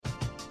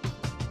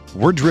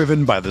We're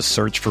driven by the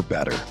search for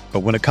better. But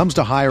when it comes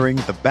to hiring,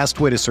 the best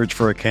way to search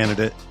for a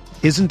candidate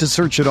isn't to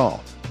search at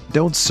all.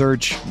 Don't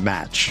search,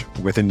 match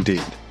with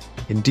Indeed.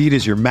 Indeed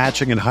is your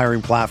matching and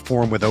hiring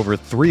platform with over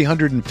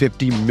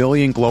 350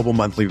 million global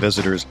monthly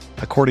visitors,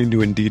 according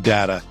to Indeed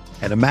data,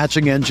 and a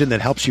matching engine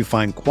that helps you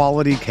find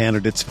quality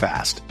candidates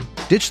fast.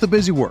 Ditch the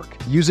busy work.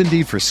 Use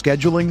Indeed for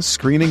scheduling,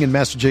 screening, and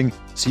messaging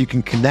so you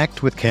can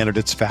connect with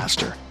candidates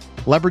faster.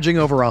 Leveraging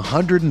over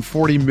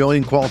 140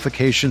 million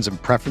qualifications and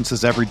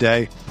preferences every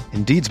day,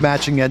 Indeed's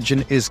matching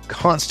engine is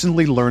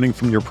constantly learning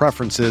from your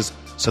preferences,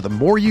 so the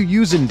more you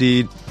use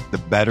Indeed, the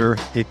better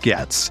it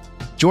gets.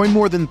 Join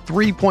more than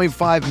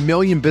 3.5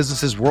 million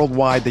businesses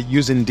worldwide that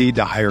use Indeed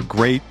to hire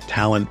great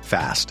talent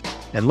fast.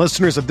 And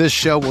listeners of this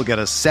show will get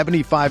a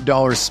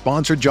 $75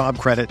 sponsored job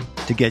credit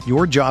to get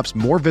your jobs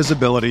more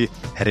visibility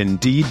at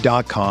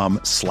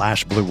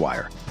Indeed.com/Blue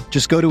Wire.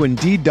 Just go to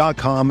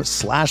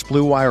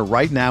Indeed.com/Blue Wire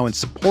right now and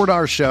support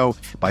our show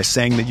by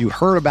saying that you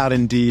heard about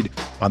Indeed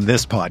on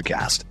this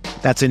podcast.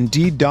 That's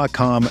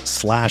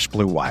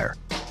Indeed.com/Blue Wire.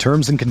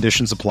 Terms and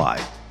conditions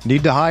apply.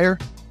 Need to hire?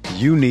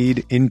 You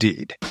need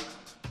Indeed.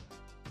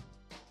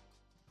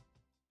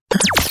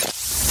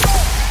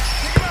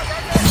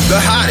 The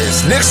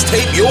hottest Knicks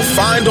tape you'll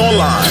find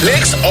online.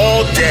 Knicks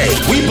all day.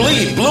 We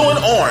bleed blue and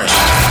orange.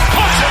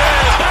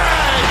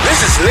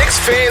 This is Knicks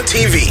Fan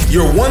TV,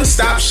 your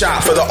one-stop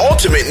shop for the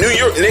ultimate New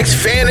York Knicks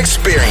fan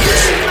experience.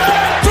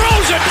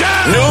 Throws it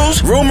down.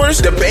 News, rumors,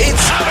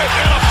 debates,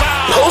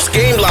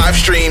 post-game live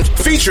streams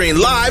featuring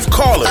live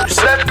callers.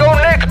 Let's go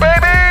Knicks,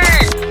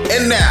 baby!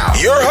 And now,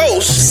 your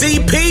host,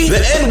 CP, the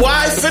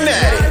NY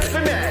Fanatic.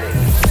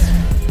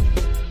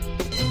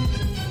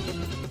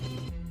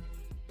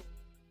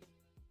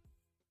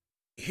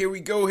 Here we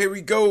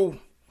go.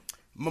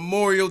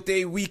 Memorial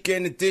Day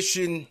weekend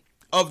edition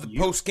of the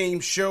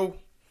post-game show.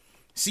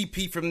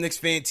 CP from Knicks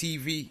Fan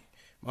TV.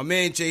 My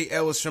man Jay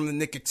Ellis from the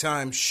Nick of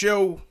Time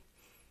show.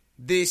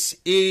 This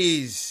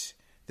is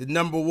the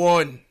number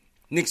one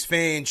Knicks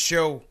fan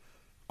show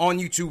on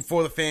YouTube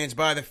for the fans,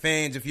 by the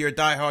fans. If you're a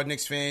diehard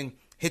Knicks fan,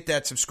 hit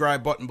that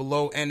subscribe button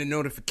below and the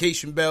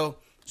notification bell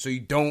so you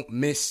don't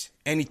miss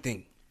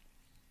anything.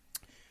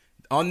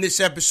 On this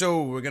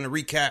episode, we're going to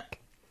recap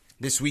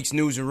this week's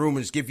news and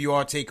rumors, give you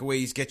our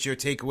takeaways, get your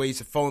takeaways.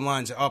 The phone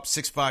lines are up,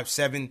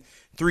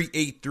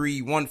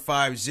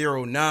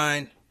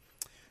 657-383-1509.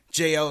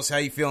 Jay Ellis, how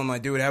you feeling, my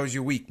dude? How was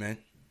your week, man?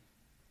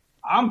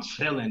 I'm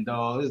chilling,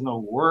 dog. There's no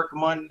work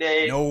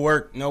Monday. No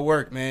work,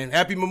 man.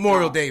 Happy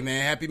Memorial Day,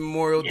 man. Happy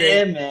Memorial Day.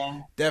 Yeah,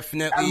 man.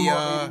 Definitely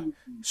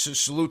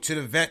salute to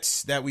the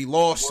vets that we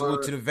lost. Word.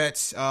 Salute to the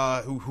vets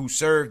who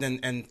served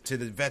and to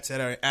the vets that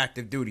are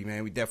active duty,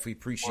 man. We definitely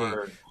appreciate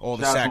all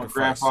the Shout out to my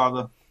sacrifice.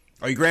 grandfather.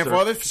 Are you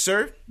grandfather for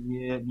sir?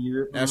 Yeah,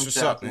 That's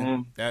what's up,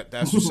 man.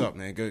 That's what's up,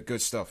 man.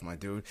 Good stuff, my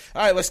dude.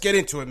 All right, let's get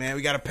into it, man.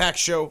 We got a packed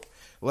show.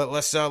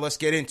 Let's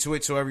get into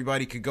it so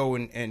everybody could go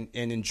and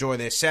enjoy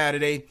their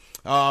Saturday.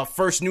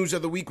 First news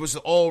of the week was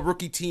the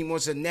all-rookie team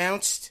was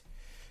announced.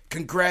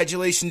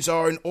 Congratulations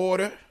are in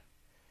order.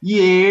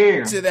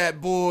 Yeah. To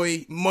that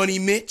boy, Money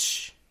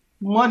Mitch.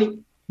 Money.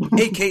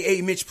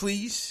 A.K.A. Mitch,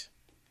 please.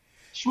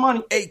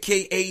 Shmoney.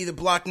 A.K.A. the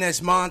Block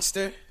Nest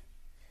Monster.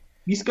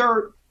 You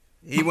scared?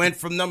 He went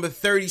from number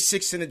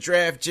 36 in the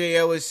draft, Jay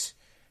Ellis,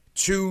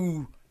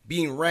 to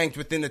being ranked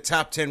within the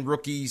top 10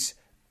 rookies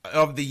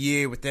of the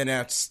year with an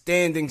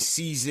outstanding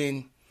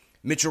season.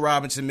 Mitchell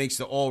Robinson makes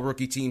the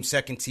all-rookie team,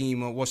 second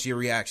team. What's your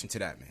reaction to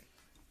that, man?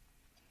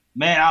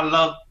 Man, I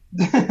love...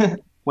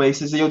 Wait,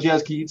 since yo,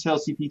 Jazz, can you tell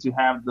CP to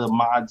have the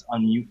mods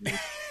unmute?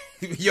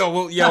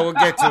 We'll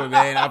get to it,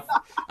 man.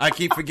 I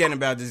keep forgetting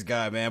about this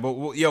guy, man. But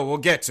we'll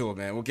get to it,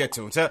 man. We'll get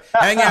to him. So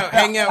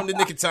hang out in the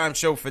Nick of Time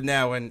show for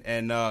now,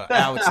 and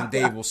Alex and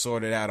Dave will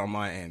sort it out on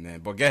my end,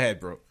 man. But go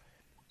ahead, bro.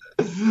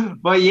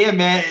 But yeah,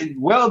 man,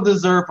 well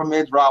deserved from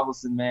Mitch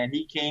Robinson, man.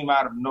 He came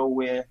out of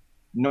nowhere.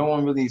 No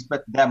one really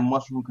expected that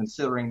much from him,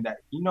 considering that,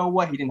 you know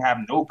what, he didn't have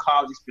no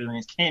college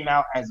experience. Came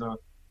out as a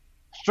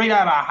straight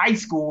out of high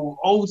school,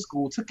 old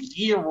school. Took a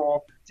year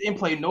off. Didn't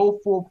play no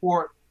full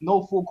court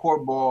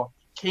ball.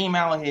 Came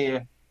out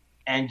here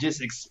and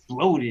just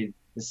exploded.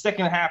 The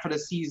second half of the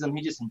season,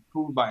 he just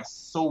improved by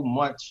so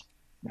much,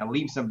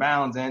 leaps and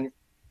bounds, and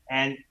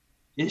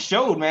it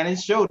showed, man. It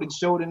showed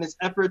in his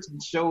efforts.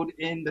 It showed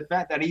in the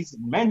fact that he's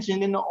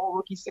mentioned in the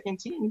all-rookie second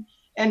team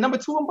and number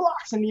 2 in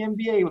blocks in the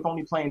NBA with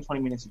only playing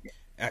 20 minutes a game.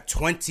 At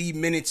 20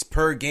 minutes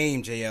per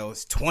game, JL.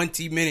 It's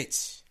 20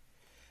 minutes.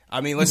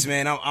 I mean, listen,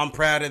 man, I'm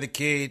proud of the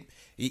kid.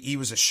 He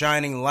was a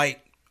shining light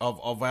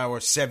of our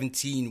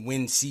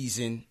 17-win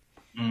season.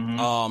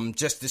 Mm-hmm.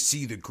 Just to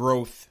see the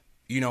growth.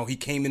 You know, he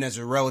came in as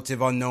a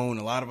relative unknown.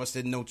 A lot of us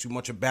didn't know too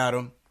much about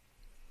him.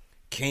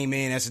 Came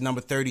in as a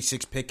number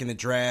 36 pick in the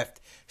draft.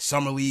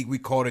 Summer League, we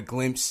caught a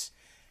glimpse.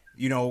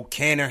 You know,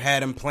 Canner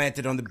had him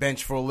planted on the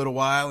bench for a little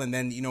while, and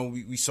then, you know,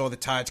 we saw the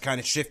tides kind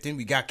of shifting.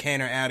 We got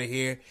Canner out of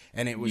here,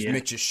 and it was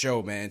Mitch's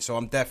show, man. So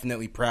I'm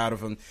definitely proud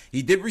of him.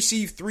 He did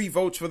receive 3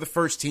 votes for the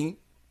first team.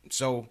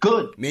 So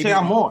good. Maybe say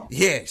I'm more.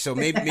 Yeah, so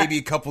maybe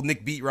a couple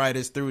Nick beat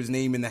writers threw his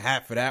name in the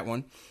hat for that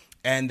one.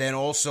 And then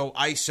also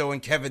ISO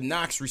and Kevin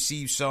Knox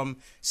received some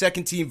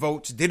second-team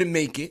votes, didn't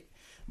make it.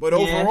 But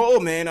overall,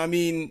 man, I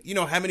mean,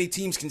 how many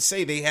teams can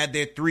say they had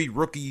their 3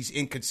 rookies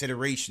in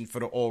consideration for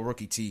the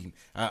all-rookie team?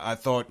 I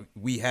thought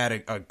we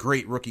had a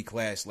great rookie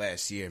class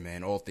last year,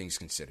 man, all things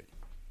considered.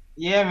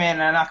 Yeah, man,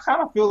 and I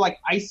kind of feel like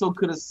ISO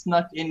could have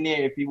snuck in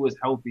there if he was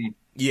healthy.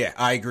 Yeah,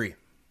 I agree,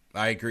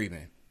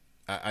 man.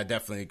 I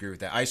definitely agree with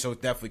that. ISO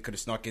definitely could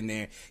have snuck in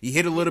there. He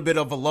hit a little bit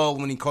of a lull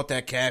when he caught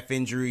that calf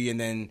injury and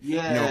then,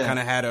 kind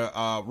of had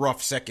a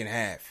rough second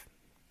half.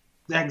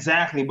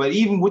 Exactly, but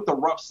even with the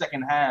rough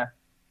second half,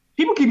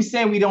 people keep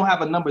saying we don't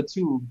have a number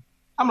 2.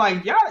 I'm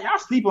like, y'all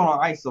sleeping on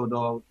ISO,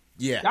 dog.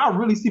 Yeah. Y'all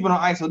really sleeping on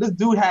ISO. This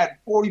dude had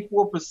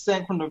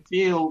 44% from the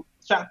field,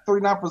 shot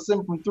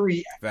 39% from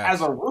 3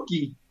 as a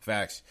rookie.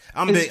 Facts.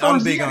 I'm big on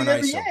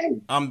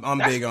ISO. I'm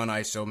big on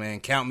ISO, man.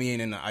 Count me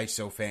in the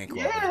ISO fan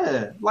club.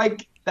 Yeah,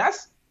 like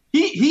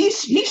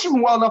he's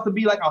shooting well enough to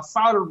be like a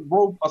solid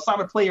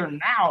player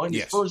now in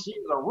his first year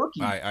as a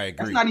rookie. I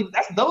agree.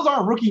 Those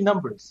aren't rookie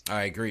numbers.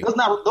 I agree.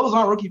 Those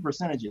aren't rookie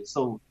percentages.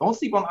 So don't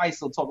sleep on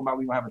ISO talking about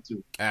we don't have a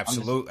 2.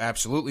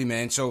 Absolutely,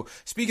 man. So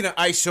speaking of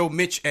ISO,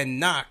 Mitch and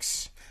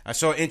Knox, I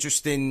saw an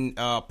interesting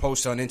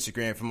post on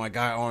Instagram from my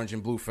guy Orange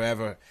and Blue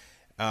Forever.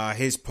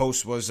 His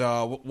post was,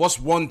 what's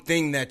one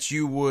thing that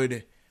you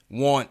would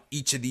want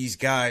each of these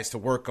guys to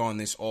work on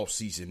this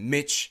offseason?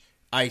 Mitch,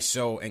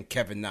 ISO, and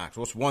Kevin Knox.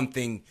 What's one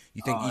thing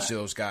you think each of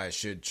those guys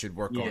should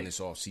work on this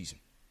offseason?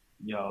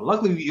 Yo,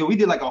 luckily we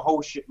did like a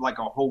whole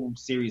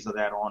series of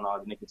that on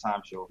the Nick of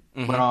Time show.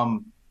 Mm-hmm.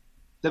 But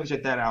let me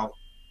check that out.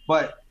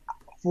 But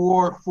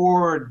for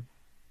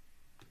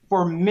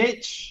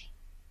Mitch,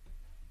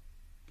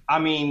 I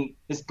mean,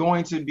 it's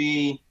going to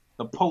be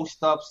the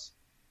post ups.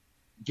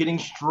 Getting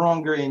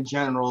stronger in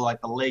general, like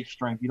the leg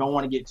strength. You don't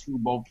want to get too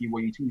bulky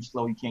where you're too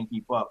slow, you can't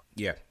keep up.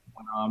 Yeah.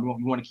 You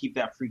want to keep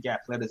that freak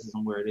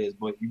athleticism where it is,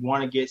 but you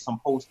want to get some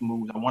post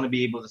moves. I want to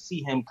be able to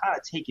see him kind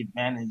of take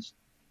advantage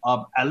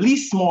of at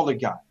least smaller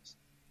guys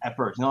at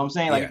first. You know what I'm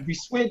saying? Like if you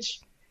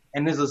switch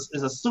and there's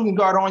a shooting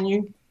guard on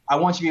you, I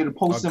want you to be able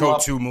to post him up.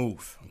 Go-to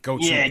move.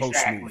 Post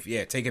move.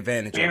 Yeah, take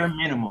advantage Bare of it.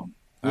 minimum.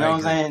 You know what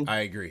I'm saying?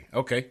 I agree.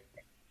 Okay.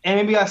 And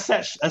maybe a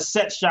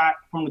set shot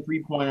from the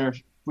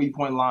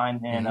three-point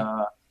line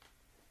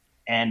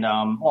and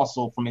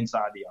also from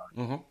inside the yard.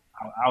 Mm-hmm.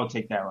 I would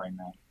take that right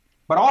now.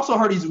 But I also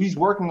heard he's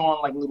working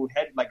on like little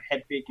head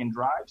fake and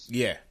drives.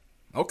 Yeah.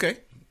 Okay.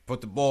 Put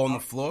the ball on the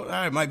floor. All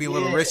right, it might be a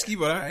little risky,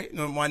 but all right.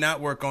 Why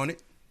not work on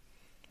it?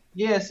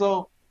 Yeah.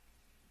 So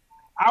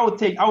I would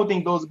think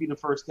those would be the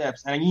first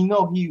steps. And he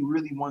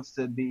really wants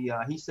to be.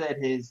 He said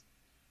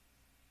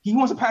he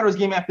wants to pattern his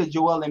game after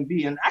Joel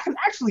Embiid, and I can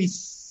actually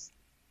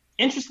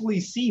interestingly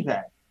see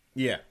that.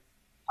 Yeah.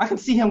 I can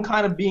see him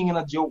kind of being in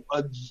a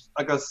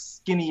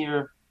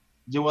skinnier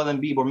Joel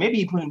Embiid, or maybe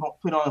he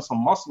put on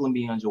some muscle and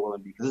being on Joel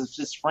Embiid, because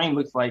his frame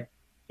looks like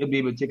he'll be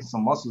able to take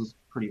some muscles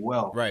pretty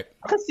well. Right.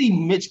 I can see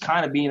Mitch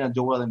kind of being a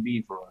Joel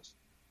Embiid for us.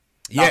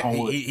 Yeah,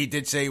 he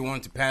did say he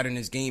wanted to pattern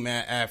his game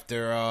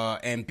after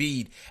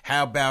Embiid.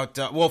 How about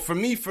for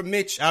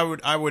Mitch, I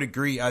would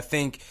agree. I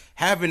think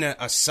having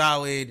a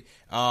solid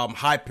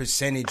high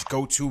percentage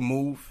go-to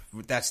move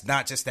that's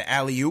not just the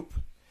alley-oop.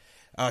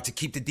 To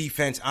keep the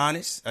defense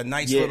honest, a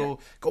nice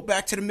little go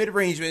back to the mid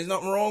range, man. There's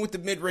nothing wrong with the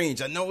mid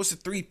range. I know it's a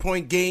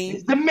 3-point game.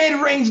 It's the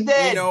mid range,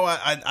 dead.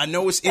 I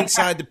know it's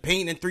inside the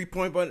paint and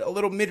 3-point, but a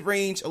little mid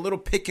range, a little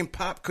pick and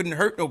pop couldn't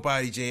hurt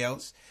nobody.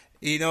 JLs,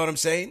 you know what I'm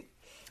saying?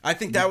 I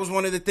think that was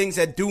one of the things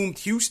that doomed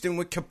Houston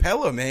with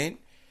Capella, man.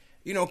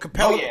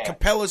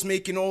 Capella's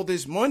making all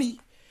this money.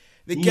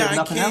 The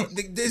guy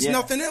can't. There's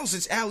nothing else.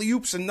 It's alley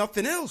oops and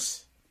nothing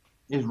else.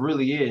 It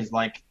really is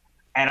like.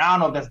 And I don't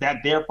know if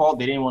that's their fault.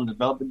 They didn't want to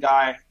develop the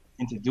guy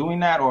into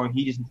doing that, or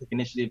he just took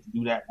initiative to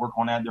do that, work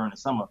on that during the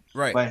summer.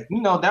 Right. But,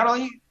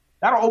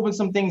 that'll open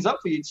some things up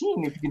for your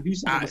team if you can do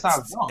something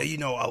besides dunk.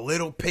 A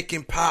little pick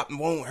and pop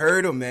won't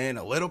hurt him, man.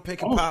 A little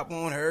pick and pop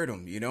won't hurt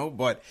him,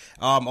 But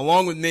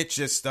along with Mitch,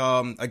 just,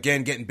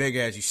 again, getting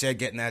bigger, as you said,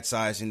 getting that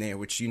size in there,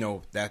 which,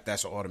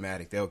 that's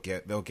automatic. They'll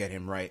get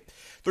him right.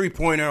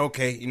 3-pointer,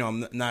 okay.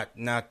 I'm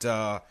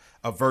not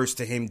averse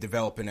to him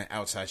developing an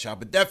outside shot,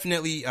 but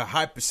definitely a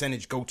high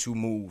percentage go-to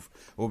move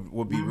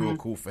would be real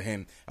cool for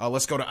him.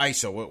 Let's go to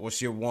ISO.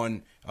 What's your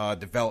one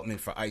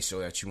development for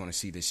ISO that you want to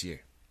see this year?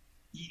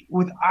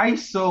 With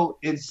ISO,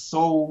 it's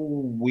so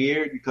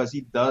weird because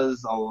he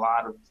does a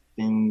lot of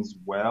things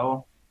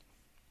well.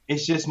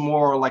 It's just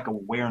more like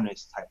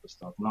awareness type of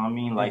stuff. You know what I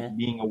mean? Like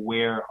being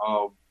aware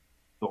of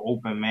the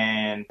open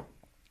man,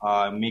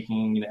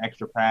 making an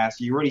extra pass.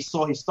 You already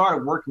saw he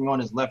started working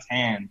on his left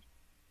hand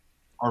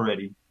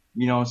already.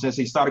 Since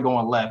he started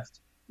going left,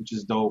 which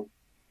is dope.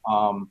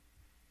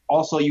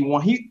 Also,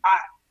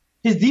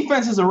 his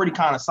defense is already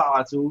kind of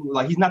solid too.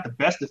 Like he's not the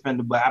best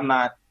defender, but I'm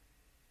not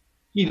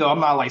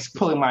like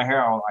pulling my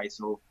hair out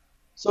ISO.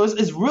 So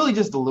it's really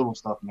just the little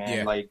stuff, man.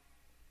 Yeah. Like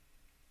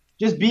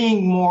just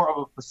being more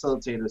of a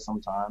facilitator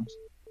sometimes,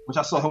 which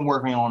I saw him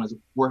working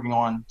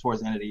on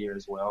towards the end of the year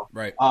as well.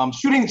 Right.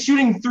 Shooting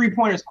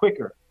 3-pointers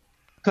quicker,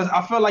 because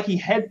I feel like he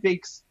head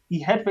faked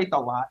a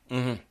lot.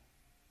 Mm-hmm.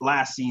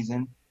 last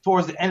season.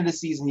 Towards the end of the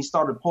season, he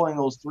started pulling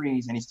those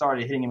threes, and he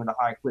started hitting them at a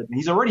high clip. And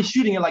he's already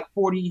shooting at like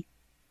 40%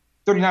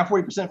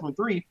 from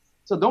three.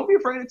 So don't be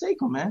afraid to take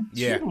them, man.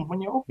 Yeah. Shoot them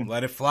when you're open.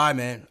 Let it fly,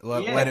 man.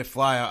 Let it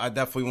fly. I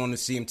definitely want to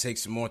see him take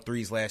some more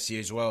threes last year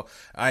as well.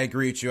 I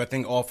agree with you. I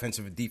think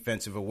offensive and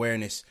defensive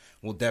awareness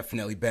will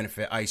definitely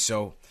benefit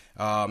ISO.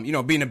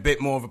 Being a bit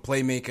more of a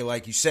playmaker,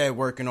 like you said,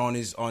 working on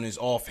his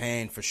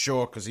offhand for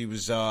sure, because he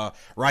was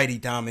righty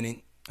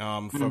dominant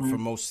for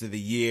most of the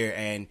year,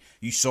 and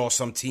you saw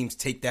some teams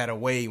take that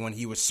away when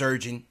he was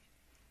surging.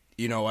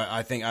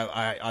 I think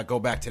I go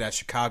back to that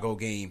Chicago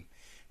game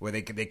where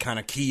they kind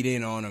of keyed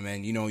in on him,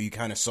 and you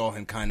kind of saw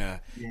him kind of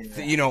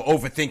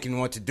overthinking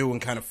what to do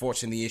and kind of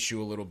forcing the issue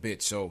a little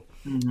bit. So,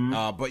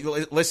 but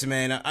listen,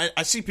 man,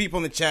 I see people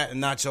in the chat and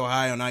not so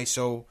high on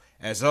ISO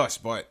as us,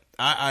 but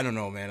I don't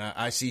know, man.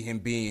 I see him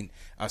being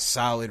a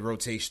solid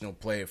rotational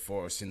player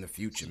for us in the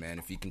future, man,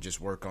 if he can just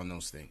work on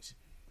those things.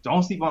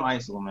 Don't sleep on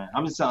ISO, man.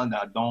 I'm just telling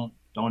you,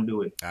 don't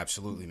do it.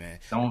 Absolutely, man.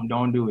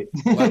 Don't do it.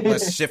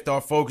 Let's shift our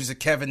focus to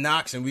Kevin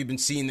Knox, and we've been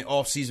seeing the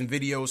off-season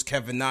videos.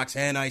 Kevin Knox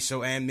and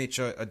ISO and Mitch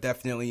are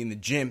definitely in the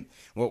gym.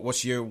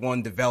 What's your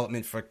one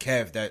development for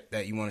Kev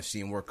that you want to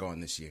see him work on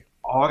this year?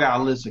 Oh, I got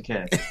a list for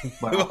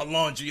Kev. A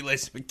laundry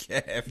list for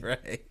Kev,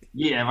 right?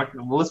 Yeah, my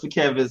list for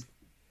Kev is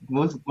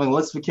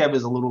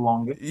a little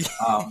longer.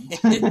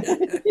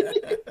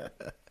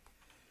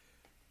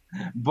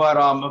 But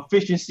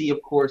efficiency,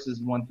 of course, is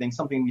one thing.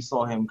 Something we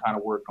saw him kind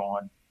of work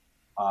on.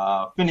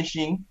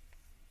 Finishing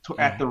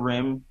at the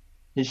rim,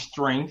 his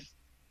strength.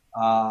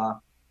 What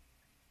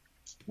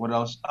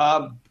else?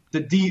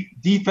 The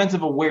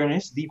defensive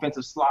awareness,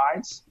 defensive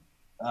slides.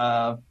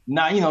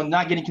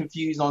 Not getting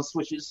confused on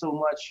switches so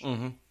much.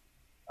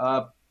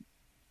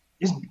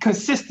 It's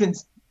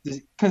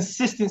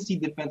consistency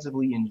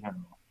defensively in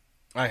general.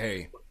 I hear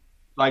you.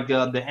 Like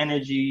the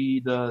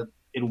energy,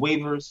 it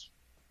wavers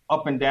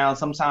up and down.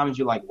 Sometimes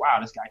you're like, wow,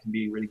 this guy can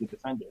be a really good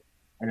defender.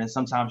 And then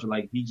sometimes you're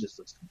like, he just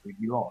looks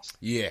completely lost.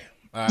 Yeah,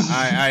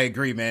 I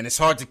agree, man. It's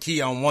hard to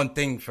key on one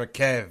thing for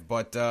Kev,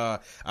 but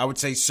I would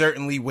say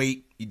certainly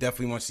weight. You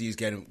definitely want to see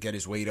get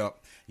his weight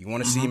up. You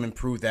want to see him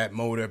improve that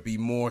motor, be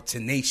more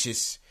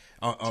tenacious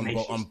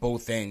on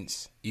both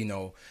ends.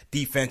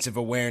 Defensive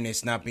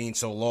awareness, not being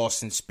so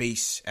lost in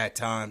space at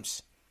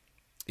times.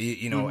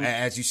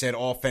 As you said,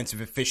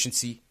 offensive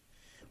efficiency,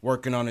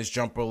 working on his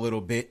jumper a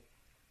little bit.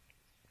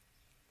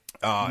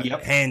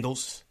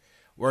 Handles.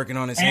 Working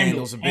on his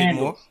handles a bit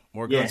more.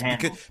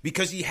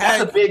 Because he has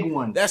that's a big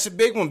one. That's a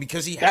big one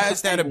because he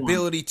has that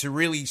ability to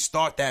really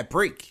start that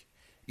break.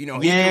 He can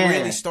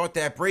really start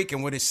that break,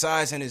 and with his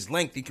size and his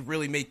length, he can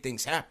really make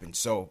things happen.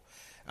 So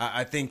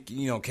I think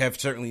Kev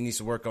certainly needs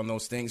to work on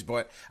those things.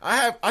 But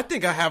I'm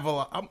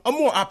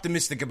more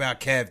optimistic about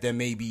Kev than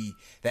maybe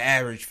the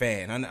average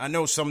fan. I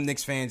know some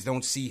Knicks fans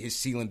don't see his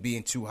ceiling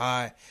being too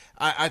high.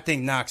 I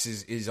think Knox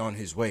is on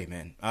his way,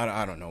 man.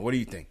 I don't know. What do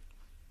you think?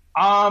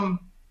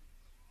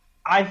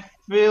 I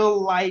feel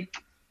like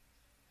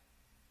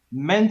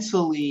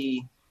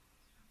mentally,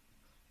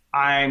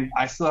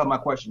 I still have my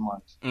question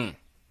marks.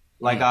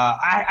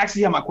 I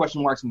actually have my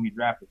question marks when we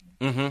drafted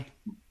him.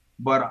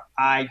 But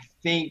I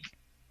think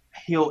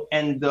he could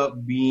end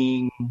up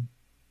being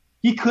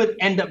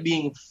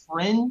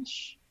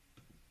fringe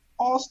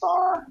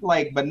all-star,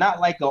 but not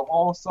like an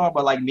all-star,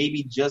 but like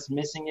maybe just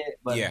missing it.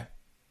 But yeah,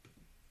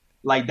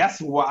 like that's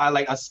why I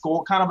like a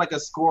score, kind of like a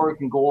score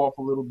can go off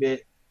a little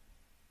bit.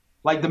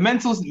 Like the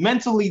mental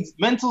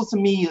to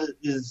me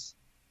is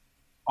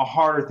a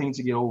harder thing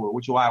to get over,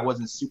 which is why I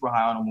wasn't super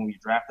high on him when we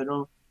drafted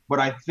him. But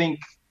I think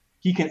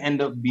he can end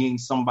up being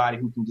somebody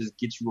who can just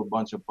get you a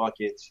bunch of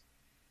buckets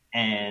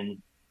and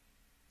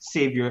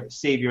save your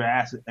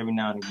ass every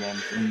now and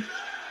again.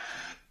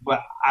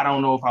 But I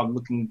don't know if I'm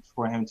looking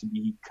for him to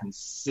be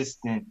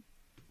consistent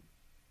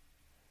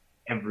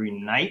every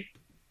night,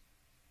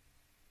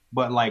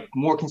 but like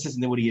more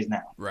consistent than what he is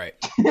now. Right.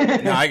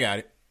 No, I got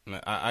it.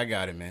 I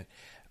got it, man.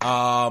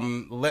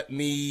 Let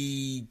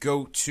me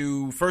go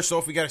to, first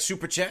off, we got a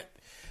super chat.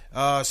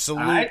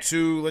 Salute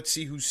to, let's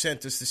see who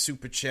sent us the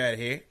super chat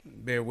here.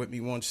 Bear with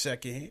me 1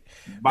 second here.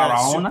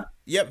 Barahona?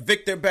 Yep,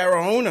 Victor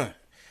Barahona.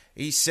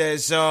 He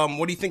says,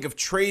 what do you think of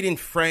trading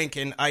Frank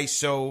and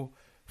ISO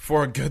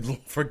for good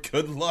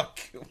luck?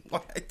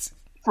 What?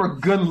 For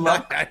good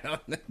luck? I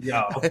don't know.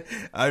 Yo.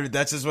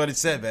 That's just what it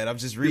said, man. I'm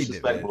just reading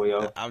it, man.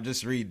 Yo. I'm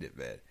just reading it,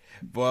 man.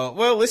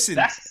 Well, listen.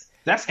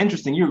 That's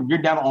interesting. You're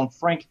down on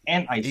Frank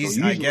and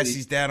ISO. I guess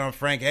he's down on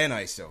Frank and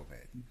ISO, man.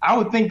 I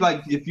would think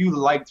like if you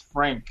liked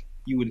Frank,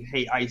 you would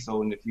hate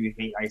ISO, and if you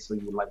hate ISO,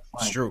 you would like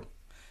Frank.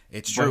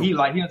 It's true.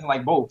 But he doesn't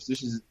like both.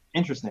 This is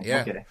interesting.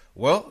 Yeah. Okay.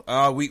 Well,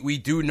 we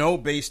do know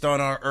based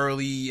on our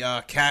early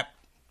cap,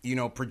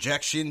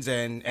 projections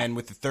and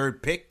with the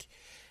third pick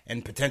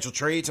and potential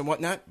trades and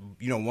whatnot,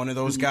 one of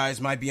those guys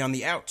might be on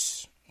the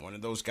outs.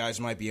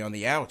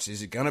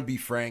 Is it going to be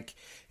Frank?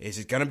 Is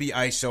it going to be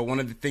ISO? One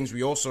of the things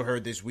we also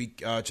heard this week,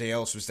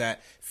 JLs, was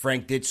that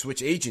Frank did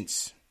switch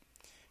agents.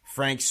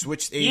 Frank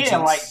switched agents. Yeah,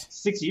 like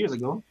 6 years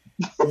ago.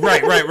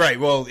 Right.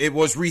 Well, it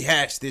was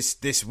rehashed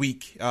this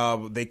week.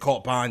 They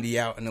caught Bondi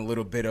out in a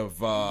little bit of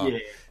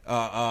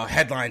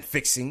headline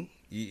fixing.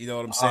 You know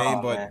what I'm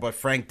saying? But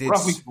Frank did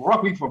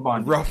rough week for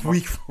Bondi.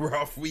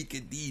 Rough week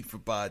indeed for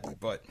Bondi.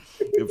 But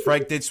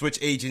Frank did switch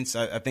agents.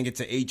 I think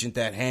it's an agent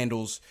that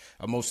handles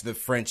most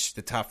of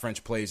the top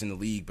French players in the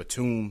league.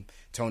 Batum,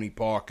 Tony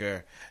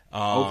Parker,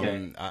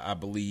 I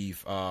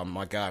believe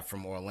my guy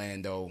from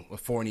Orlando,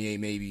 Fournier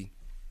maybe.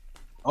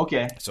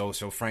 Okay. So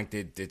Frank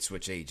did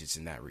switch agents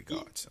in that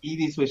regard. So. He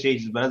did switch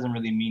agents, but doesn't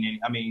really mean any.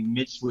 I mean,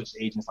 Mitch switched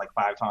agents like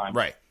 5 times.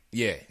 Right.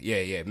 Yeah.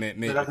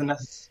 So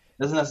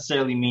doesn't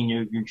necessarily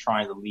mean you're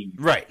trying to leave.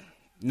 Right.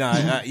 No,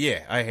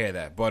 I hear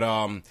that. But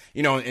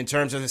in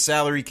terms of the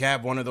salary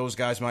cap, one of those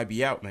guys might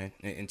be out, man.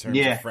 In terms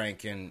of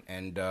Frank and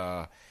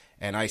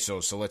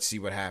ISO. So let's see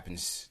what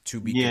happens. To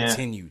be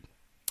continued.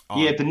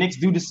 If the Knicks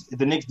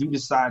do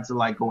decide to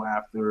like go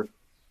after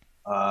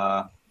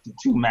the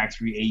 2 max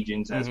free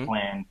agents as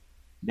planned,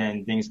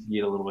 then things can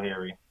get a little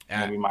hairy.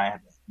 And we might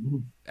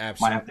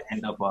have to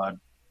end up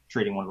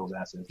trading one of those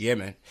assets. Yeah,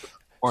 man.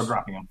 Or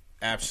dropping them.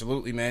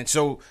 Absolutely, man.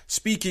 So,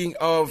 speaking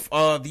of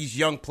these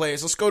young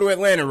players, let's go to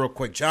Atlanta real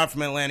quick. John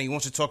from Atlanta, he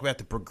wants to talk about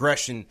the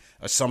progression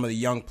of some of the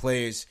young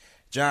players.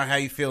 John, how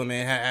you feeling,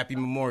 man? Happy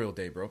Memorial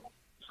Day, bro.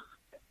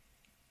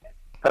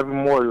 Happy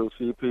Memorial,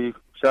 CP.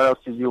 Shout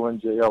out to you and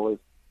Jay Ellis.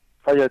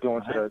 How y'all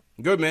doing today?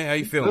 Good, man. How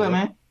you feeling? Good,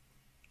 man.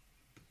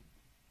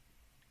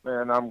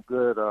 Man, I'm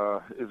good.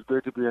 It's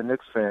great to be a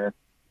Knicks fan.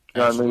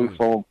 You know what I mean?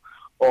 From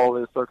all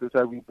the circles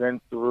that we've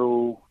been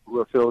through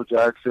with Phil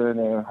Jackson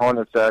and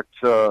Hornacek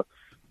to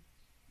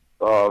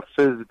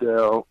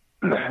Fizdale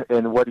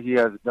and what he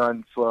has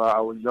done for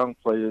our young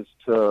players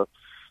to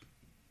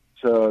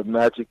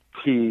Magic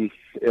P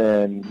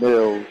and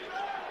Mills.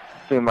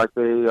 Seem like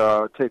they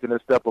taking a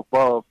step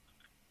above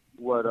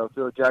what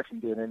Phil Jackson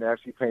did and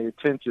actually paying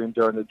attention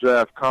during the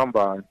draft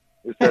combine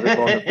instead of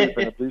going to sleep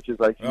in the bleachers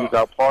like he was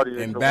out partying.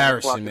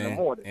 Embarrassing, man.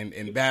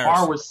 Embarrassing.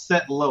 Bar was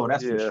set low,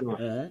 that's for sure.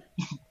 Uh-huh.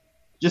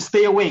 Just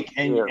stay awake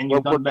and you're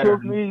done better.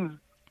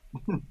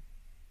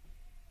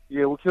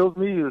 What kills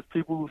me is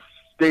people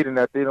stating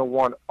that they don't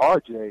want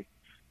RJ.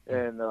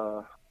 And,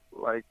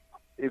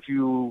 if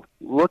you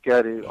look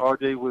at it,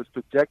 RJ was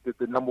projected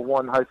the number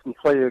 1 high school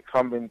player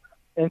coming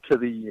into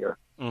the year.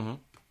 Mm-hmm.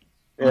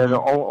 And the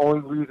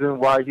only reason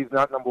why he's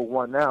not number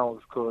 1 now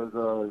is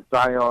because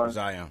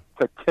Zion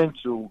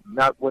potential,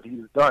 not what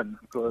he's done.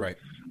 Because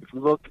if you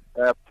look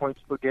at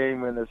points per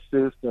game and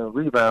assists and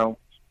rebounds,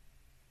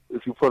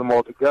 if you put them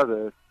all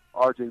together,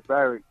 R.J.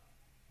 Barrett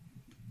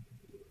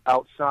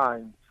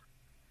outshines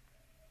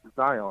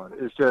Zion.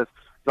 It's just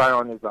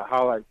Zion is a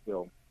highlight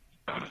film.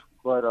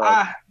 But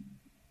I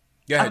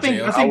think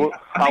the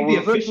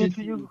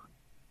efficiency. Go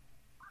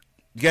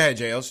ahead,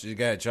 JL.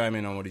 Go ahead, chime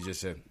in on what he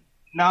just said.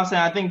 No, I'm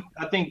saying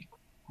I think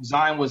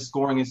Zion was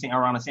scoring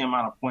around the same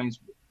amount of points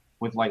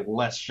with like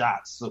less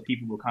shots, so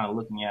people were kind of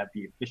looking at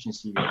the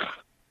efficiency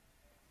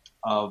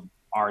of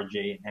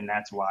RJ, and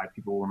that's why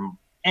people were.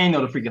 And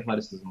the freak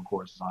athleticism, of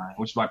course, Zion,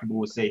 which is why people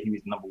would say he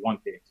was the number 1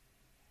 pick,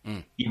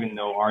 even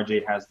though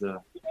RJ has the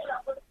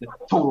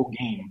total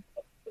game.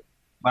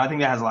 But I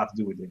think that has a lot to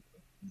do with it.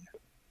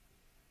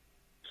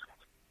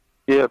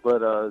 Yeah,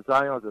 but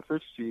Zion's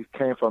efficiency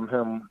came from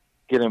him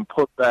getting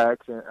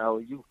putbacks and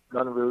alley-oops.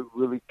 None of it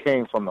really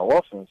came from the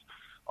offense.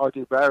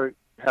 R.J. Barrett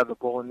had the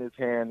ball in his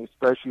hand,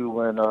 especially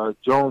when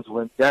Jones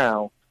went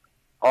down.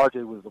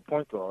 R.J. was the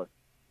point guard.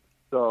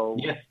 So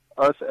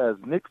us as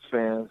Knicks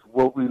fans,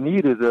 what we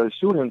need is a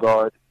shooting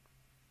guard.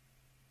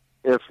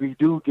 If we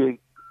do get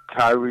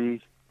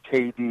Kyrie,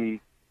 KD,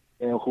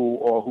 and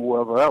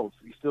whoever else,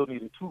 we still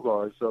need a 2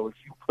 guard. So if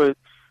you put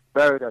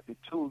Barrett at the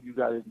 2, you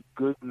got a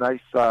good, nice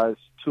size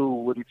 2.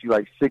 What if you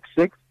like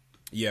 6'6"?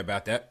 Yeah,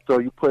 about that. So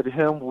you put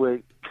him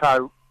with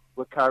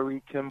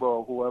Kyrie, Kimber,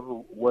 or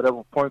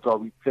whatever point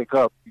guard we pick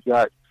up. You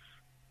got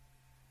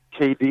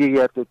KD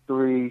at the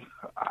 3.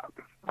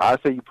 I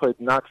say you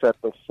put Knox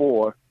at the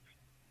 4.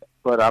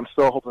 But I'm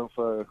still hoping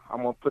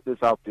I'm going to put this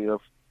out there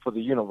for the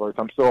universe.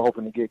 I'm still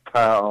hoping to get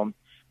Kawhi.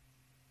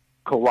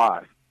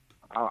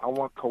 I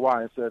want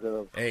Kawhi instead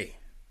of I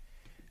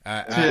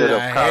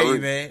hear you,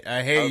 man.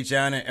 I hear you,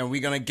 John, and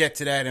we're gonna get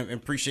to that. And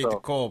appreciate the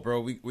call, bro.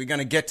 We're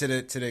gonna get to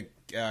the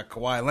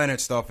Kawhi Leonard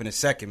stuff in a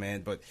second,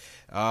 man. But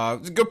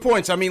good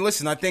points. I mean,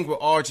 listen, I think with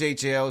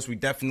RJJLs, we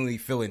definitely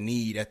feel a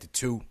need at the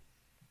 2.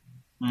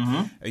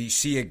 Mm-hmm. You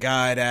see a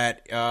guy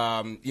that,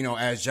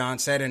 as John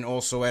said, and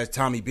also as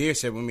Tommy Beer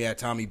said when we had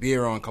Tommy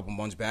Beer on a couple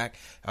months back,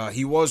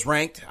 he was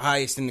ranked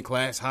highest in the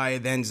class, higher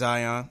than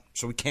Zion.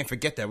 So we can't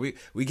forget that.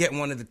 We get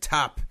one of the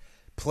top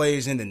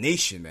players in the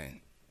nation,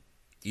 man.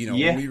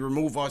 When we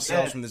remove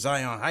ourselves from the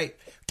Zion hype,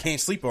 can't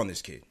sleep on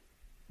this kid.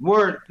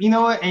 You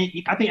know what? And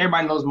I think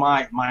everybody knows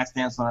my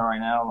stance on it right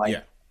now.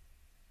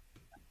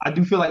 I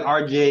do feel like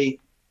RJ.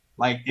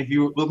 Like, if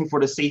you're looking for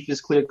the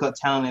safest clear-cut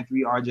talent at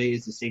 3, RJ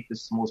is the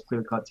safest, most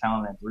clear-cut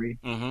talent at 3.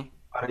 Mm-hmm.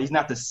 But he's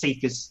not the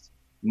safest.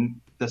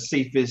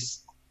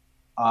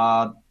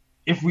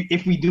 If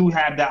we do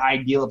have that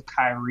ideal of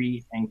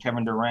Kyrie and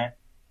Kevin Durant,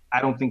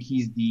 I don't think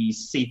he's the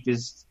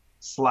safest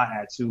slot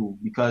at 2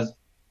 because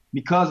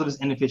of his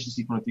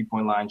inefficiency from the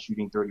 3-point line,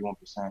 shooting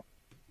 31%.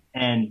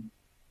 And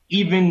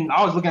even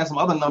I was looking at some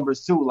other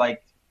numbers too.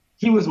 Like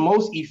he was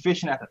most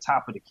efficient at the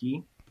top of the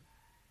key,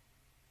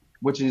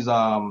 which is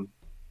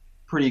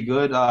pretty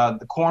good.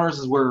 The corners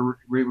is where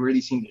we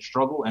really seem to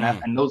struggle,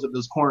 and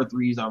those corner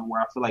threes are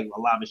where I feel like a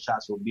lot of his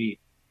shots will be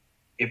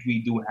if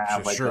we do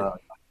have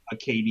a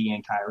KD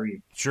and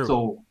Kyrie. Sure.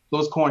 So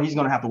he's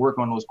going to have to work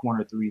on those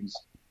corner threes.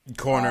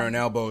 Corner and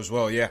elbow as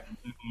well, yeah.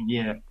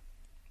 Yeah.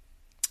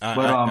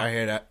 I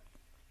hear that.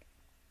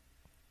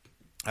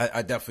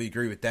 I definitely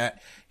agree with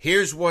that.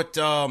 Here's what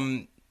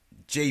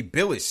Jay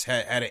Billis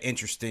had an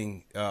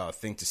interesting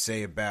thing to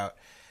say about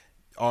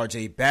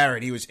R.J.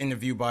 Barrett. He was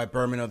interviewed by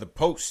Berman of the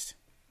Post.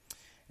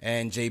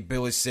 And Jay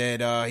Billis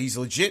said he's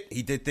legit.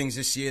 He did things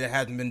this year that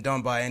hadn't been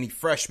done by any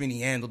freshman.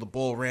 He handled the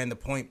ball, ran the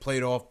point,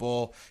 played off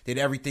ball, did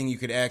everything you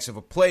could ask of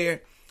a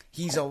player.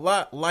 He's a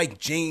lot like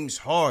James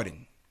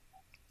Harden.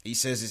 He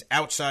says his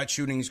outside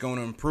shooting is going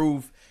to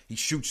improve. He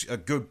shoots a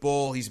good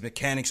ball. His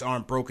mechanics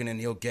aren't broken, and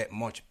he'll get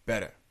much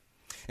better.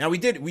 Now, we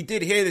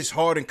did hear this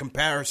Harden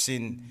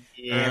comparison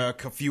a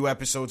few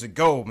episodes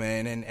ago,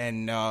 man,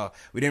 and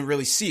we didn't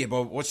really see it.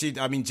 But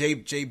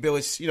Jay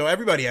Billis,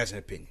 everybody has an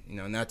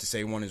opinion. Not to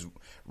say one is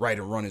right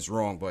or one is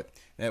wrong, but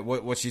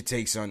what's your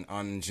takes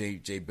on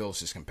Jay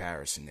Billis'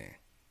 comparison there?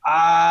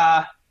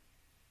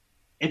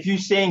 If you're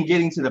saying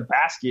getting to the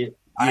basket,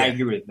 I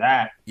agree with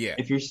that. Yeah.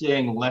 If you're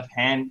saying left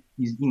hand,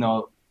 he's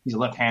a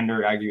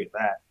left-hander, I agree with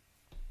that.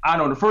 I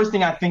don't know. The first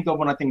thing I think of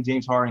when I think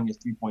James Harden is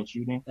 3-point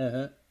shooting.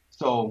 Uh-huh.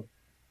 So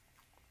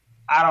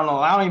I don't know.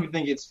 I don't even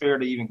think it's fair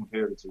to even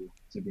compare the two,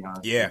 to be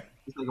honest. Yeah.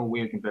 It's like a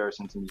weird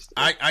comparison to me still.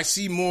 I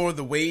see more of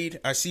the Wade.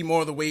 I see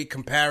more of the Wade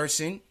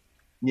comparison.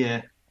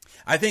 Yeah.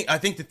 I think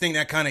the thing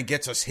that kind of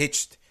gets us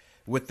hitched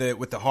with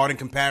the Harden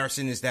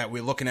comparison is that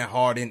we're looking at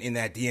Harden in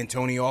that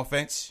D'Antoni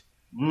offense.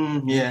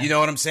 Yeah. You know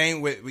what I'm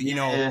saying?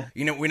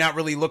 We're not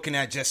really looking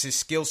at just his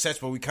skill sets,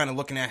 but we're kind of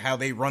looking at how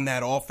they run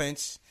that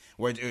offense,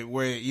 where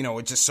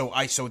it's just so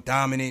ISO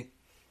dominant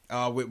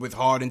with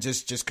Harden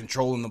just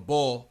controlling the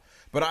ball.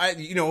 But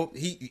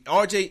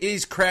RJ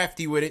is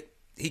crafty with it.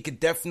 He could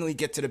definitely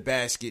get to the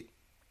basket,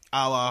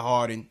 a la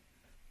Harden.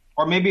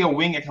 Or maybe a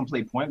wing that can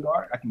play point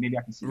guard. I can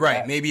see right.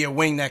 that. Maybe a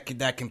wing that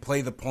can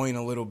play the point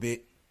a little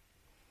bit.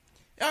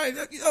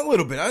 A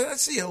little bit. I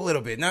see a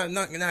little bit.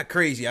 Not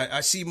crazy.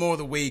 I see more of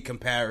the Wade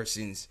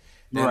comparisons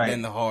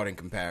than the Harden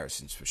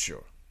comparisons for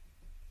sure.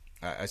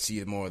 I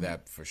see more of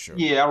that for sure.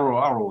 Yeah,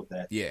 I'll roll with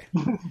that. Yeah,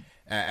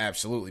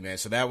 absolutely, man.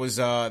 So that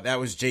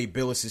was Jay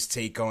Billis's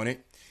take on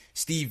it.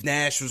 Steve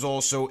Nash was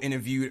also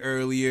interviewed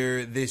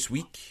earlier this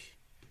week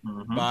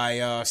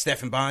by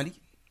Stephen Bondi,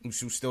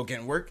 who's still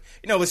getting work.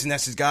 Listen,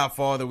 that's his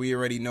godfather. We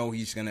already know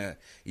he's gonna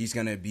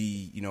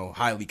be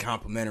highly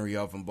complimentary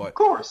of him. But of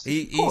course,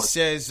 he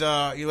says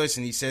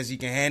he says he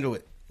can handle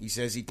it. He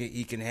says he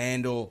can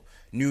handle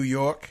New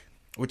York,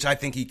 which I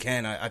think he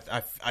can.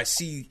 I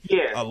see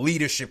a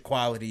leadership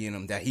quality in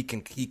him that he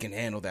can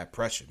handle that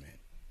pressure, man.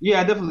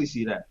 Yeah, I definitely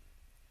see that.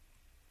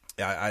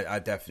 I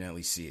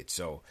definitely see it.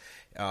 So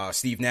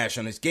Steve Nash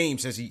on his game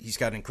says he's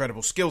got an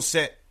incredible skill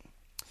set.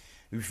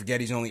 We forget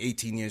he's only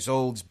 18 years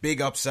old. It's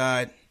big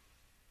upside.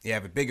 He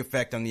have a big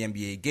effect on the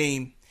NBA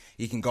game.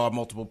 He can guard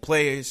multiple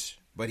players,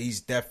 but he's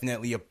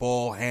definitely a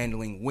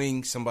ball-handling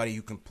wing, somebody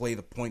who can play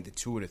the point, the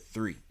 2 or the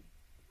 3.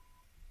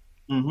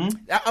 Mm-hmm.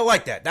 I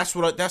like that. That's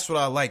what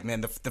I like,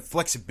 man. The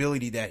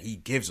flexibility that he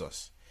gives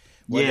us.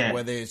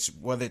 Whether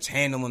it's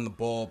handling the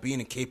ball,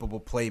 being a capable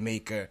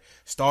playmaker,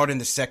 starting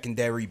the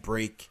secondary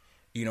break,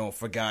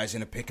 for guys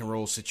in a pick and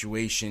roll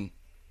situation,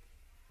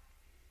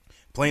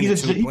 playing the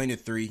 2, playing the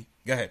 3.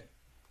 Go ahead.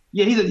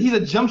 Yeah, he's a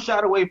jump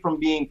shot away from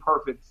being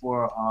perfect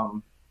for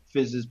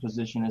Fizz's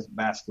position as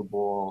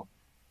basketball,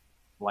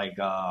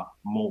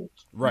 mold.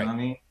 Right. You know what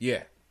I mean?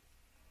 Yeah.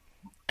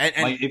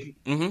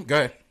 And go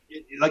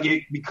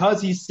ahead.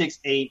 Because he's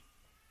 6'8",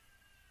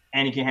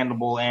 and he can handle the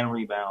ball and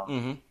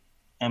rebound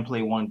and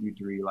play 1 through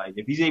 3.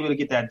 If he's able to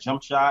get that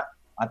jump shot,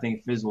 I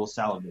think Fizz will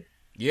salivate.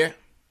 Yeah,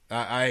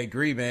 I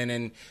agree, man.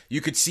 And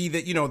you could see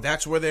that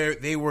that's where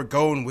they were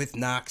going with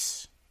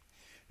Knox.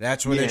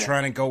 That's where they're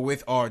trying to go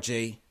with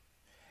RJ.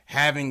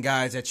 Having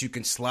guys that you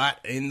can slot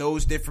in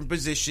those different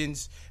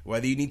positions,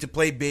 whether you need to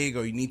play big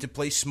or you need to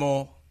play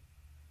small.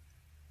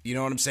 You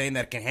know what I'm saying?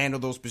 That can handle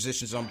those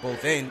positions on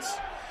both ends.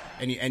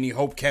 And you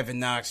hope Kevin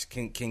Knox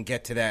can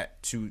get to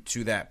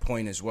that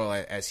point as well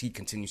as he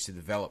continues to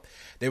develop.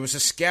 There was a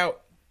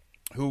scout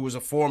who was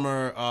a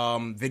former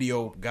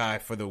video guy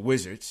for the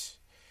Wizards.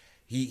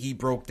 He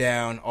broke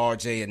down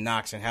RJ and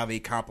Knox and how they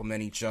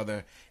complement each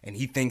other, and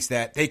he thinks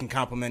that they can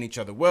complement each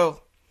other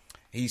well.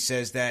 He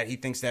says that he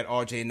thinks that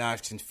RJ and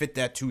Knox can fit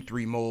that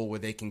 2-3 mold where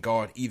they can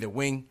guard either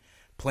wing,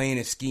 playing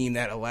a scheme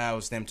that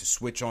allows them to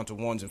switch onto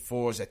 1s and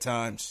 4s at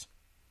times.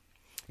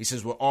 He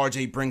says what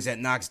RJ brings that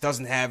Knox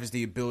doesn't have is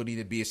the ability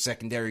to be a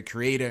secondary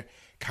creator,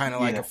 kind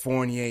of like a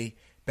Fournier.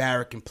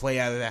 Barrett can play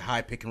out of that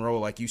high pick and roll,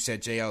 like you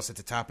said, JL's at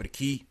the top of the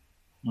key,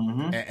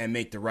 and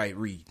make the right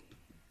read.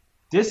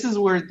 This is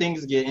where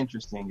things get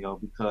interesting,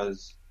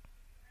 because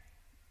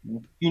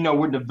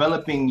we're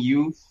developing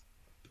youth,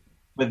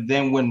 but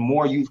then when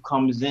more youth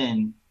comes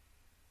in,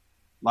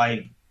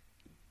 like,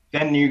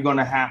 then you're going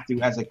to have to,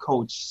 as a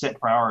coach, set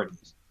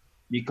priorities.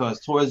 Because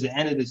towards the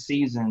end of the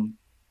season,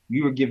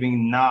 we were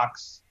giving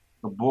Knox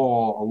the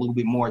ball a little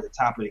bit more at the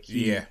top of the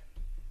key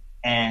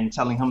and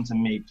telling him to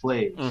make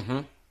plays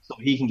so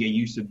he can get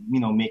used to,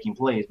 making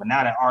plays. But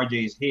now that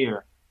RJ is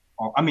here,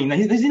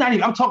 he's not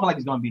even – I'm talking like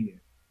he's going to be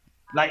here.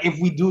 Like, if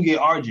we do get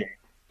RJ,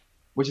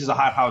 which is a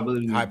high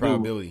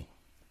probability.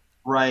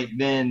 Right,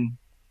 then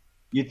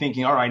you're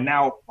thinking, all right,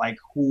 now, like,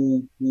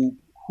 who do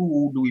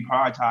we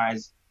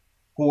prioritize?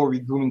 Who are we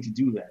grooming to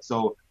do that?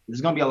 So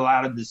there's going to be a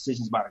lot of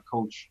decisions by the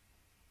coach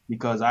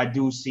because I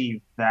do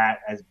see that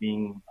as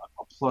being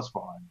a plus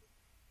for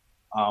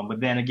him. But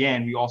then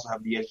again, we also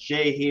have the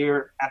SJ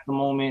here at the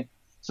moment.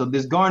 So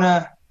there's going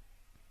to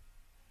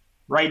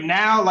 – right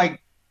now,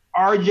 like,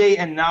 RJ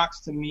and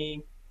Knox, to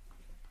me,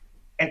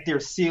 at their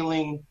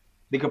ceiling,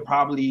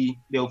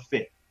 they'll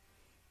fit.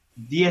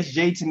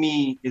 DSJ, to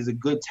me, is a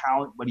good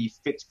talent, but he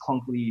fits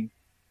clunky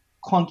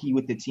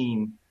with the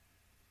team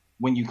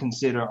when you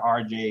consider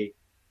RJ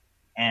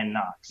and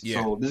Knox.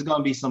 Yeah. So there's going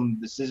to be some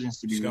decisions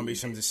to be made. There's going to be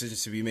some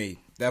decisions to be made.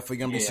 Definitely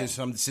going to be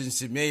some decisions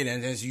to be made.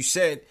 And as you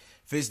said,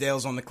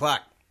 Fizdale's on the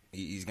clock.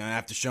 He's going to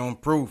have to show him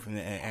proof and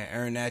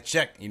earn that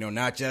check.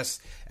 Not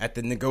just at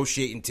the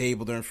negotiating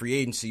table during free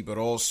agency, but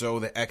also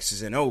the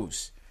X's and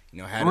O's.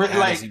 How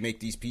does he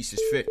make these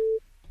pieces fit?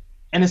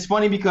 And it's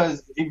funny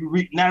because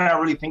now that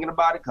I'm really thinking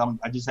about it,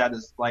 I just had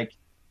this, like,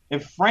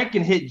 if Frank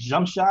can hit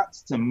jump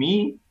shots, to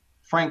me,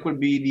 Frank would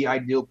be the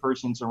ideal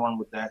person to run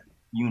with that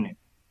unit.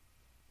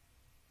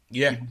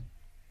 Yeah,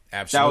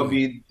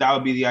 absolutely. That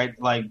would be the,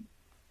 like,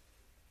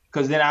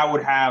 because then I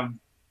would have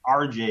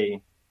RJ.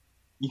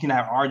 You can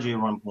have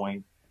RJ run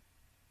point,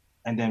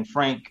 and then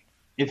Frank,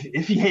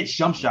 if he hits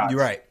jump shots, you're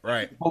right.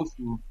 He's supposed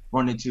to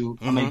run into,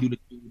 do the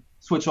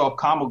switch off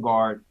combo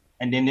guard.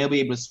 And then they'll be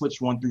able to switch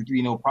 1 through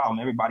 3, no problem.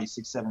 Everybody's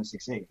 6'7",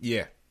 6'8".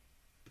 Yeah.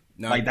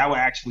 No. Like, that would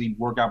actually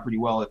work out pretty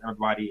well if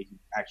everybody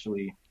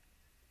actually,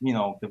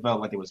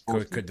 develop like they were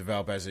supposed to. Could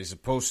develop as they're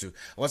supposed to.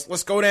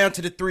 Let's go down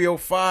to the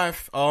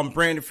 305.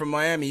 Brandon from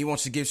Miami, he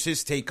wants to give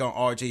his take on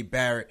R.J.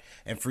 Barrett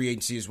and free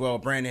agency as well.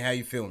 Brandon, how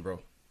you feeling, bro?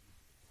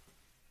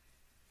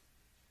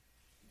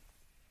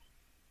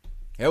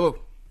 Hello.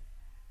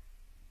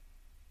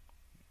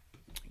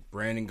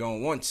 Brandon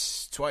going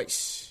once,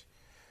 twice.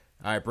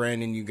 All right,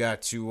 Brandon, you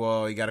got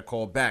to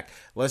call back.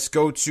 Let's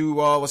go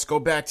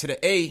back to the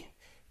A.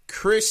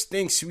 Chris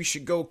thinks we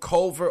should go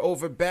Culver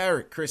over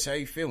Barrett. Chris, how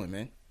you feeling,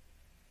 man?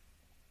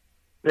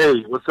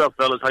 Hey, what's up,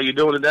 fellas? How you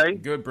doing today?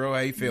 Good, bro.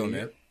 How you feeling,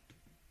 man?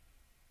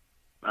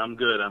 I'm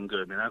good,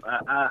 man.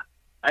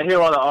 I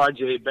hear all the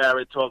R.J.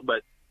 Barrett talk,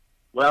 but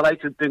what I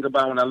like to think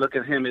about when I look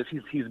at him is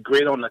he's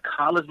great on the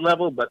college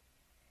level, but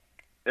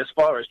as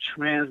far as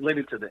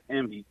translating to the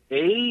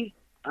NBA,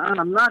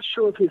 I'm not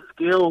sure if his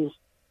skills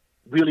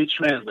really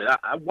translate.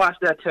 I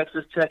watched that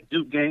Texas Tech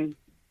Duke game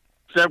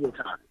several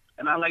times,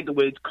 and I like the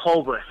way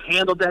Culver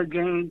handled that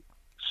game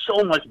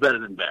so much better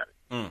than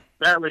Barrett.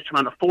 Barrett was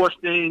trying to force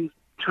things,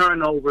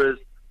 turnovers,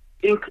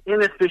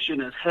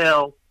 inefficient as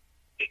hell.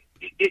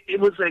 It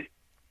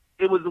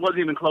wasn't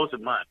even close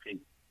in my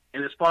opinion.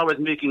 And as far as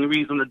making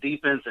reads on the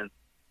defense and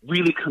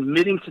really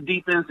committing to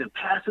defense and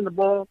passing the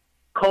ball,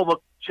 Culver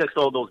checks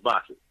all those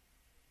boxes.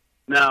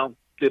 Now,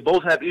 they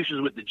both have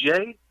issues with the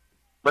J,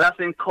 but I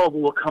think Culver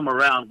will come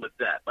around with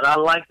that. But I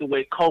like the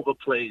way Culver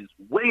plays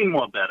way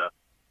more better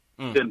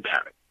than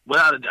Barrett,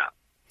 without a doubt.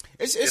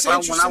 It's an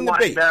interesting debate. When I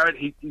watch Barrett,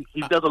 he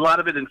does a lot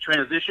of it in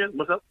transition.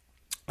 What's up?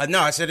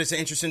 No, I said it's an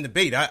interesting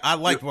debate. I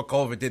liked what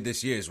Culver did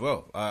this year as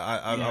well.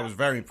 I was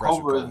very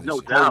impressed with Culver.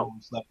 No doubt.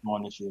 Slept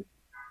on this year.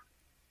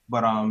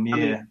 But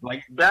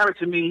like Barrett,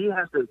 to me, he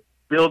has to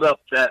build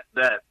up that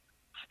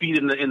speed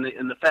in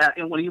the fast.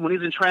 And when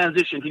he's in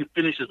transition, he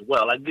finishes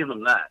well. I give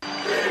him that.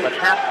 But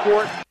half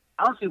court,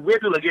 I don't see where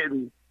people are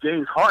getting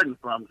James Harden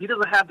from. He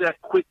doesn't have that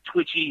quick,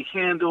 twitchy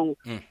handle,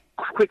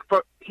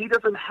 he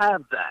doesn't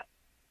have that.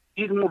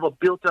 He's more of a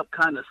built-up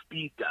kind of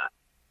speed guy.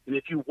 And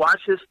if you watch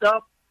his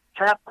stuff,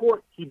 half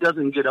court, he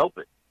doesn't get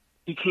open.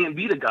 He can't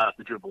be the guy off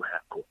the dribble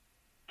half court.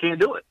 Can't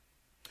do it.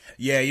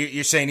 Yeah,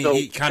 you're saying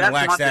he kind of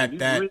lacks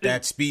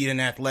that speed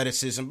and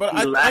athleticism, but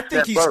I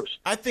think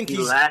he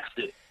lacked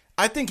it.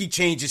 I think he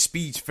changed his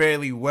speeds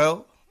fairly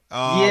well.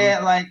 go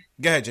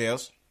ahead,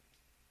 JLs.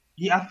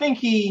 Yeah, I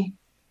think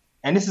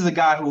and this is a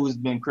guy who's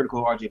been critical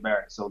of RJ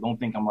Barrett, so don't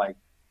think I'm like,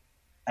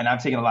 and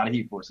I've taken a lot of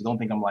heat for it, so don't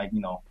think I'm like,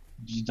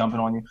 just jumping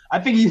on you. I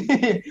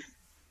think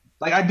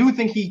I do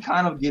think he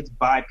kind of gets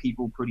by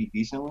people pretty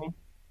decently.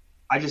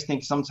 I just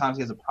think sometimes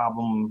he has a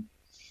problem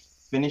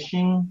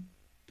finishing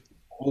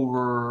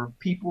over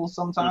people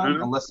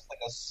sometimes, unless it's like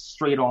a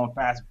straight-on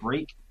fast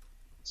break.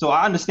 So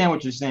I understand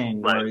what you're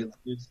saying. Right.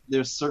 Where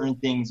there's certain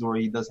things where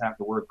he does have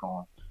to work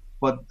on.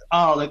 But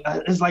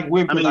it's like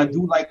weird because I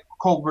do like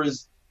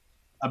Culver's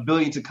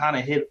ability to kind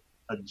of hit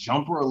a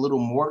jumper a little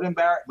more than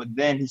Barrett, but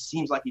then he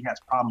seems like he has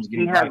problems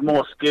getting He has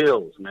more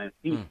skills, man.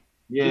 He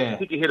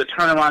can hit a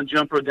turnaround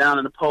jumper down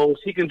in the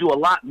post. He can do a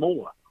lot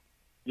more.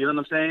 You know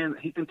what I'm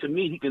saying? To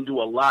me, he can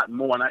do a lot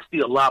more, and I see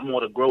a lot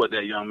more to grow with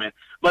that young man.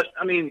 But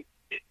I mean,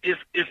 if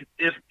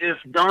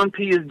Don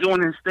P is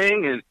doing his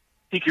thing and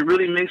he can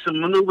really make some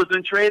maneuvers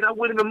in trade, I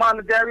wouldn't have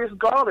minded Darius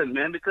Garland,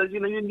 man, because you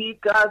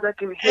need guys that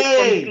can hit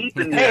from deep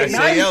in there. Hey,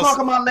 now you're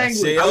talking about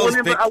language. I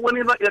wouldn't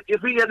even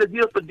if we had a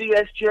deal for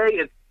DSJ,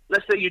 and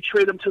let's say you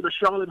trade him to the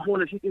Charlotte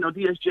Hornets.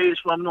 DSJ is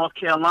from North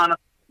Carolina.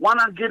 Why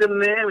not get him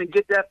there and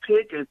get that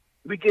pick, and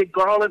we get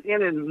Garland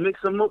in and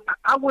mix him up?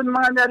 I wouldn't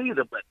mind that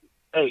either. But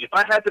hey, if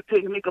I had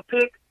to make a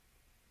pick,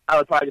 I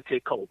would probably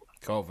take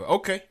Culver.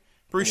 Okay.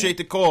 Appreciate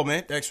the call,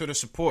 man. Thanks for the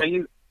support.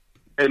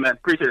 Hey, man.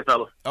 Appreciate it,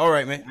 fella. All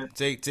right, man.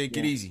 Take it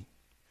easy.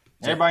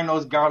 Everybody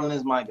knows Garland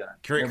is my guy.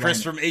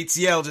 Chris from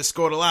ATL just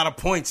scored a lot of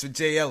points with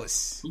Jay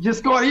Ellis. He just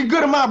scored. He's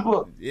good in my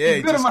book. Yeah,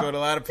 he just scored a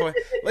lot of points.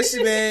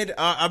 Listen, man.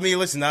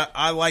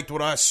 I liked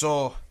what I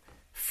saw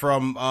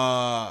from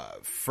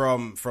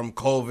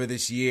Culver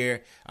this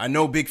year. I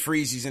know Big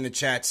Freezy's in the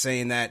chat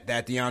saying that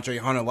DeAndre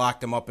Hunter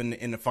locked him up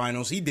in the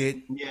finals. He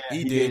did. Yeah,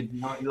 he did. He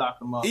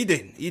locked him up. He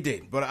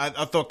did. But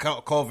I thought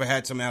Culver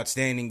had some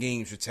outstanding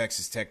games with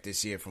Texas Tech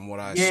this year from what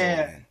I saw.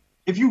 Man.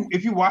 If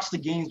you watch the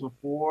games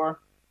before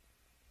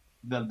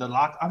the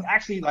lock, I'm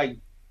actually like,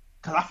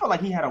 because I felt like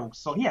he had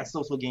so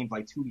games,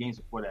 like 2 games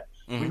before that.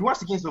 Mm-hmm. When you watch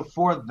the games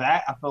before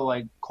that, I felt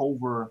like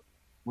Culver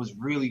was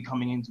really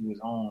coming into his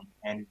own,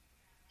 and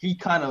he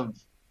kind of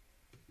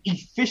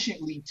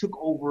efficiently took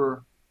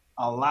over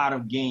a lot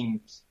of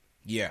games.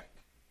 Yeah,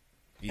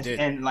 he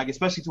did. And like,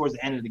 especially towards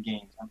the end of the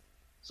games.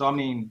 So, I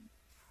mean,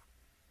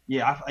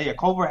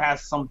 Culver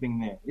has something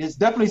there. It's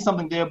definitely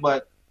something there,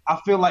 but I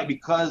feel like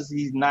because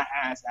he's not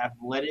as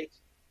athletic,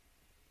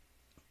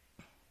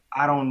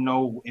 I don't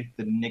know if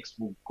the Knicks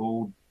will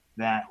go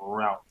that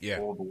route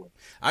all the way.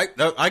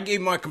 I gave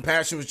my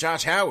comparison with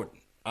Josh Howard.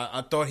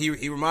 I thought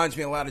he reminds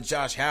me a lot of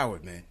Josh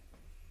Howard, man.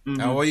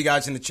 Mm-hmm. All you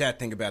guys in the chat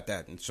think about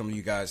that, and some of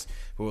you guys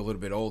who are a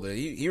little bit older,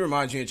 he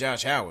reminds me of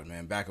Josh Howard,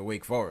 man, back at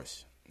Wake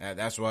Forest.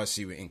 That's what I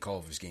see in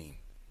Culver's game.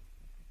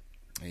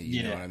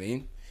 You know what I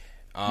mean?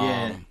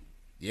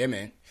 Yeah,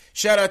 man.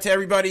 Shout out to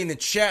everybody in the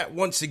chat.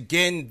 Once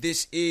again,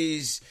 this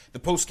is the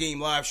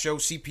post-game live show.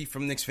 CP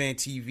from Knicks Fan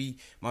TV.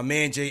 My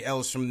man Jay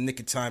Ellis from the Nick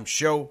of Time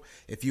Show.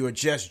 If you are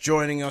just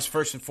joining us,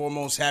 first and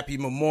foremost, happy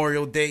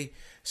Memorial Day.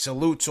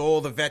 Salute to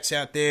all the vets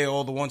out there,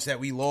 all the ones that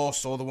we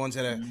lost, all the ones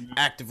that are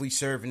actively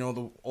serving,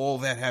 all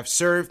that have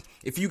served.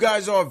 If you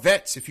guys are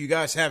vets, if you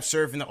guys have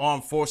served in the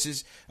armed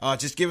forces,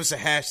 just give us a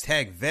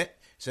hashtag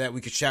vet so that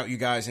we could shout you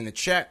guys in the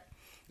chat.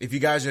 If you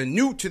guys are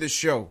new to the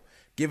show,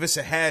 give us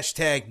a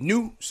hashtag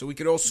new so we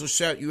could also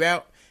shout you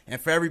out.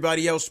 And for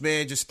everybody else,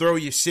 man, just throw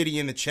your city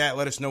in the chat.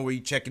 Let us know where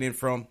you're checking in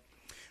from.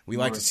 We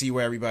like to see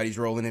where everybody's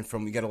rolling in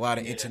from. We got a lot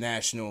of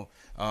international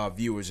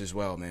viewers as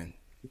well, man.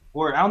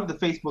 Or I don't think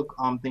the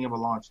Facebook thing ever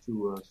launched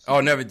too.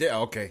 Never did.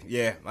 Okay,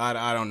 yeah,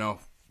 I don't know.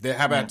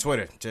 How about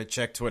Twitter?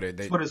 Check Twitter.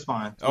 Twitter's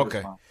fine.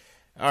 Okay, fine.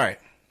 All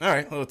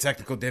right. Little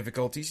technical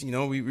difficulties.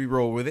 We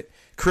roll with it.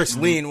 Chris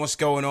Lean, what's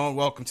going on?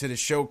 Welcome to the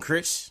show,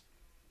 Chris.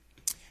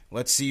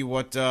 Let's see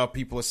what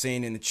people are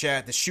saying in the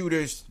chat. The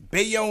Shooters,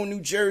 Bayonne, New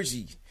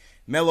Jersey.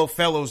 Mellow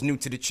Fellow's new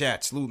to the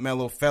chat. Salute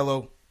Mellow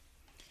Fellow.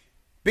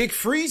 Big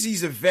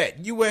Freezy's a vet.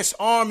 U.S.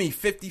 Army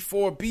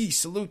 54B.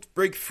 Salute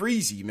Big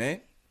Freezy,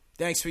 man.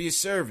 Thanks for your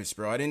service,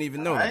 bro. I didn't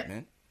even know that,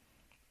 man.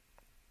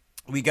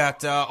 We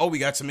got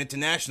some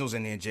internationals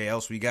in here,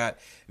 JL. So we got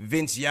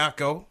Vince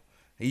Yako.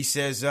 He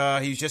says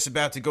he was just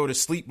about to go to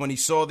sleep when he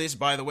saw this.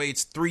 By the way,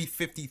 it's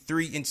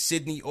 3:53 in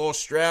Sydney,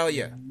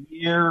 Australia.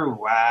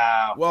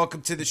 Wow.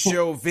 Welcome to the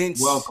show, Vince.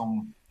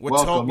 Welcome.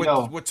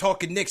 We're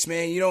talking Knicks,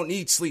 man. You don't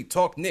need sleep.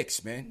 Talk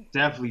Knicks, man.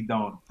 Definitely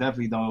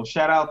don't.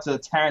 Shout out to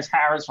Terrence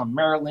Harris from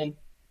Maryland.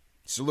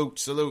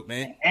 Salute,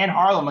 man. And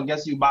Harlem, I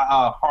guess you by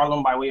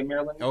Harlem by way of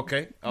Maryland.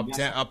 Okay,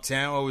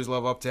 Uptown. Always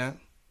love Uptown.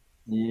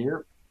 Yeah,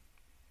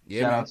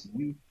 Shout out to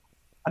you.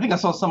 I think I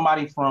saw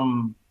somebody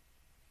from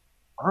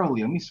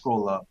early. Let me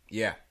scroll up.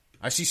 Yeah,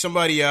 I see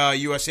somebody.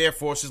 U.S. Air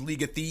Forces,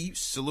 League of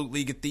Thieves. Salute,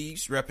 League of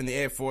Thieves, repping the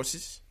Air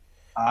Forces.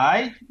 All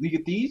right, League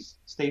of Thieves,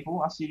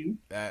 staple. I see you.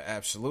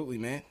 Absolutely,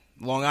 man.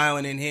 Long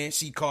Island in here.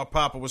 See Car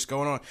Papa. What's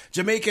going on?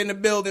 Jamaica in the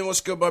building.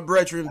 What's good, my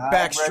brethren?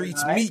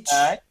 Backstreets Meech.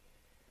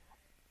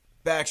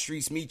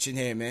 Backstreets Meech in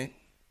here, man.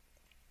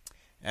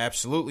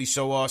 Absolutely.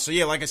 So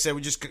yeah, like I said, we're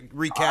just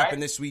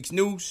recapping this week's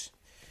news.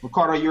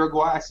 Ricardo,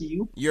 Uruguay, I see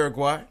you.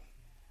 Uruguay.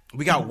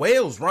 We got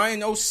Wales.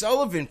 Ryan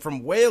O'Sullivan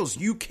from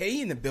Wales, UK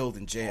in the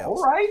building, JL.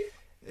 All right.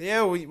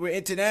 Yeah, we're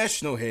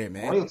international here,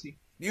 man. Royalty.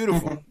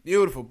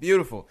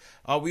 Beautiful.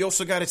 We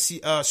also got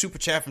a super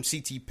chat from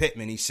CT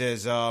Pittman. He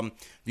says, do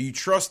you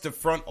trust the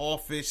front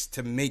office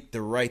to make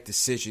the right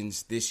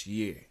decisions this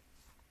year?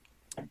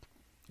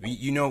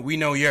 We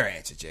know your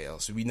answer,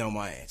 JL, so we know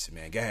my answer,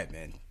 man. Go ahead,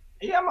 man.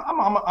 Yeah,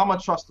 I'm a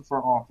trust the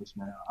front office,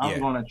 man. I'm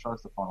going to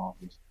trust the front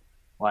office.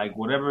 Like,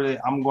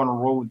 I'm going to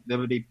roll with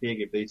whatever they pick.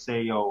 If they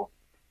say,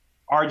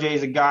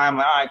 RJ's a guy, I'm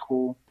like, all right,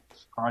 cool.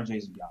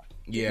 RJ's a guy.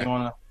 Yeah. If you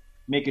want to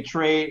make a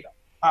trade,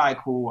 all right,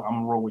 cool. I'm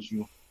going to roll with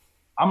you.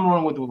 I'm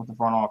rolling with the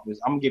front office.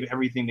 I'm going to give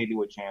everything they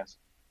do a chance.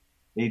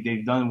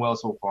 They've done well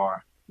so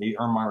far. They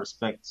earn my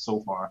respect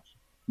so far.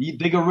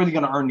 They're really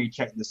gonna earn their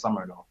check this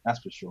summer, though. That's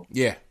for sure.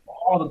 Yeah.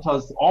 All the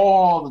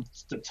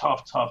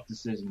tough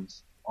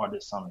decisions are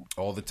this summer.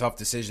 All the tough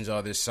decisions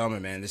are this summer,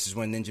 man. This is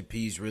when Ninja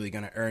P is really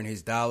gonna earn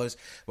his dollars.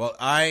 Well,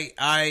 I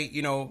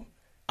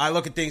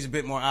look at things a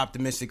bit more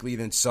optimistically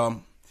than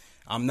some.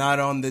 I'm not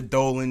on the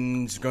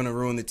Dolan's gonna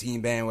ruin the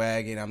team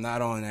bandwagon. I'm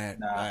not on that.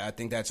 Nah. I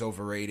think that's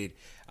overrated.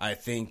 I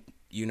think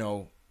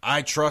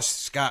I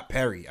trust Scott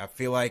Perry. I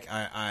feel like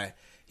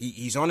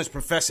he's on his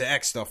Professor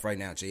X stuff right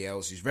now,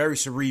 JLs. He's very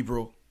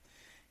cerebral.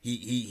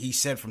 He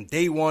said from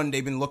day one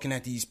they've been looking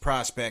at these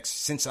prospects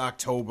since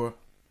October.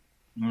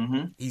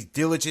 Mm-hmm. He's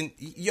diligent.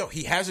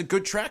 He has a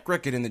good track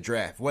record in the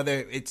draft, whether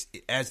it's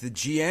as the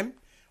GM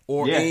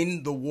or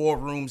in the war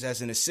rooms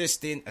as an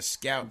assistant, a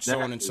scout, so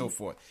on and so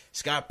forth.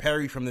 Scott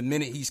Perry, from the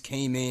minute he's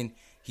came in,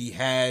 he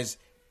has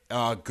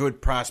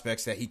good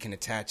prospects that he can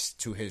attach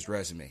to his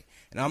resume.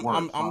 And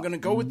I'm going to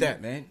go with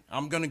that, man.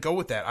 I'm going to go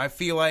with that. I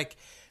feel like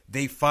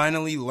they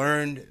finally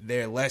learned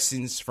their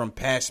lessons from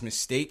past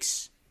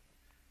mistakes.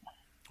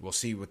 We'll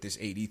see with this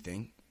AD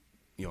thing.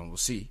 We'll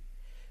see.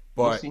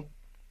 But we'll see.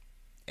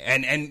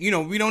 And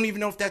we don't even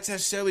know if that's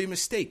necessarily a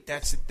mistake.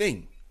 That's the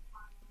thing.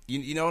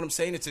 You know what I'm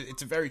saying?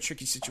 It's a very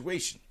tricky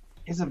situation.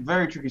 It's a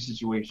very tricky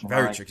situation.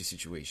 Very tricky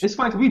situation. It's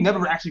funny because we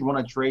never actually run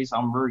a trade, so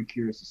I'm very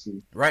curious to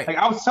see. Right. Like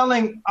I was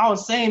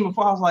saying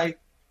before, I was like,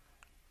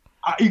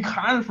 you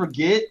kind of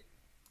forget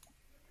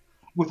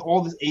with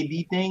all this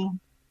AD thing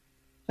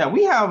that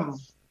we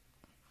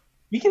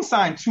can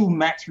sign 2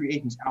 max free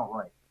agents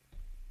outright.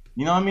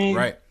 You know what I mean?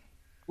 Right.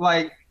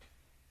 Like,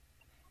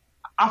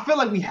 I feel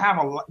like we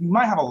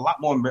might have a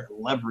lot more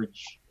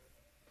leverage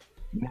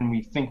than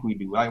we think we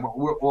do. Like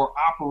we're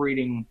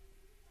operating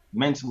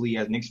mentally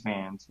as Knicks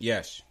fans.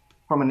 Yes.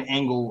 From an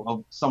angle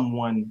of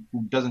someone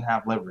who doesn't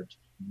have leverage.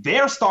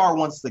 Their star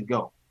wants to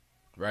go.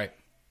 Right.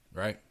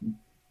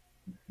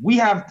 We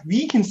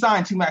can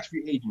sign 2 max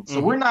free agents. So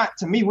we're not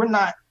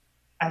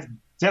as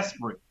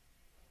desperate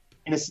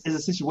in a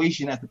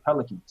situation as the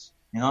Pelicans.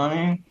 You know what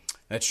I mean?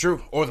 That's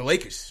true. Or the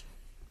Lakers.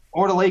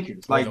 Like,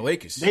 the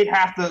Lakers. They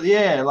have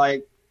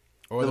to,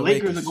 Or the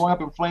Lakers are going up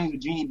in flames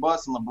with Jeannie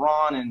Buss and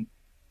LeBron, and,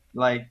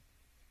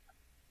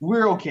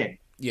 we're okay.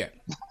 Yeah,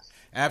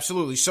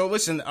 absolutely. So,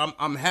 listen,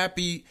 I'm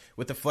happy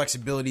with the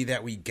flexibility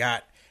that we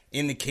got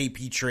in the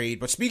KP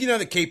trade. But speaking of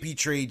the KP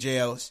trade,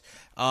 JLs,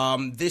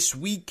 this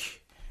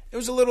week, there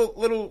was a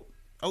little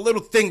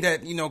thing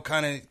that,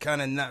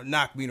 kind of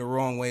knocked me the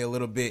wrong way a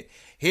little bit.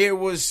 Here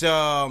was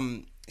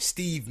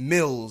Steve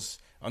Mills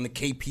on the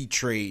KP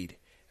trade.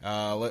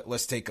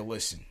 Let's take a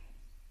listen.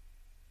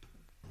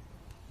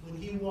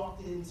 When he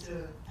walked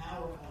into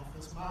our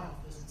office, my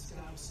office, and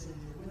Scott was sitting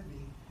there with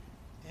me,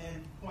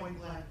 and point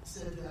blank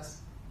said to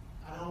us,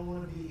 I don't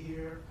want to be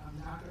here. I'm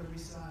not going to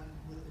resign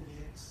with the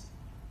Knicks,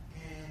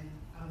 and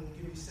I'm going to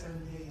give you 7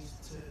 days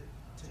to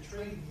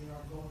trade me, or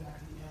I'm going back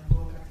to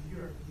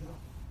Europe with y'all.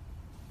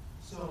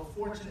 So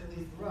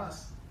fortunately for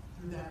us,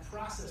 through that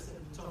process that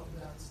we talked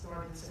about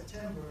starting in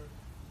September,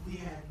 we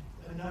had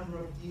a number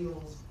of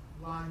deals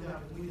lined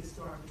up, and we could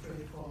start the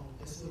trade call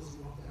as soon as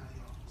we walked out of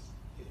the office.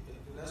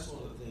 And that's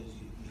one of the things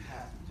you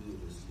have to do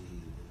is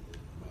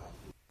about.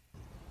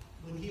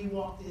 When he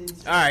walked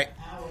into all right,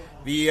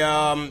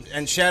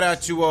 and shout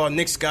out to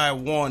Knicks Guy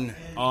 1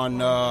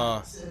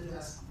 on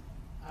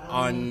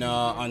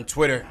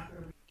Twitter,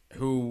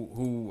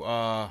 who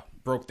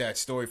broke that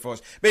story for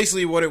us.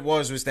 Basically, what it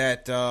was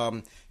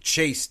that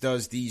Chase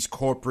does these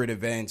corporate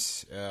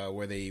events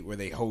where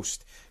they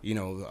host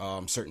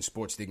certain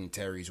sports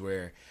dignitaries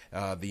where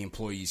the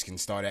employees can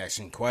start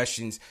asking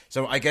questions.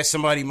 So I guess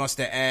somebody must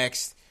have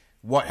asked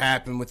what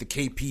happened with the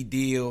KP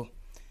deal.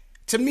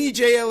 To me,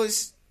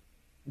 JL,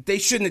 they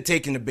shouldn't have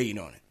taken the bait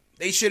on it.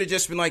 They should have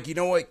just been like, you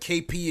know what,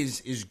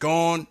 KP is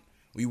gone.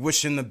 We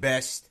wish him the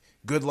best.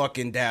 Good luck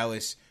in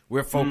Dallas.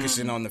 We're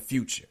focusing on the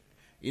future.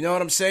 You know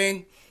what I'm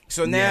saying?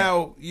 So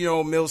now,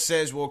 Mills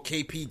says, well,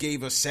 KP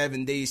gave us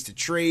 7 days to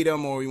trade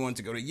him, or we want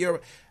to go to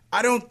Europe.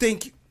 I don't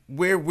think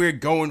where we're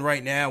going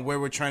right now, where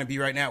we're trying to be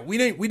right now, we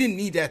didn't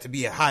need that to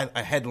be a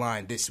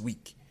headline this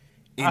week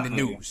in the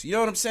news. You know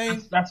what I'm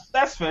saying?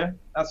 That's fair.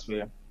 That's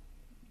fair.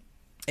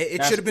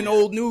 It should have been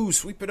old news.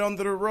 Sweep it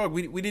under the rug.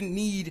 We didn't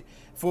need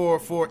for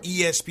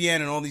ESPN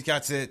and all these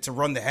guys to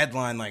run the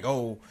headline like,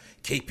 oh,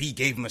 KP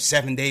gave him a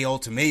 7-day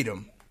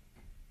ultimatum.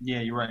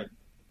 Yeah, you're right.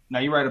 No,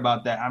 you're right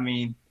about that. I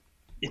mean,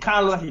 it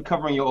kind of like you're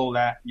covering your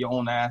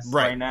own ass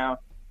right now.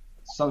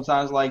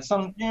 Sometimes,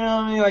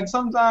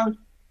 sometimes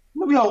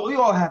we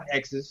all have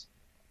exes.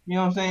 You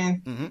know what I'm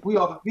saying? Mm-hmm.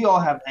 We all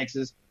have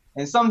exes,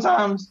 and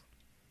sometimes,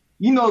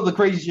 the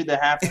crazy shit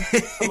that happens,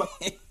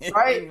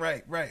 right?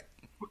 Right.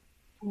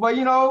 But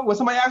when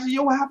somebody asks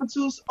you, what happened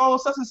to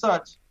such and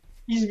such?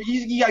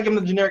 You gotta give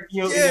them the generic.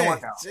 It didn't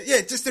work out. Yeah,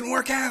 it just didn't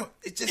work out.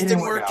 It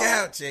didn't work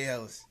out, J.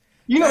 Ellis.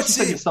 She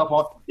set your stuff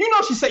on.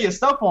 She set your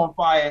stuff on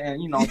fire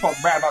and talk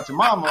bad about your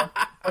mama.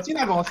 But you're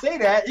not gonna say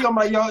that. You're gonna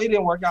be like, yo, it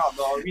didn't work out,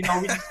 dog. You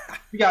know,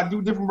 we gotta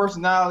do different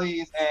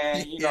personalities,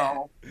 and you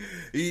know.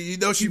 You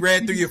know, she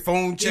ran through your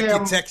phone, checked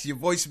your texts, your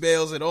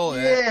voicemails, and all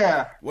that.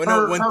 Yeah. Went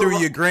through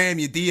your gram,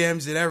 your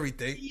DMs, and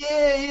everything.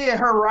 Yeah.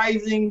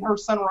 Her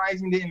sun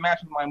rising didn't match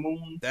with my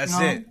moon.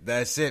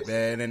 That's it,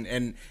 man.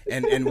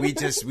 And we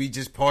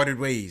just parted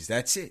ways.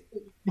 That's it.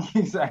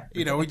 Exactly.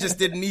 You know, we just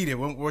didn't need it.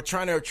 We're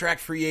trying to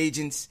attract free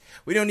agents.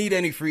 We don't need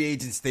any free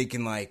agents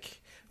thinking like,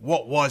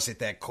 what was it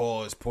that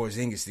caused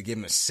Porzingis to give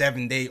him a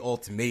 7-day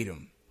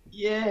ultimatum?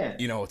 Yeah.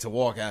 You know, to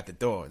walk out the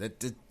door.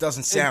 That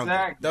doesn't sound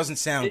good. Doesn't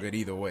sound good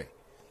either way.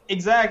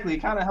 Exactly. It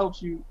kind of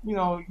helps you. You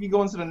know, you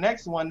go into the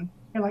next one,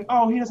 you're like,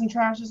 oh, he doesn't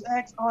trash his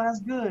ex. Oh,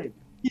 that's good.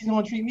 He's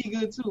gonna treat me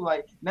good too.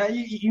 Like now,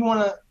 you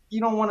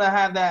don't wanna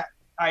have that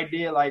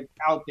idea like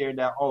out there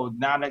that, oh,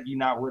 now that you're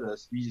not with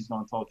us, we just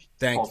gonna talk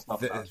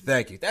stuff about you.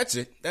 Thank you. That's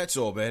it. That's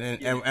all, man.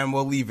 And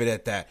we'll leave it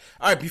at that.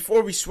 All right,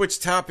 before we switch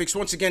topics,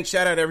 once again,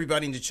 shout out to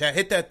everybody in the chat.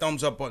 Hit that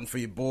thumbs up button for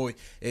your boy.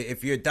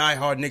 If you're a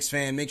diehard Knicks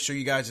fan, make sure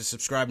you guys are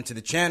subscribing to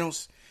the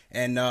channels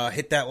and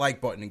hit that like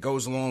button. It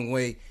goes a long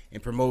way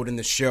in promoting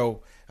the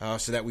show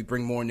so that we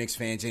bring more Knicks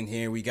fans in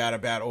here. We got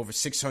about over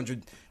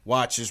 600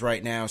 watchers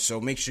right now,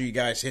 so make sure you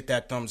guys hit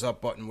that thumbs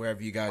up button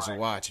wherever you guys are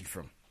watching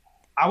from.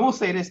 I will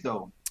say this,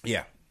 though.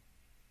 Yeah.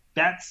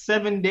 That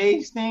 7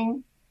 days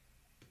thing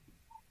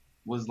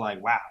was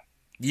like, wow.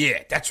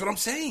 Yeah, that's what I'm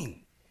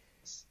saying.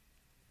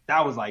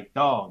 That was like,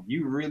 dog,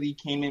 you really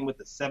came in with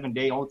the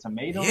 7-day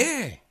ultimatum?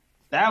 Yeah.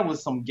 That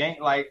was some game.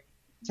 Like,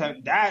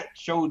 that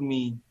showed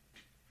me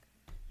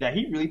that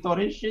he really thought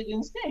his shit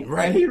didn't stink.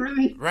 Right. Like,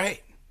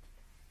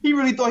 he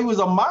really thought he was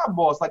a mob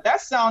boss. Like, that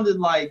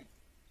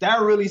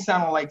really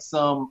sounded like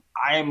some,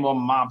 I am a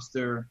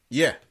mobster.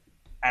 Yeah.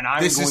 And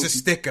this is a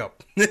stick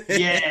up.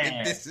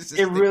 Yeah. This is a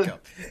stick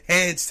up.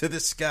 Hands to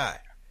the sky.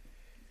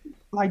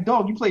 Like,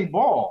 dog, you play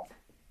ball.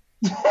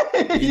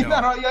 You're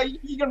gonna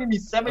give me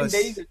 7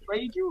 days to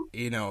trade you?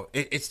 You know,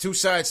 it's two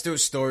sides to a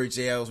story,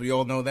 JLs. We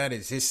all know that.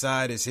 It's his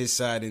side,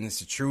 and it's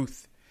the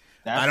truth.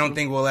 I don't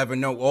think we'll ever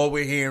know. All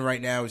we're hearing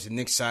right now is the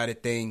Knicks side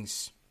of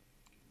things.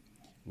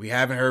 We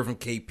haven't heard from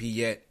KP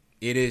yet.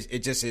 It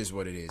just is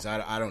what it is.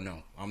 I don't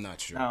know. I'm not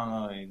sure. I don't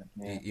know either.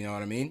 Yeah. You know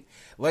what I mean?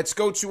 Let's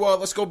go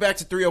back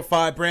to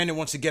 305. Brandon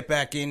wants to get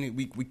back in.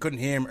 We couldn't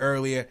hear him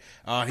earlier.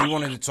 He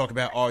wanted to talk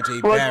about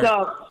RJ Barrett. What's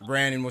up?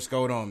 Brandon, what's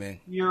going on, man?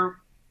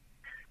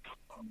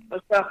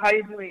 What's up? How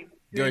you doing?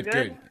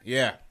 Good.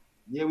 Yeah.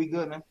 Yeah, we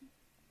good, man.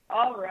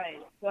 All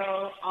right.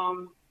 So,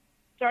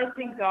 start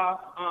things off.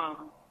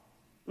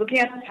 Looking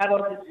at the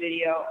title of this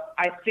video,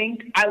 I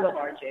love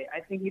RJ. I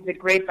think he's a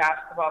great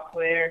basketball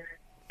player.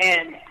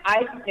 And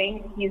I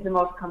think he's the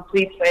most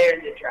complete player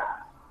in the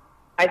draft.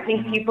 I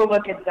think people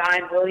look at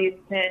Zion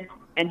Williamson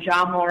and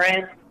John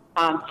Moran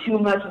too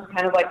much as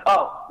kind of like,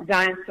 oh,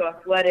 Zion's so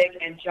athletic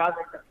and John's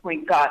like the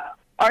point guard.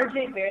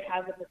 RJ Barrett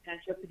has the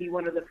potential to be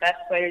one of the best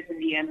players in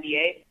the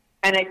NBA.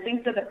 And I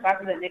think that the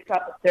fact that the Knicks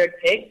got the third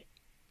pick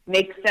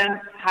makes them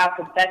have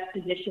the best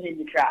position in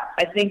the draft.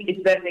 I think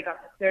it's better they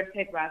got the third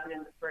pick rather than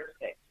the first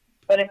pick.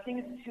 But I think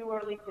it's too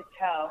early to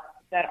tell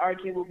that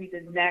RJ will be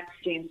the next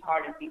James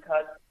Harden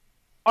because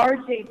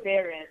RJ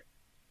Barrett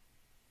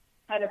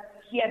had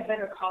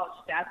better college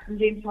stats than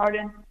James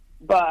Harden,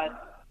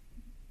 but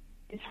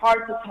it's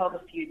hard to tell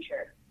the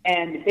future.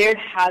 And Barrett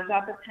has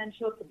that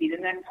potential to be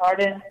the next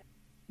Harden,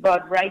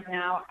 but right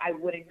now I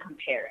wouldn't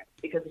compare it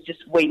because it's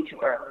just way too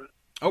early.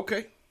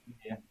 Okay.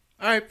 Yeah.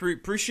 All right.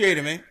 Appreciate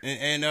it, man,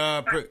 and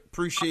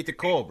appreciate the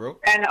call, bro.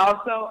 And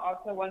also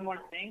one more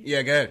thing.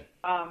 Yeah, go ahead.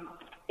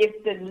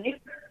 If the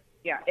Knicks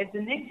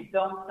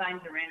don't sign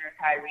Durant or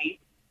Kyrie.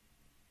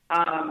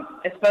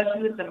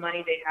 Especially with the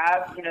money they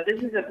have,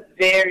 this is a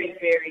very,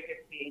 very good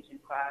free agent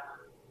class.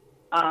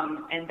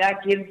 And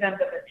that gives them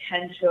the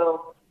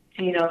potential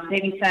to,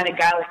 maybe sign a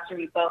guy like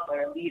Jimmy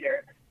Butler, a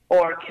leader,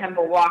 or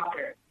Kemba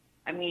Walker.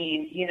 I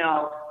mean,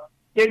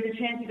 there's a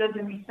chance he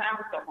doesn't re-sign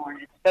with the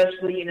Hornets,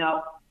 especially,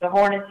 the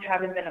Hornets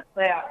haven't been a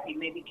playoff team.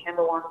 Maybe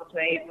Kemba wants to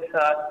play with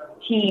a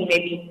team,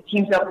 maybe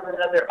teams up with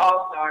another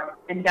all-star,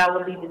 and that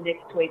would lead the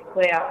Knicks to a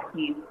playoff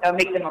team. That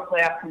would make them a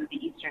playoff team of the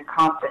Eastern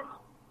Conference.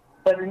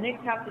 But the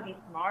Knicks have to be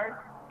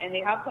smart, and they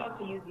have to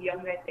also use the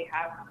young guys they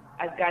have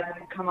as guys that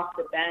can come off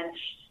the bench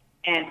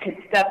and could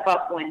step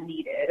up when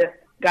needed.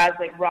 Guys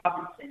like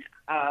Robinson,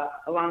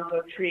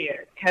 Alonzo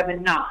Trier,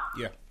 Kevin Knox,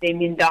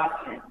 Damian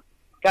Dotson.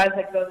 Guys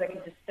like those that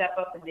can just step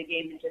up in the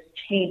game and just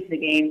change the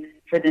game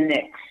for the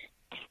Knicks.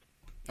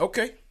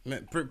 Okay.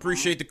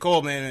 Appreciate the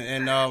call, man.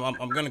 And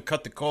I'm going to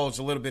cut the call. There's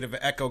a little bit of an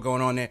echo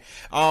going on there.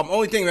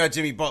 Only thing about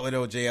Jimmy Butler,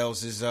 though,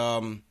 JLs, is...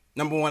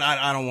 number one,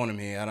 I don't want him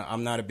here.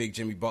 I'm not a big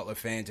Jimmy Butler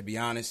fan, to be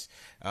honest.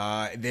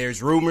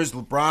 There's rumors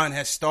LeBron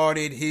has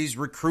started his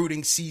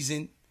recruiting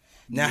season.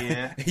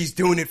 Now he's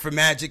doing it for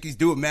Magic. He's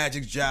doing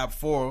Magic's job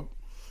for him.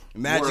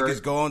 Magic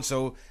is gone,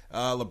 so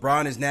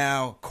LeBron is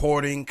now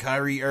courting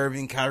Kyrie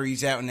Irving.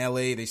 Kyrie's out in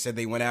L.A. They said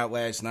they went out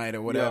last night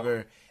or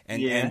whatever.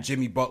 And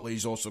Jimmy Butler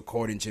is also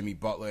courting Jimmy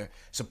Butler.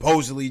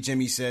 Supposedly,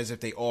 Jimmy says if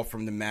they offer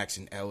him the max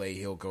in L.A.,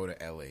 he'll go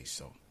to L.A.,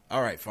 so...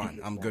 All right, fine.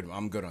 I'm good.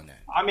 I'm good on that.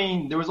 I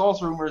mean, there was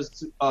also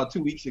rumors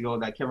 2 weeks ago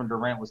that Kevin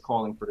Durant was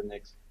calling for the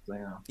Knicks. So,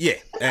 Yeah,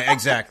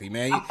 exactly,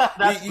 man.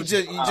 You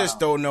just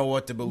don't know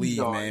what to believe,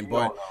 man.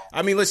 But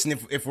I mean, listen,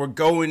 if we're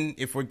going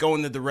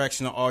the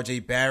direction of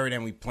RJ Barrett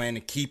and we plan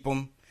to keep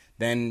him,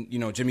 then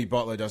Jimmy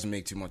Butler doesn't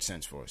make too much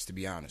sense for us, to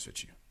be honest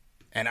with you.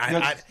 And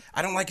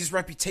I don't like his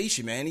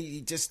reputation, man.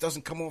 He just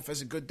doesn't come off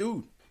as a good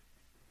dude.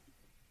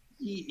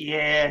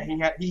 Yeah,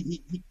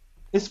 he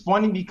it's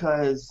funny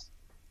because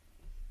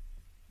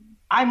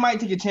I might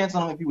take a chance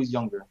on him if he was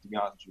younger, to be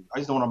honest with you. I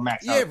just don't want to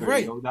max out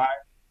right.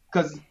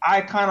 Because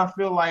I kind of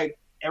feel like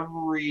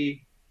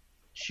every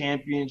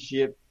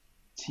championship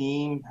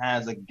team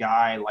has a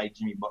guy like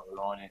Jimmy Butler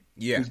on it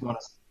who's going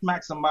to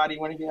smack somebody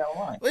when he get out of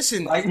line.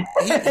 Listen, you know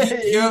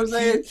what I'm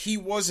saying? He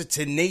was a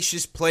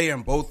tenacious player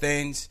on both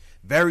ends,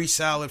 very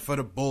solid for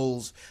the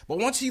Bulls. But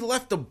once he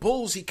left the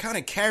Bulls, he kind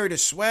of carried a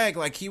swag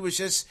like he was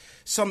just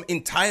some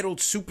entitled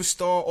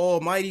superstar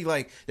almighty.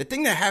 Like, the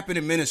thing that happened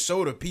in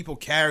Minnesota, people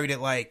carried it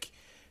like,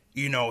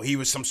 he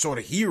was some sort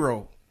of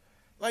hero.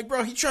 Like,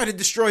 bro, he tried to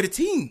destroy the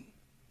team.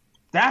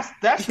 That's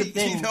the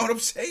thing. You know what I'm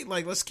saying?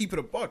 Like, let's keep it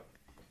a buck.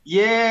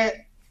 Yeah,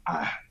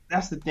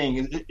 that's the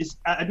thing.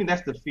 I think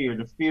that's the fear.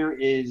 The fear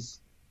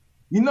is,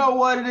 you know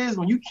what it is?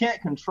 When you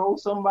can't control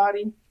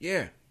somebody,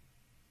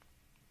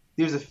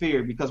 there's a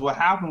fear. Because what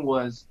happened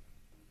was,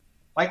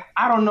 like,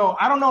 I don't know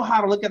how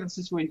to look at the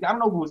situation. I don't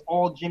know if it was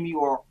all Jimmy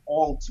or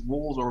all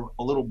Wolves or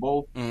a little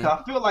both. Because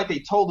I feel like they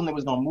told him they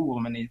was going to move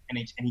him, and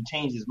he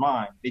changed his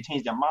mind. They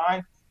changed their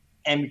mind.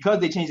 And because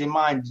they changed their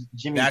mind,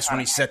 Jimmy. That's when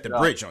he set the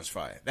bridge on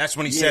fire. That's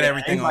when he set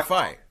everything on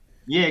fire.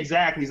 Yeah,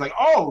 exactly. He's like,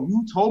 "Oh,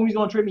 you told me he's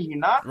gonna trade me, you're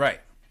not." Right.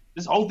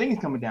 This whole thing is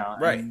coming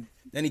down. Right.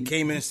 Then he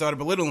came in and started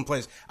belittling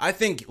players. I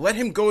think let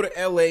him go to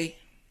L.A.,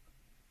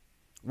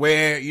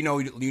 where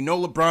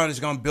LeBron is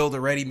gonna build a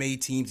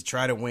ready-made team to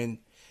try to win.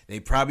 They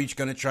probably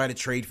gonna try to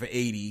trade for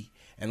 80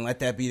 and let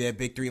that be their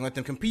big three and let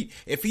them compete.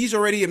 If he's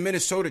already in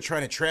Minnesota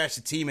trying to trash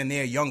the team and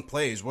they're young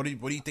players, what do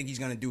you think he's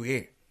gonna do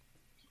here?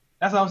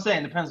 That's what I'm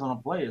saying. It depends on the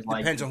players.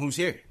 Like, depends on who's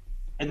here.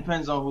 It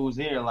depends on who's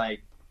here.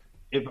 Like,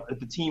 if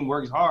the team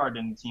works hard,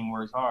 then the team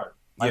works hard.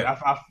 Like,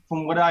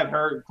 from what I've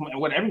heard, from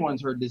what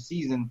everyone's heard this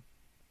season,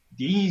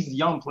 these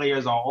young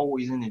players are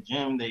always in the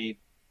gym. They,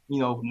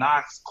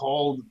 Knox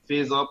called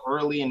Fizz up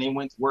early and they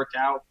went to work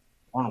out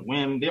on a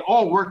whim. They're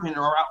all working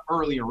out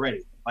early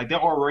already. Like, they're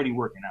already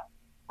working out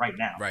right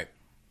now. Right.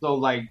 So,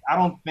 like, I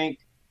don't think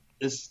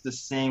it's the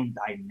same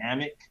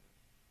dynamic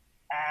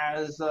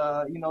as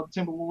the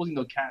Timberwolves.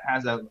 Cat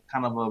has that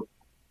kind of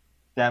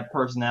that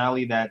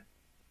personality,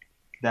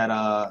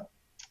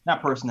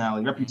 not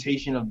personality,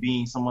 reputation of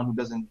being someone who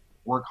doesn't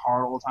work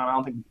hard all the time. I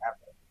don't think we have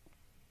that.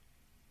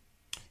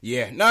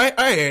 Yeah, no,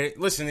 I hear it.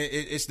 Listen,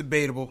 it's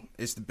debatable.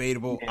 It's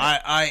debatable. Yeah.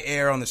 I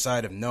err on the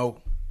side of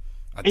no.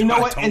 I don't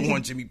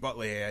want Jimmy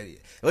Butler here.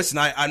 Listen,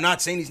 I'm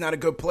not saying he's not a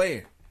good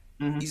player.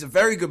 Mm-hmm. He's a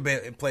very good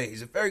player.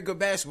 He's a very good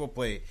basketball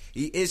player.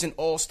 He is an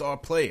all-star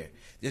player.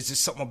 There's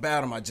just something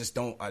about him I just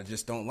don't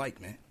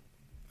like, man.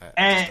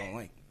 I just don't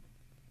like.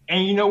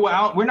 And you know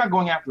what? We're not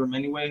going after him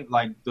anyway.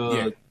 Like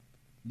the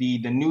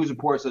news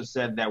reports have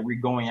said that we're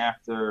going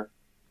after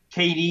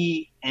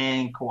KD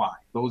and Kawhi.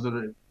 Those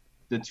are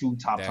the two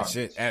top targets.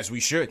 That's it, as we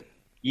should.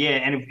 Yeah,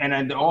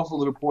 and also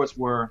the reports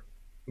were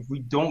if we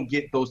don't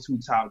get those two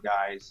top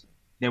guys,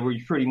 then we're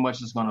pretty much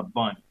just going to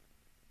bunt.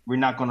 We're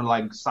not going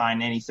to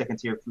sign any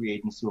second-tier free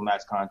agents to a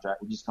max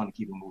contract. We're just going to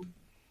keep it moving.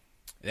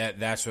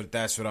 That's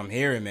what I'm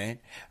hearing,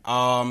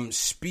 man.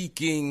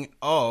 Speaking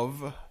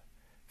of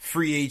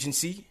free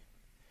agency,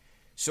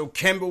 so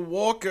Kemba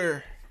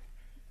Walker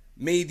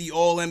made the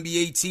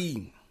All-NBA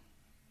team.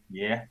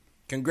 Yeah.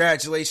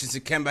 Congratulations to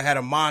Kemba. Had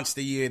a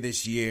monster year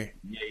this year.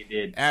 Yeah, he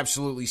did.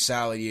 Absolutely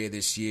solid year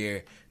this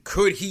year.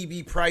 Could he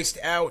be priced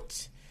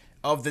out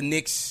of the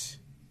Knicks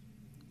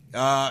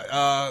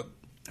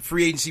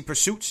free agency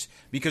pursuits?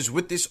 Because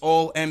with this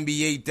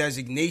All-NBA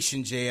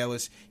designation, Jay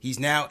Ellis, he's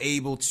now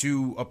able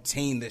to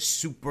obtain the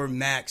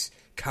Supermax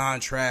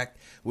contract,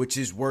 which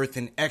is worth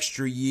an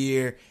extra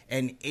year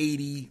and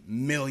 $80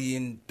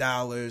 million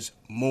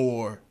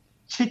more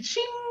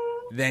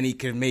than he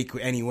could make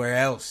anywhere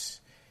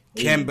else.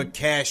 Kemba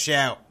cash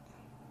out.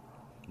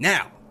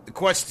 Now,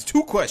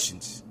 two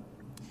questions.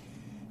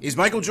 Is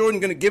Michael Jordan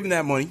going to give him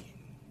that money?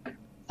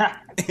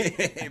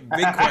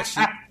 Big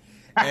question.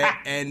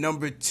 And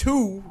number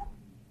two,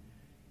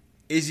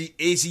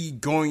 is he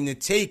going to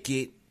take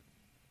it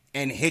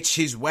and hitch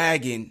his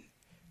wagon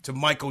to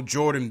Michael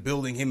Jordan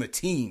building him a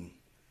team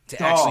to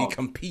actually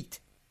compete?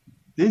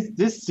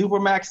 This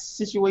Supermax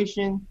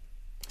situation,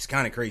 it's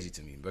kind of crazy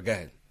to me, but go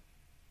ahead.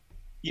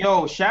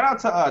 Yo, shout out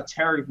to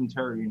Terry from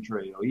Terry and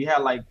Trey. He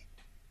had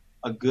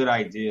a good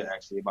idea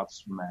actually about the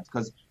Supermax,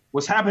 because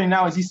what's happening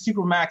now is these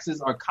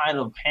Supermaxes are kind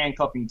of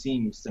handcuffing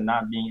teams to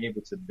not being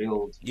able to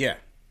build. Yeah.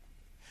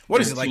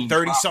 What is it,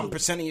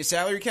 30-something% of your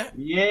salary cap?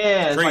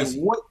 Yeah.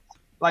 Crazy.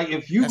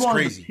 If you're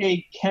going to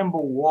pay Kemba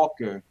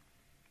Walker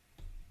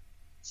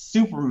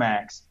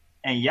Supermax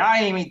and y'all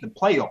ain't made the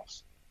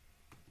playoffs,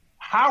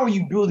 how are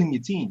you building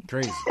your team?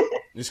 Crazy.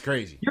 It's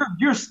crazy.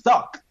 You're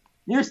stuck.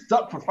 You're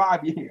stuck for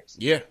 5 years.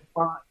 Yeah.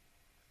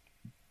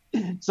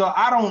 So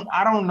I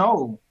don't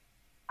know.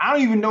 I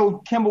don't even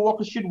know Kemba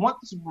Walker should want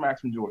the Supermax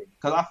from Jordan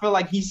because I feel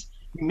like he's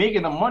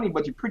making the money,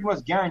 but you're pretty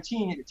much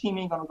guaranteeing that the team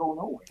ain't gonna go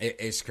nowhere.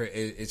 It's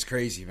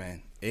crazy,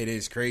 man. It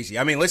is crazy.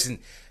 I mean, listen,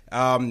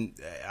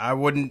 I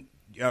wouldn't.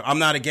 I'm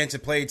not against a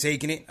player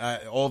taking it.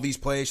 All these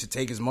players should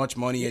take as much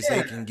money as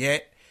they can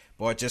get,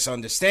 but just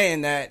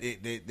understand that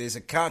there's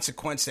a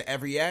consequence to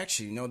every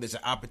action. You know, there's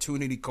an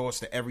opportunity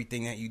cost to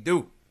everything that you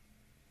do.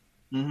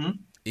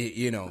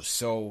 Mm-hmm.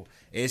 So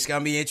it's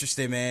gonna be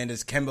interesting, man.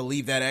 Does Kemba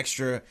leave that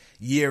extra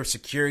year of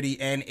security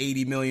and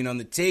 $80 million on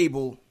the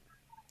table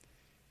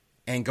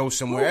and go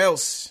somewhere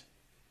else,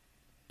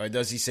 or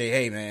does he say,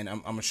 "Hey, man,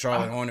 I'm a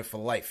Charlotte Hornet for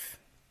life"?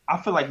 I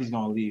feel like he's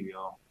gonna leave,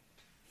 yo.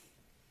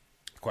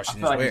 Question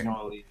is like where? He's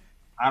gonna leave.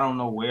 I don't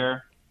know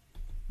where,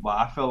 but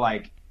I feel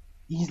like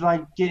he's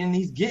getting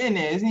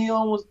there. Isn't he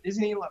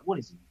like, what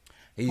is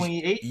he?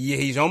 28? Yeah,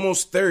 he's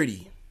almost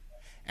 30.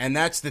 And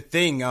that's the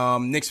thing.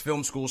 Knicks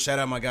Film School, shout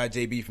out my guy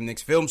JB from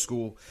Knicks Film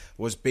School,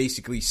 was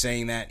basically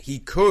saying that he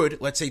could,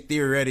 let's say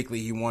theoretically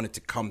he wanted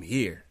to come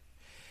here.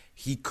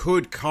 He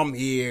could come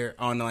here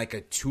on like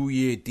a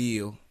 2-year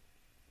deal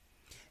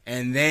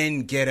and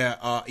then get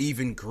a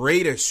even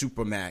greater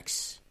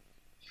Supermax.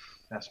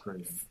 That's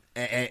crazy.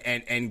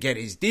 And get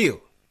his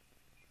deal.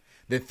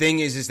 The thing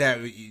is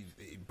that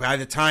by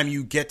the time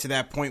you get to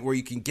that point where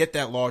you can get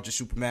that larger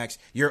Supermax,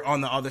 you're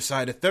on the other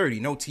side of 30.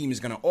 No team is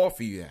going to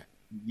offer you that.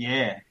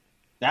 Yeah,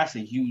 that's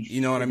a huge.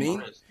 You know what I mean?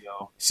 Risk,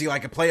 yo. See,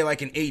 like a player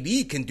like an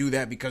AD can do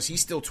that because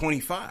he's still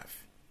 25.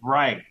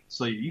 Right.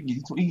 So you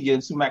can get a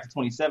Supermax at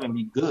 27 and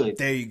be good.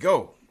 There you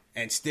go,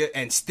 and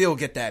still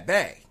get that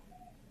bag.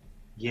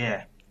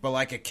 Yeah. But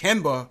like a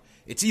Kemba,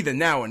 it's either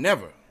now or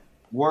never.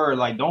 Word,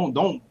 like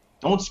don't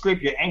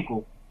scrape your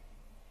ankle.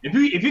 If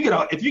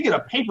you get a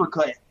paper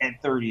cut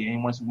at 30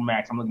 and want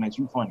Supermax, I'm looking at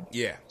you funny.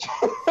 Yeah.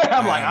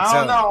 I'm like, I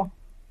don't know,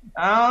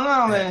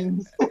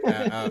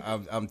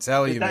 man. I'm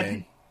telling you,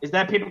 man. Is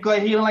that paper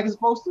cut healing like it's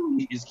supposed to?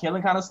 It's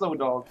killing kind of slow,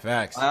 dog.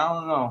 Facts. I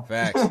don't know.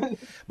 Facts.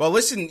 But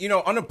listen,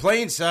 on the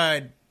playing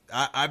side,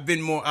 I've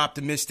been more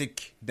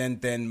optimistic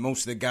than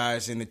most of the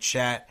guys in the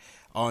chat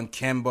on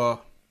Kemba.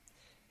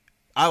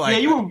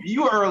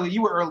 You were early.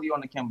 You were early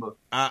on the Kemba.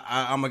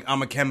 I'm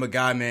a Kemba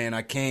guy, man.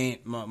 I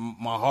can't.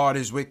 My heart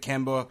is with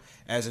Kemba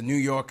as a New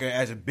Yorker,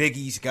 as a Big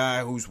East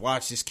guy who's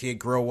watched this kid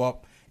grow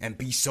up and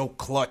be so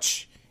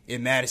clutch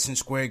in Madison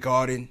Square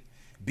Garden,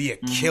 be a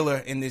killer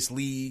in this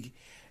league.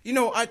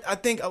 I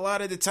think a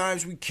lot of the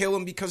times we kill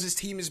him because his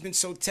team has been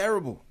so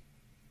terrible.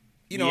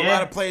 A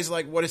lot of players are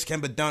like, what has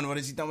Kemba done? What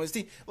has he done with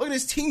his team? Look at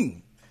his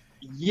team.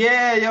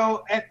 Yeah,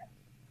 yo. And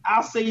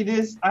I'll say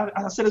this.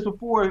 I said this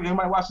before. If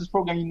anybody watch this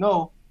program,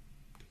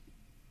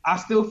 I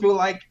still feel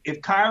like if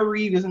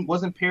Kyrie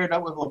wasn't paired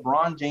up with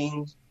LeBron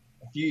James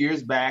a few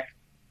years back,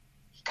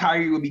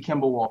 Kyrie would be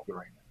Kemba Walker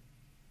right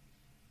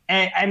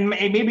now. And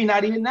maybe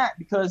not even that,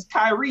 because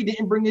Kyrie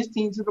didn't bring his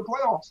team to the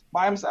playoffs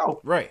by himself.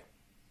 Right.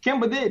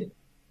 Kemba did.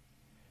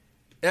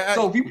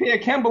 So if you pair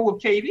Kemba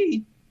with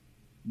KD,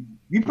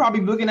 you're probably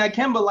looking at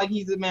Kemba like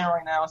he's the man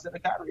right now instead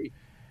of Kyrie.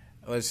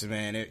 Listen,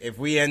 man, if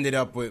we ended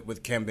up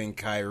with Kemba and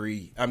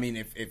Kyrie, I mean,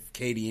 if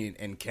KD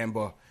and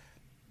Kemba,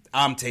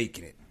 I'm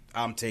taking it.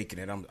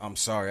 I'm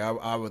sorry.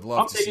 I would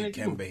love to see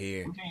Kemba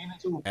here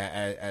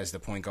as the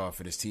point guard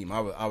for this team. I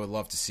would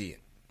love to see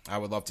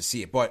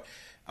it. But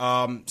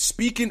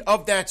speaking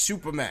of that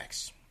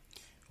Supermax,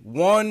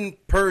 one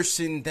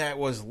person that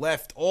was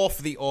left off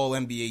the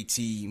All-NBA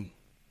team,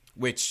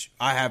 which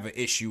I have an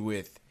issue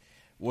with,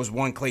 was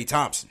one Klay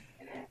Thompson.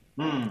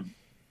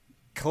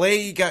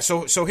 Klay got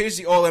so here's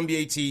the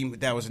All-NBA team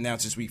that was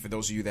announced this week for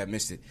those of you that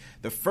missed it.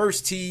 The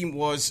first team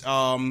was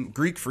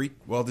Greek Freak,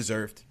 well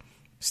deserved.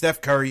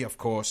 Steph Curry, of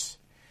course.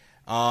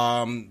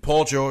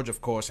 Paul George,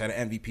 of course, had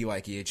an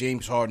MVP-like year.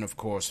 James Harden, of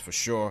course, for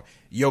sure.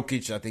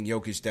 Jokic, I think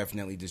Jokic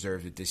definitely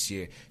deserved it this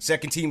year.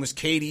 Second team was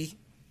KD,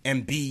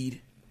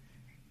 Embiid,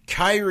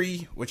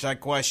 Kyrie, which I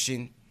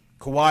question,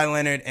 Kawhi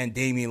Leonard, and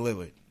Damian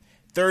Lillard.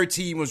 Third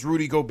team was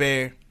Rudy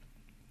Gobert,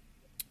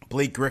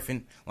 Blake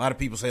Griffin. A lot of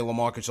people say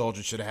LaMarcus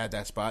Aldridge should have had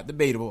that spot.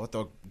 Debatable. I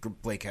thought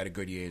Blake had a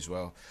good year as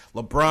well.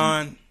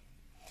 LeBron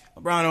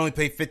only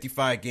played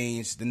 55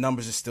 games. The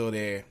numbers are still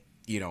there.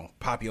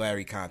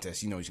 Popularity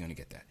contest. He's going to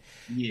get that.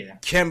 Yeah.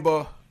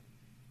 Kemba,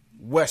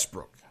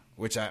 Westbrook,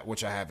 which I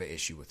have an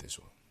issue with as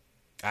well.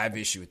 I have an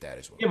issue with that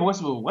as well. Yeah,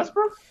 but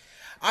Westbrook?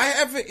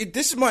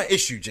 This is my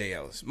issue, J.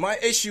 Ellis. My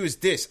issue is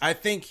this. I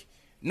think,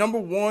 number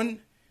one,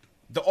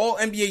 the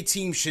All-NBA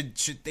team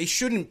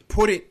shouldn't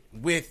put it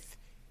with,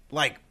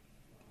 like,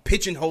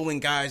 pigeonholing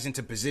guys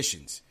into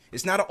positions.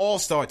 It's not an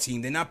all-star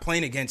team. They're not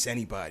playing against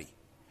anybody.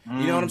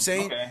 You know what I'm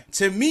saying? Okay.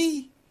 To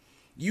me,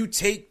 you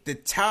take the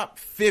top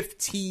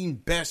 15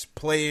 best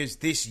players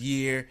this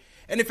year,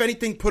 and if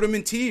anything, put them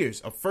in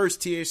tiers. A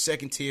first tier,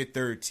 second tier,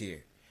 third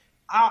tier.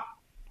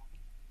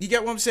 You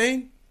get what I'm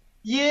saying?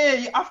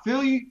 Yeah, I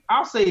feel you.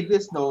 I'll say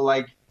this, though.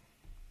 Like,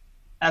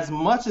 as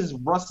much as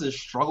Russ has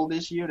struggled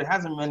this year, there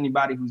hasn't been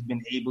anybody who's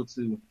been able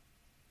to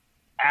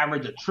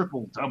average a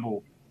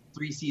triple-double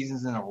 3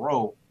 seasons in a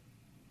row.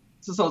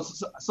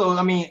 So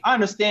I mean, I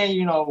understand,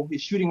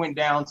 his shooting went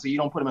down, so you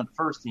don't put him in the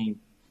first team,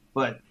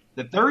 but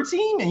the third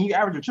team and you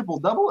average a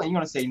triple-double and you're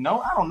going to say no?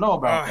 I don't know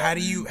about that. How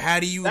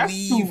do you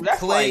leave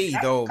Clay,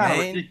 though,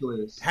 man?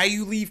 Ridiculous. How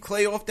you leave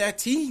Clay off that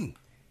team?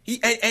 He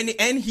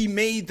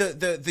made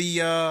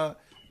the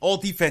all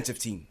defensive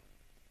team.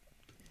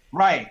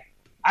 Right.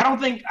 I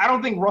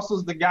don't think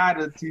Russell's the guy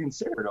to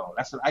consider, though.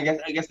 I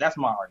guess that's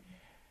my argument.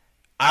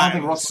 I don't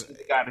think Russell's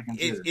the guy to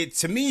consider.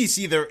 To me,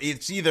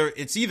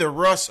 it's either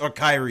Russ or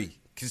Kyrie.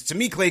 Because to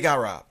me, Clay got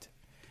robbed.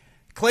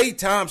 Klay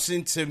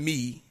Thompson, to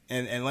me,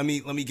 and let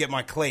me get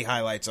my Clay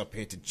highlights up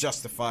here to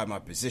justify my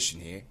position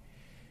here.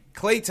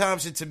 Klay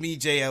Thompson, to me,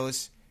 Jay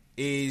Ellis,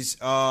 is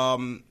a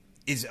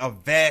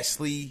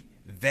vastly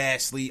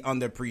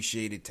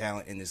underappreciated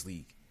talent in this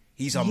league.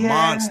 He's a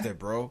monster,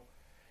 bro.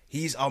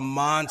 He's a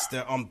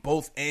monster on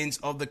both ends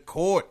of the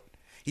court.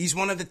 He's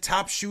one of the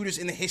top shooters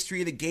in the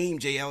history of the game,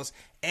 Jay Ellis,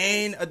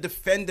 and a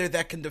defender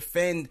that can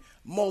defend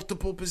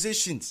multiple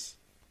positions.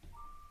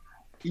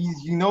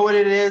 You know what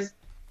it is?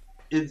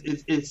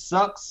 It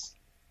sucks.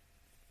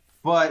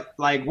 But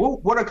like,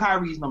 what are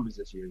Kyrie's numbers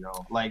this year,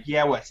 though? Like,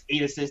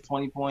 8 assists,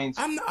 20 points.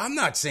 I'm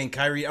not saying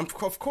Kyrie.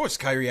 Of course,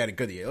 Kyrie had a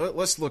good year.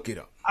 Let's look it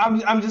up.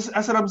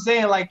 That's what I'm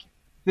saying. Like,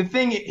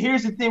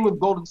 here's the thing with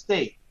Golden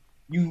State.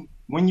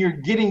 When you're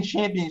getting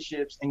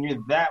championships and you're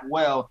that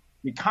well,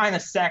 you're kind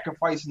of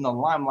sacrificing the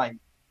limelight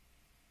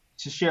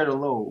to share the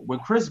load. When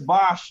Chris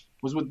Bosh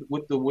was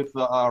with the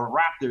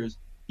Raptors,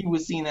 he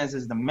was seen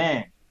as the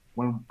man.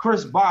 When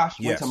Chris Bosh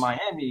went to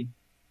Miami,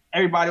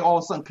 everybody all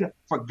of a sudden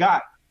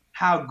forgot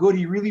how good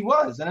he really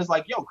was. And it's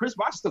like, Chris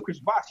Bosh is still Chris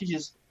Bosh. He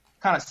just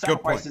kind of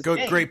sacrificed his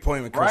game. Great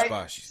point with Chris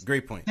Bosh.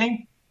 Great point.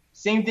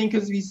 Same thing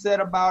because we said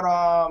about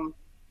for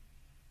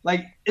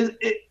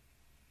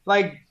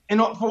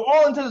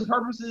all intents and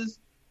purposes,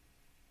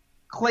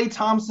 Klay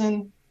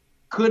Thompson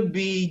could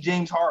be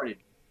James Harden,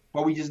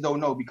 but we just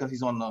don't know because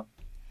he's on the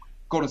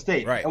Golden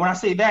State. Right. And when I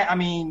say that, I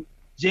mean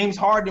James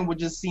Harden was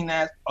just seen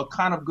as a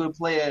kind of good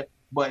player,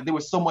 but there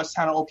was so much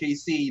talent in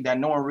OKC that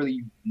no one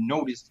really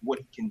noticed what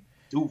he can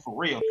do for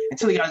real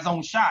until he got his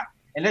own shot.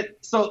 And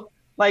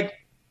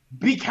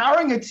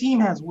carrying a team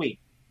has weight.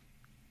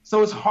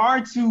 So it's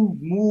hard to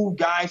move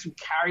guys who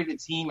carry the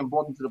team and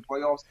brought them to the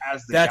playoffs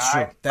as the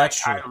guy.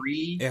 That's true.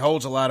 Kyrie. It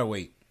holds a lot of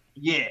weight.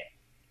 Yeah.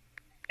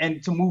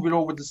 And to move it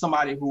over to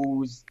somebody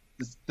who's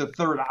the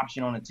third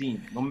option on the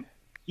team.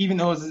 Even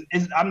though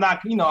I'm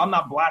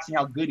not blasting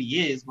how good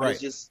he is, but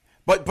it's just.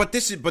 But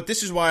this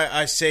is why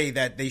I say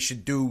that they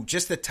should do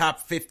just the top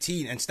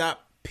 15 and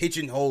stop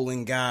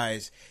pigeonholing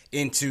guys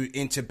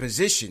into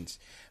positions,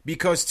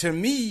 because to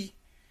me,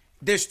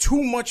 there's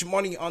too much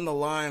money on the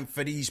line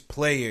for these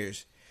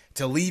players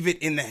to leave it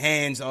in the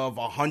hands of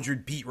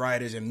 100 beat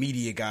writers and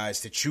media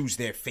guys to choose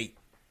their fate.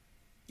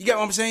 You get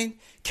what I'm saying?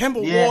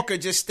 Kemba Walker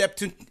just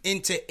stepped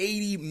into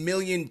 $80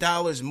 million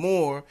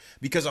more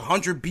because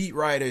 100 beat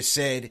writers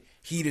said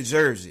he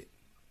deserves it.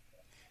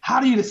 How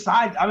do you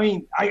decide? I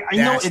mean, I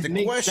know it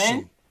makes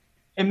sense.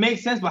 It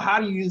makes sense, but how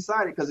do you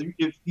decide it? Because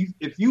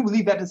if you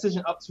leave that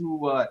decision up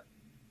to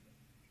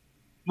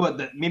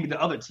maybe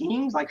the other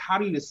teams, like how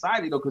do you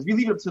decide it though? Because if you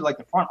leave it up to like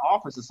the front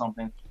office or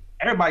something,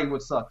 everybody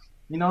would suck.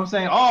 You know what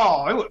I'm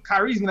saying?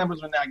 Kyrie's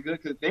numbers were not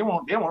good because they don't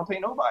want to pay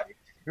nobody.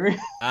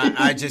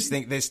 I just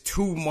think there's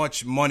too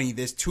much money,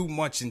 there's too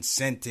much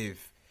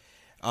incentive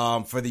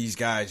for these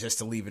guys just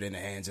to leave it in the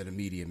hands of the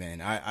media,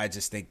 man. I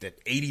just think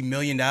that $80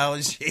 million,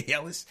 Jay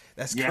Ellis,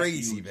 that's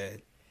crazy, huge.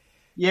 Man.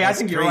 Yeah, that's I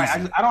think crazy. You're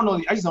right. I don't know.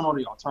 I just don't know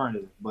the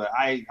alternative, but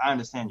I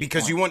understand.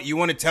 Because you want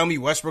to tell me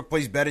Westbrook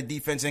plays better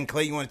defense than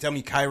Klay? You want to tell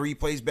me Kyrie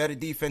plays better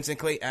defense than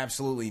Klay?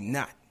 Absolutely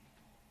not.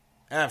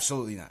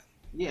 Absolutely not.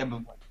 Yeah,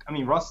 but I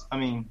mean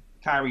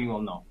Kyrie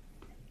will know.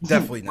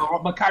 Definitely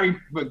not. But Kyrie,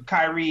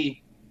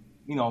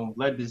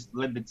 led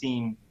the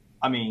team.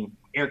 I mean,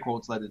 air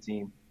quotes led the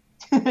team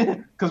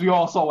because we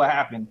all saw what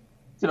happened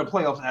to the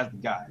playoffs as the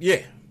guy.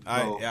 Yeah,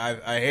 so,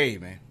 I hear you,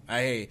 man.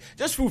 I hear you.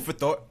 Just food for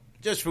thought.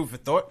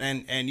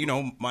 And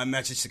my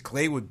message to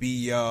Klay would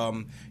be,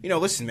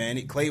 listen, man,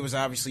 Klay was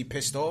obviously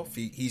pissed off.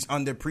 He's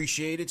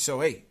underappreciated. So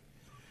hey,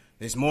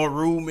 there's more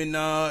room in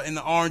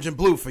the orange and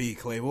blue for you,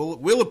 Klay.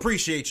 We'll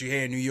appreciate you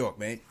here in New York,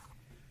 man.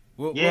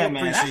 We'll man.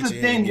 That's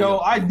the thing, yo.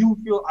 I do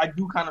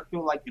kind of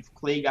feel like if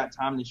Klay got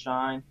time to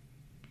shine,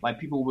 like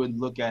people would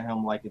look at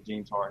him like a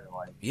James Harden.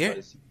 Like, yeah.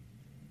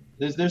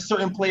 There's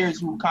certain players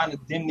who kind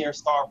of dim their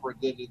star for a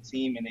good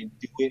team, and they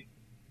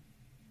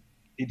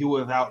do it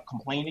without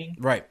complaining.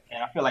 Right.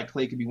 And I feel like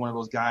Klay could be one of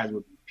those guys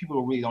where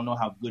people really don't know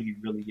how good he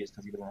really is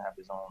because he doesn't have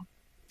his own.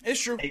 It's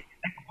true. That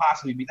could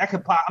possibly be.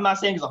 I'm not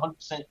saying it's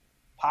 100%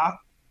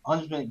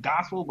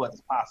 gospel, but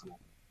it's possible.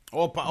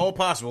 All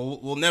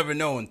possible. We'll never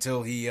know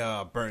until he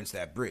burns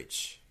that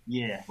bridge.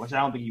 Yeah, which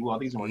I don't think he will. I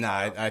think he's going to.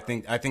 I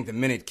think the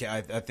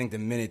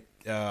minute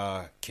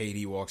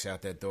KD walks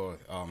out that door,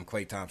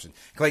 Klay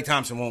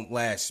Thompson won't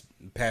last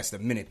past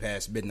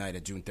midnight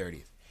of June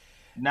 30th.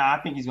 Nah, I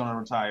think he's going to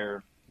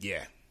retire.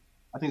 Yeah.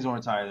 I think he's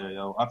going to retire there,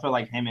 yo. I feel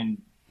like him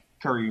and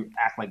Curry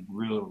act like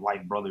real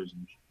life brothers.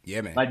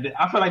 Yeah, man. Like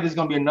I feel like there's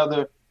going to be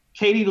another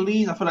KD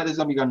leaves, I feel like there's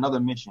gonna be another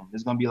mission.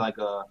 There's gonna be like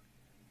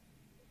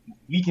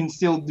we can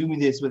still do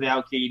this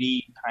without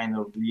KD kind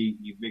of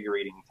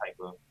reinvigorating type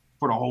of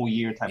for the whole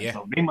year type of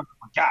stuff. They must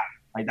have forgot.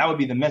 Like that would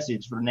be the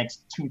message for the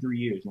next 2-3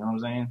 years. You know what I'm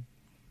saying?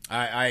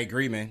 I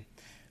agree, man.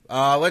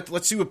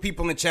 Let's see what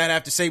people in the chat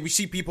have to say. We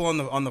see people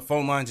on the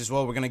phone lines as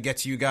well. We're gonna get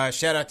to you guys.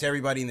 Shout out to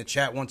everybody in the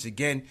chat once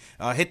again.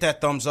 Hit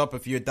that thumbs up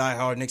if you're a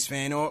diehard Knicks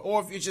fan,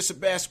 or if you're just a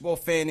basketball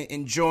fan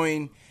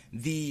enjoying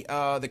the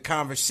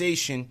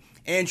conversation.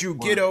 Andrew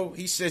Gitto,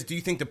 he says, "Do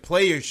you think the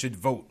players should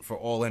vote for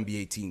all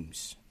NBA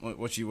teams?"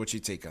 What's your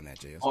take on that,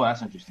 JS? Oh,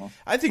 that's interesting.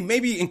 I think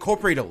maybe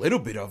incorporate a little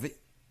bit of it.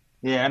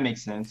 Yeah, that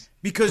makes sense.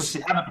 Because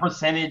have a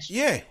percentage.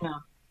 Yeah,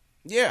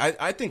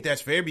 I think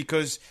that's fair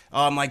because,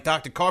 like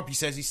Dr. Carpy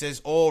says, he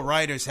says all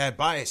writers have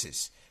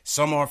biases.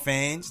 Some are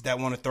fans that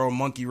want to throw a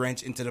monkey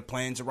wrench into the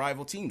plans of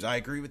rival teams. I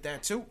agree with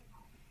that too.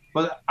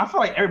 But I feel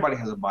like everybody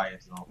has a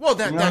bias, though. Well,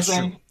 that's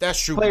true. That's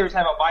true. Players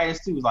have a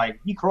bias too. Like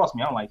he crossed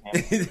me, I don't like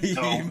him.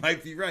 You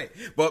might be right,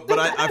 but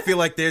I feel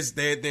like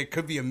there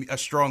could be a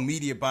strong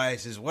media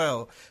bias as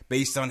well,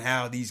 based on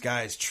how these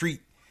guys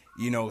treat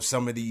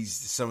some of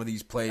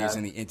these players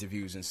in the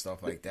interviews and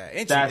stuff like that.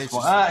 That's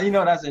fun.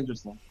 That's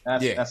interesting.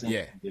 That's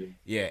interesting.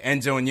 Yeah.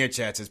 Enzo in your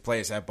chat says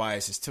players have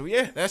biases too.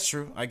 Yeah, that's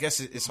true. I guess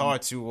it's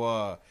hard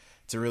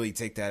to really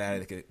take that out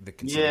of the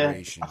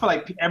consideration. Yeah,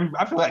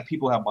 I feel like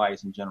people have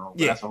bias in general.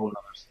 But that's a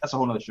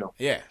whole nother show.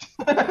 Yeah.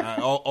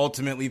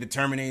 Ultimately, the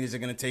Terminators are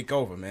going to take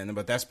over, man.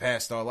 But that's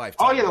past our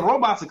lifetime. Oh yeah, the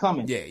robots are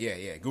coming.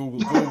 Yeah. Google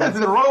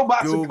the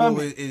robots are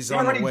coming. They're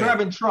already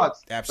driving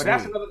trucks.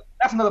 Absolutely. But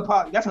that's another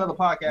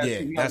podcast.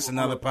 Yeah, that's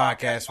another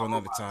podcast for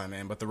another time,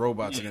 man. But the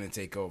robots are going to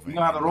take over. You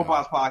know how the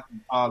robots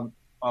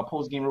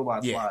post-game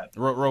robots live.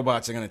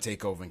 Robots are going to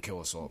take over and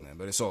kill us all, man.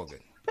 But it's all good.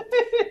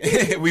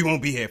 We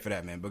won't be here for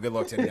that, man. But good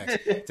luck to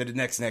the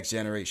next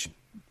generation.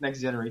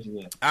 Next generation,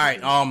 yeah. All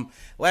right.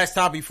 Last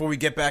topic before we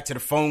get back to the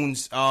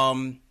phones.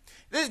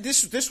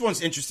 This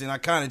one's interesting. I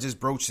kind of just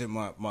broached it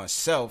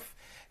myself,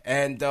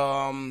 and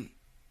Kawhi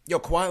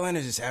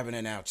Leonard is having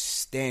an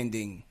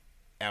outstanding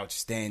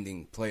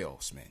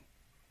playoffs, man.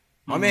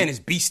 My man is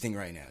beasting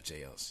right now,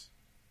 JLs.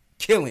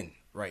 Killing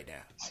right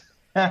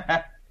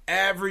now.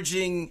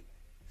 Averaging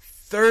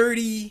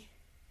 30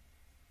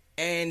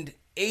 and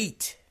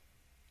 8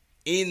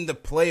 in the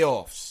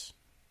playoffs.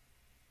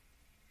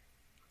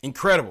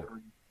 Incredible.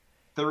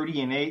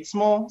 30 and 8.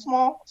 Small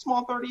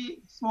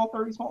 30, small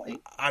 30, small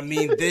 8. I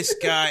mean, this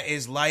guy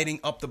is lighting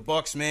up the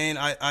Bucks, man.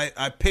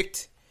 I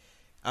picked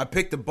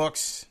the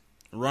Bucks,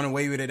 run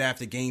away with it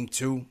after game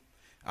 2.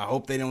 I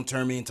hope they don't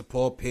turn me into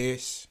Paul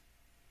Pierce.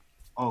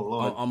 Oh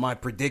Lord. On my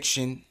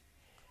prediction.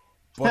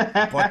 But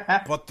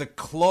the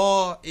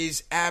claw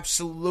is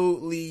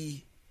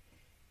absolutely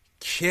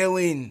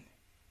killing.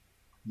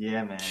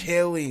 Yeah, man.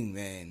 Killing,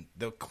 man.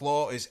 The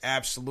claw is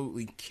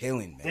absolutely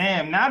killing, man.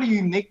 Damn, now do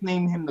you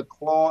nickname him the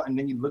Claw and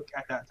then you look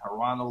at that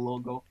Toronto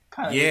logo?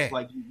 Kind of looks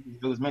like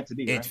it was meant to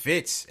be, right? It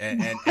fits.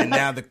 And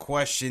now the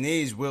question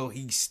is, will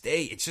he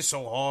stay? It's just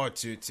so hard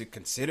to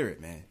consider it,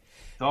 man.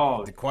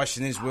 Dog. The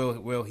question is,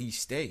 will he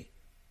stay?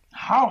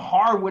 How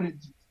hard would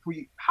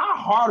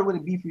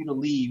it be for you to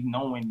leave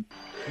knowing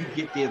you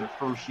get there the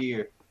first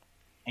year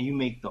and you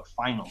make the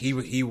finals?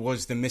 He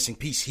was the missing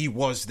piece. He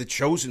was the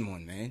chosen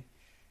one, man.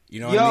 You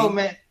know what I mean?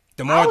 Man.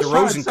 DeMar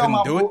DeRozan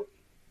couldn't do it.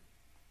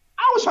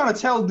 I was trying to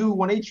tell dude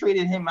when they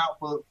traded him out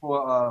for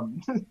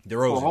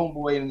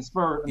homeboy and the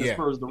Spurs,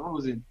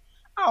 DeRozan.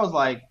 I was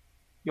like,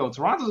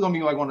 Toronto's gonna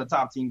be like one of the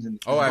top teams in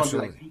the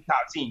absolutely. Gonna be like the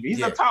top team. He's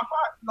the top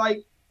 5.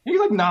 Like he's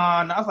like,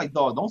 nah. I was like,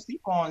 dog, don't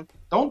sleep on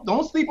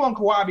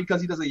Kawhi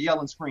because he doesn't yell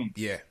and scream.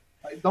 Yeah.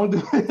 Like, don't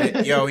do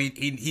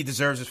it. He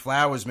deserves his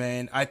flowers,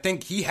 man. I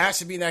think he has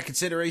to be in that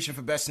consideration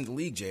for best in the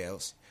league,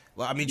 JLs.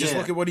 I mean, just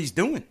look at what he's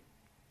doing.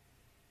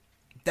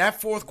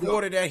 That fourth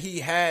quarter that he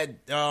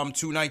had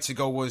 2 nights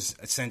ago was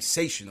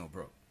sensational,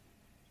 bro.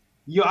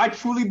 I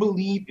truly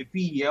believe if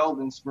he yelled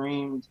and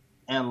screamed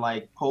and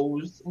like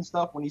posed and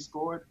stuff when he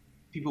scored,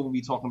 people would be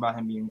talking about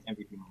him being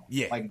MVP.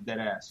 Yeah, like dead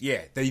ass.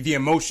 Yeah, the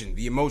emotion.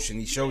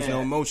 He shows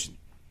no emotion.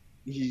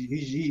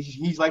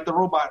 He's like the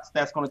robots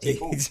that's going to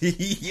take over.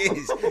 He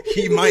is.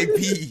 He might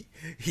be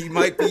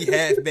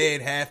half man,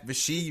 half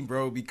machine,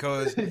 bro.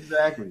 Because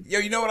exactly.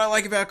 You know what I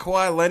like about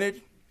Kawhi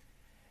Leonard?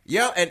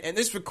 Yeah, and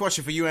this is a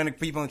question for you and the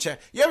people in the chat.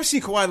 You ever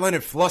seen Kawhi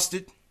Leonard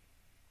flustered?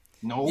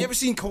 No. You ever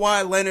seen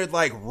Kawhi Leonard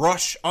like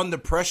rush under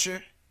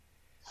pressure?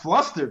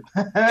 Flustered?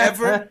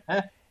 Ever?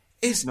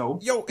 No.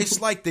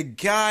 It's like the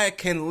guy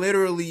can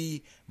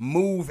literally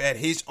move at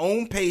his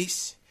own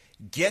pace,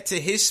 get to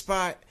his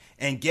spot,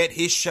 and get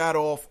his shot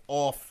off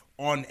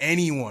on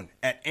anyone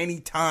at any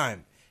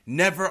time.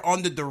 Never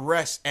under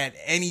duress at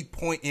any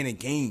point in a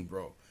game,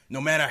 bro. No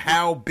matter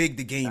how big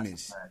the game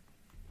is.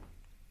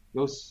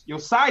 Your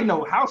side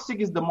note, how sick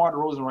is DeMar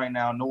DeRozan right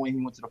now knowing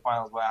he went to the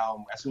finals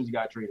as soon as he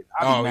got traded?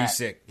 He's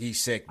sick.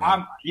 He's sick,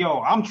 man.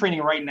 I'm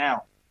training right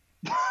now.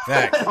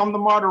 Facts. I'm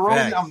DeMar DeRozan.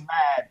 Facts. I'm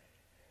mad.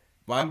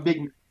 Well, I'm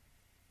big.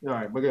 All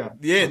right, but yeah.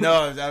 Yeah,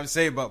 no, I was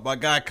saying, but my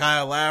guy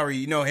Kyle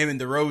Lowry, him and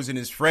DeRozan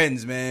is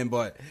friends, man,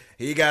 but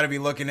he got to be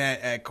looking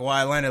at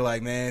Kawhi Leonard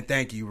like, man,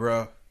 thank you,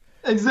 bro.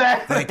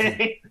 Exactly. Thank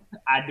you.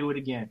 I do it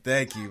again.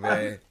 Thank you,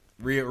 man.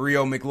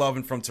 Rio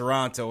McLovin from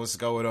Toronto, what's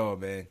going on,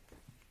 man?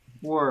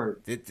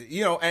 Word.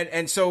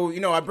 And so,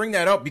 I bring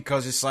that up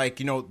because it's like,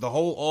 the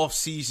whole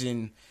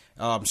off-season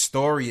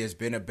story has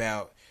been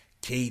about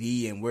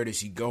KD and where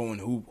does he go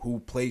and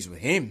who plays with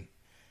him.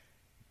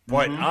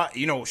 But,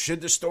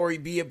 should the story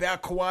be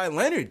about Kawhi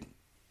Leonard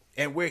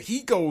and where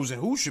he goes and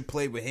who should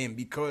play with him?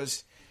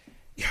 Because,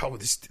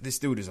 this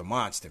dude is a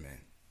monster,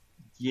 man.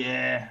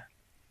 Yeah,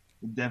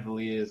 it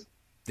definitely is.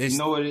 You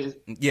know what it is?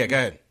 Yeah, go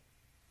ahead.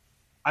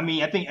 I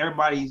mean, I think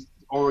everybody's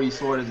already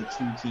saw it as a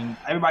two-team.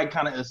 Everybody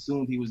kind of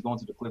assumed he was going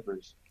to the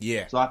Clippers.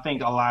 Yeah. So I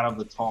think a lot of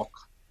the talk,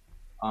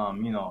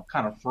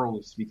 kind of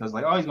froze because,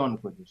 like, oh, he's going to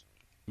the Clippers.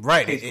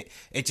 Right.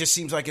 It just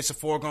seems like it's a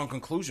foregone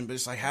conclusion, but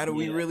it's like, how do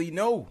we really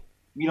know?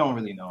 We don't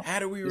really know. How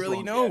do we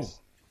really know?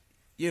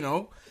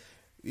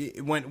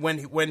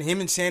 When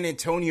him and San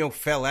Antonio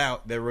fell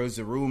out, there was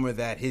a rumor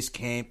that his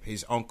camp,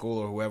 his uncle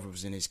or whoever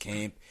was in his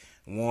camp,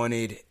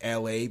 wanted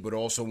LA, but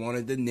also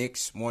wanted the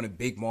Knicks, wanted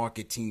big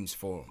market teams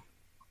for him.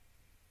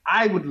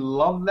 I would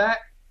love that.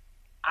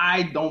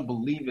 I don't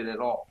believe it at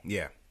all.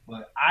 Yeah.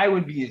 But I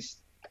would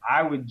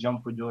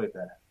jump for joy at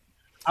that.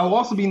 I would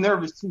also be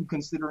nervous too,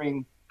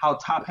 considering how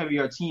top heavy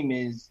our team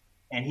is,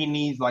 and he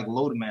needs like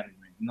load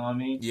management. You know what I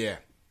mean? Yeah.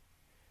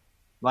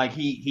 Like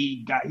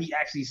he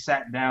actually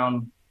sat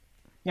down.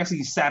 He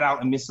actually sat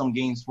out and missed some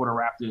games for the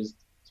Raptors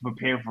to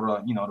prepare for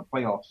the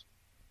playoffs,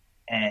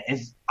 and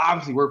it's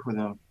obviously worked for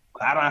them.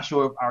 But I'm not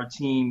sure if our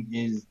team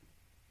is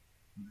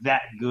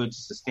that good to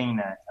sustain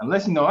that.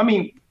 Unless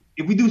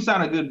if we do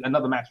sign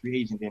another max free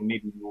agent, then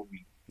maybe we will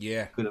be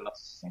good enough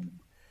to sustain it.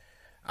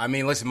 I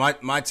mean, listen,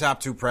 my top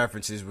two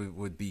preferences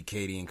would be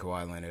KD and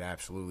Kawhi Leonard.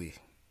 Absolutely,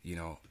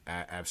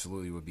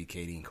 absolutely would be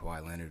KD and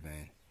Kawhi Leonard,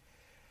 man.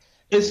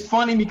 It's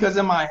funny because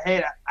in my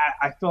head,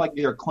 I feel like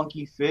they're a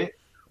clunky fit,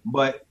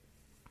 but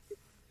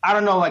I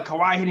don't know, like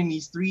Kawhi hitting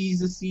these threes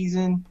this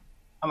season.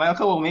 I'm like,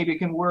 okay, well, maybe it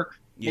can work.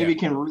 Yeah. Maybe it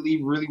can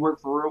really, really work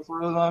for real,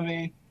 you know what I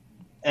mean?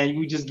 And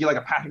we just get like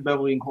a Patrick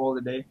Beverly and call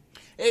it a day.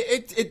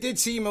 It did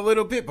seem a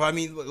little bit, but I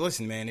mean,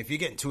 listen, man, if you're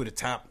getting two of the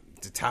top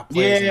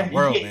players in the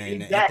world,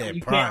 man, exactly. at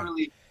their prime,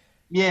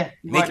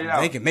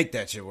 they can make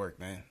that shit work,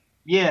 man.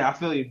 Yeah, I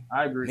feel you.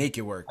 I agree. Make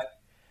it work.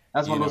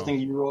 That's one of those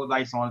things you roll the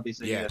dice on if they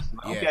say yes.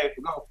 Like, okay,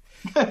 go.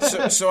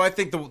 so I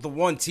think the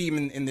one team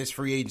in this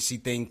free agency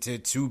thing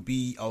to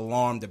be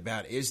alarmed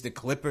about is the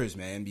Clippers,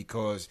 man,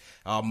 because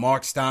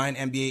Mark Stein,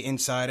 NBA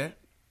insider,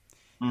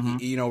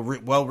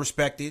 well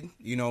respected,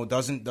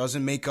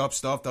 doesn't make up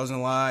stuff,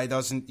 doesn't lie,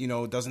 doesn't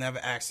have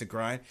an axe to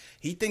grind.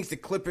 He thinks the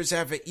Clippers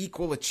have an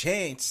equal a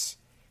chance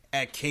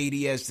at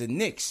KD as the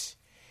Knicks,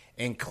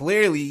 and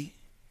clearly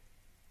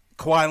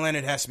Kawhi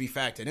Leonard has to be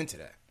factored into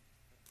that.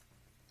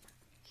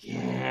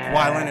 Yeah.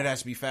 Kawhi Leonard has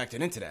to be factored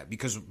into that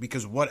because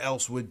what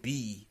else would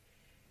be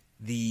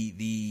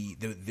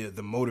the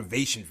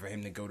motivation for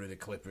him to go to the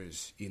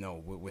Clippers,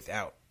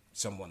 without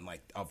someone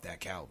like of that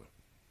caliber?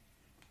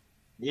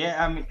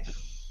 Yeah,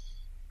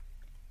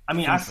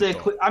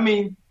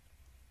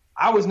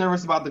 I was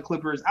nervous about the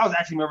Clippers. I was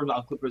actually nervous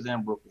about Clippers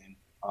and Brooklyn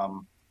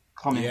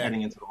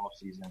heading into the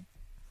offseason.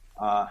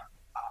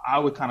 I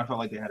would kind of felt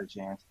like they had a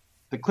chance.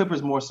 The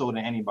Clippers more so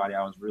than anybody.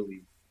 I was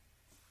really.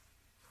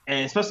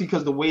 And especially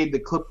because the way the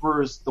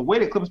Clippers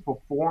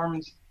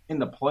performed in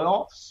the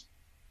playoffs,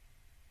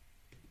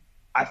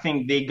 I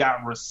think they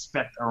got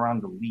respect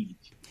around the league,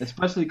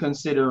 especially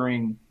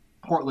considering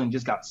Portland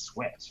just got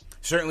swept.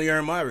 Certainly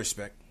earned my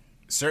respect.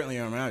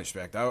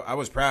 I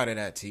was proud of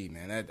that team,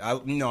 man.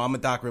 I'm a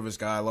Doc Rivers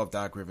guy. I love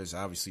Doc Rivers,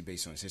 obviously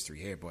based on his history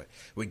here. But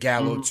with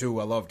Gallo,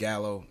 too, I love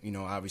Gallo,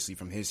 obviously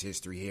from his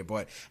history here.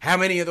 But how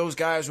many of those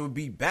guys would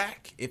be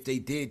back if they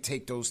did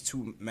take those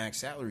two max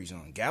salaries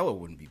on? Gallo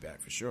wouldn't be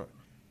back for sure.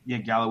 Yeah,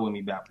 Gallo wouldn't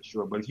be back for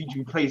sure. But if you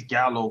replace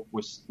Gallo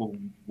with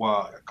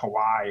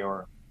Kawhi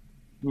or,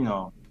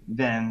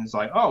 then it's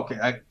like, oh,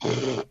 okay.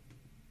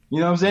 You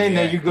know what I'm saying?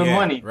 Then you're good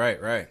money.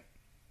 Right.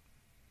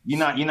 You're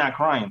not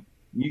crying.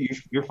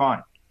 You're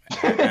fine.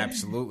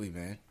 Absolutely,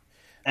 man.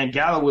 And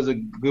Gallo was a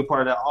good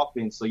part of that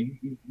offense. So you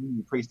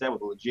replace that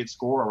with a legit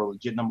scorer or a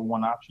legit number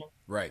one option.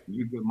 Right.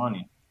 You're good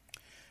money.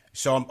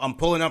 So I'm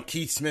pulling up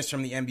Keith Smith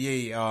from the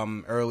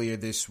NBA earlier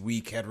this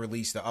week, had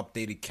released the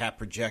updated cap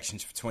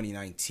projections for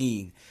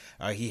 2019.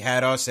 He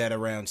had us at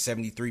around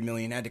 $73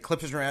 million. The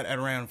Clippers are at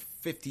around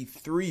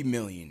 $53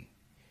 million.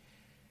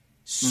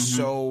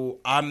 So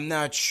I'm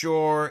not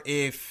sure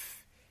if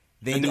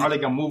are they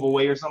gonna move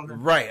away or something?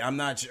 Right. I'm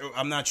not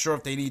sure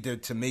if they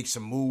need to make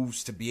some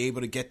moves to be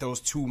able to get those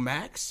two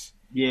max.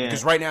 Yeah.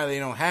 Because right now they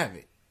don't have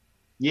it.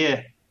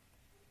 Yeah.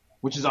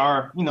 Which is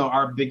our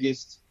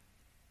biggest.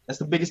 That's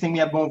the biggest thing we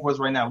have going for us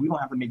right now. We don't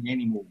have to make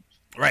any moves.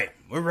 Right.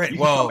 We're ready.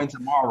 Well,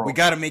 tomorrow. We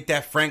got to make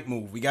that Frank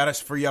move. We got to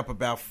free up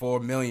about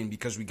 $4 million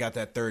because we got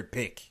that third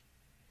pick.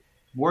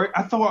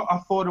 I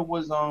thought it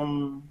was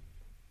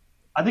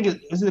I I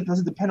think does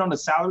it depend on the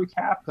salary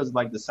cap? Because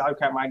like the salary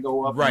cap might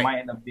go up, it might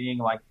end up being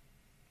like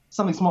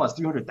something small as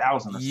 300,000 or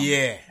something.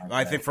 Yeah,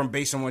 like I think from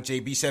based on what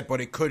JB said,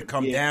 but it could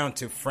come down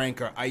to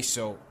Frank or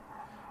ISO.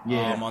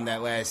 On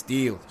that last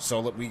deal. So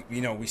look, we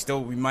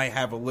might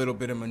have a little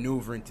bit of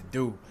maneuvering to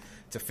do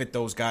to fit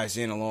those guys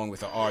in along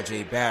with the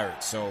RJ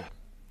Barrett. So,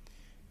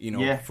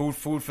 food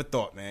for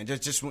thought, man.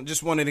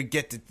 Just wanted to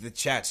get the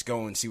chats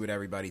going, see what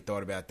everybody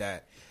thought about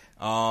that.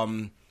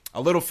 A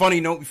little funny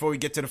note before we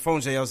get to the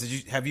phone,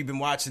 JLs. Have you been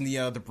watching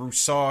the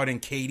Broussard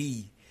and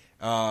KD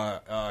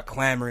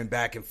clamoring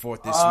back and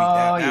forth this week?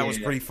 That was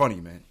pretty funny,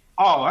 man.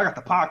 Oh, I got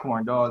the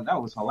popcorn, dog.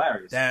 That was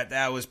hilarious.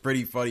 That was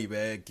pretty funny,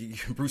 man.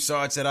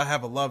 Broussard said, I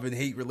have a love and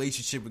hate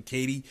relationship with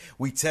Katie.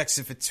 We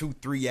texted for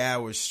 2-3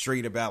 hours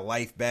straight about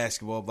life,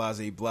 basketball, blah,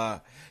 blah,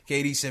 blah.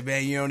 Katie said,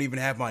 man, you don't even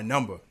have my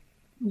number.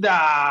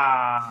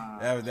 Nah.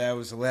 That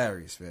was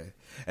hilarious, man.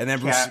 And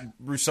then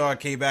Broussard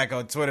came back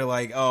on Twitter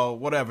like, oh,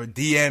 whatever,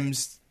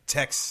 DMs,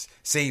 texts,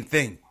 same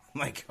thing. I'm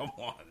like, come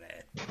on,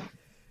 man.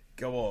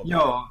 Come on,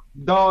 man.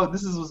 Dog,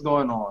 this is what's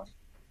going on.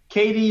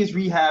 KD is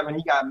rehabbing.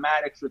 He got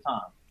mad extra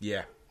time.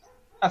 Yeah.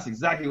 That's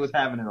exactly what's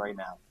happening right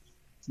now.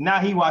 So now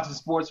he watches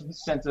Sports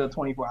Center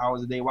 24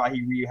 hours a day while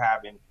he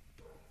rehabbing.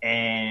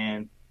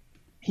 And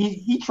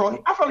he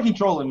trolling. I feel like he's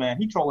trolling, man.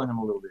 He's trolling him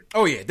a little bit.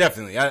 Oh, yeah,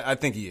 definitely. I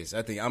think he is.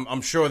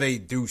 I'm sure they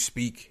do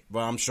speak, but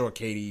I'm sure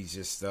KD's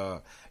just,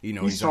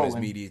 he's on his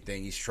media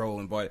thing. He's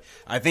trolling. But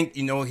I think,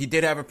 he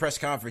did have a press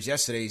conference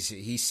yesterday.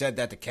 He said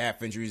that the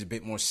calf injury is a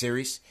bit more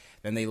serious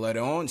than they let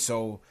on.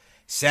 So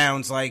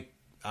sounds like,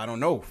 I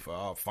don't know,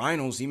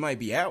 finals, he might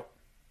be out.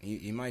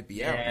 He might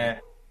be out. Man.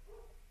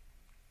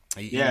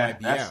 He might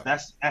be out.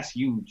 That's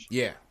huge.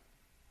 Yeah.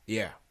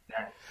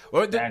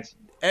 Does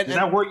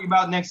that worry you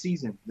about next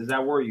season? Does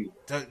that worry you?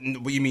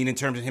 What you mean in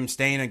terms of him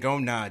staying and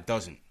going? Nah, it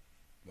doesn't.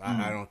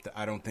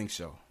 I don't think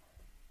so.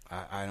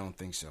 I don't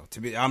think so.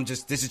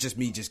 This is just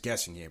me just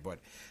guessing here, but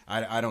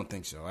I don't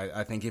think so.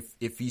 I think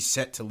if he's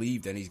set to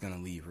leave, then he's gonna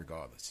leave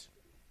regardless.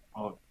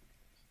 Oh.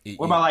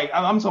 What about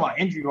I'm talking about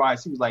injury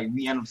wise? He was like,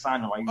 we end up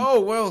signing him.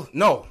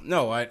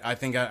 No. I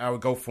think I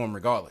would go for him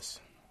regardless.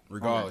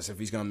 If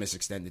he's gonna miss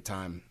extended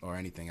time or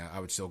anything, I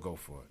would still go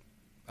for it.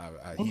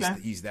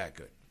 He's that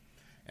good,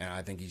 and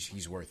I think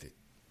he's worth it.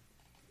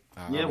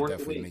 I would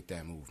definitely make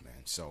that move,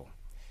 man. So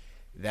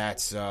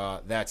that's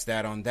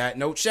that on that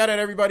note. Shout out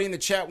everybody in the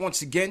chat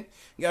once again.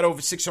 We got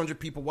over 600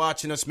 people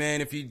watching us,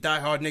 man. If you're a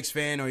diehard Knicks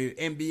fan or you're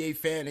an NBA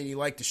fan and you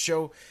like the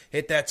show,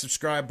 hit that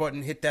subscribe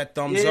button, hit that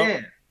thumbs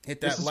up. Hit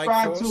that like for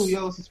us.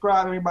 Subscribe too,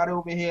 Subscribe everybody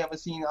over here. Haven't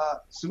seen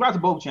subscribe to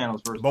both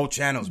channels first. Both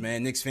channels,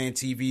 man. Knicks Fan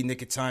TV,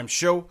 Nick of Time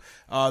Show.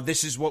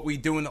 This is what we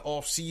do in the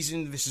off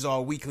season. This is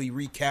our weekly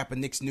recap of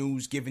Knicks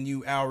news, giving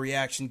you our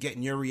reaction,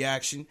 getting your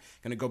reaction.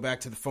 Gonna go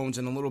back to the phones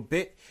in a little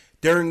bit.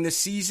 During the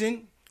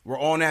season, we're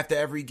on after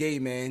every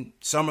game, man.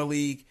 Summer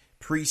League,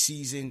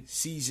 preseason,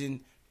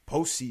 season,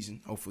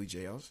 postseason. Hopefully,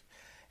 JLs.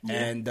 Yeah.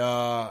 And,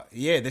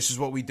 this is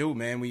what we do,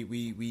 man.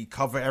 We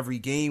cover every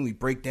game. We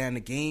break down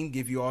the game,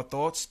 give you our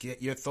thoughts,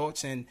 get your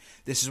thoughts, and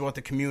this is what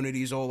the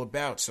community is all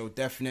about. So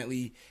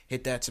definitely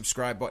hit that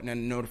subscribe button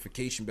and the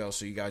notification bell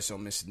so you guys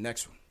don't miss the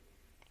next one.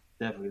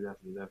 Definitely.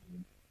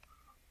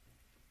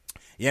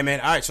 Yeah, man.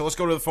 All right, so let's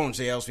go to the phone,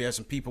 JLs. We have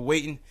some people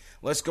waiting.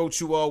 Let's go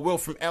to Will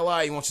from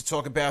LI. He wants to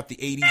talk about the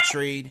AD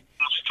trade,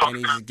 and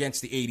he's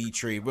against the AD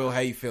trade. Will, how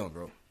you feeling,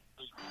 bro?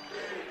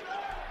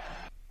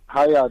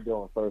 How y'all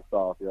doing, first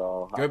off,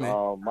 y'all? Good,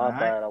 man. My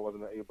bad, I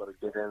wasn't able to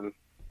get in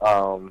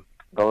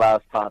the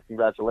last time.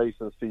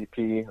 Congratulations,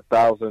 CP,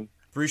 1,000.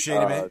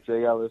 Appreciate it, man.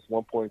 Jay Ellis,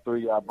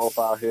 1.3. Y'all both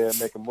out here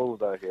making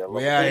moves out here.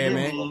 We out here,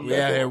 man. We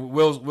out here.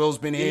 Will's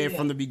been here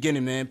from the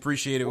beginning, man.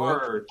 Appreciate it,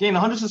 Will. Getting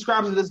 100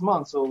 subscribers this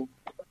month, so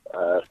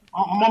I'm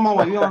on my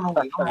way. You don't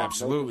know.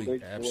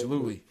 Absolutely.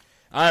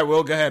 All right,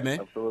 Will, go ahead,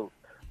 man. Absolutely.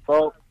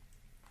 So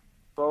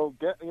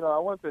I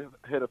want to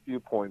hit a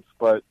few points,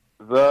 but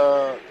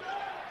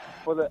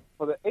for the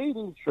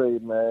AD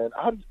trade, man,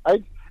 I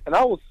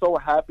was so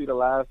happy the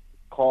last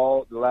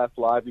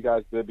live you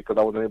guys did because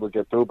I wasn't able to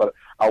get through, but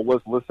I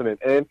was listening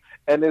in,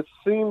 and it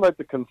seemed like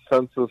the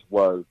consensus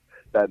was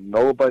that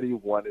nobody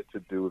wanted to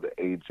do the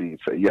AD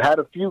trade. You had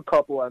a few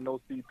couple. I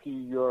know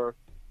CP, you're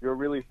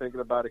really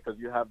thinking about it because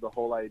you have the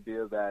whole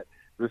idea that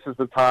this is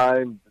the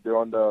time they're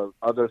on the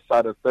other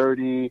side of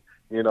 30.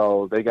 We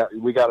got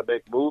to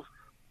make moves,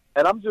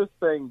 and I'm just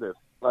saying this,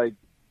 like,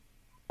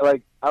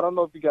 I don't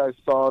know if you guys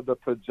saw the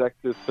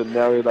projected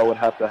scenario that would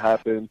have to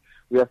happen.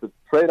 We have to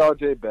trade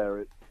RJ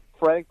Barrett.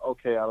 Frank,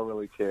 okay, I don't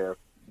really care.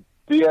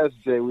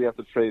 DSJ, we have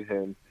to trade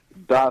him.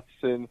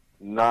 Dotson,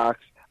 Knox,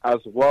 as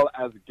well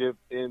as give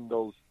in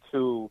those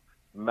 2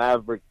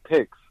 Maverick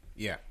picks.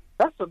 Yeah.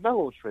 That's a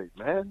Melo trade,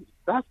 man.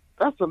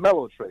 That's a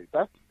Melo trade.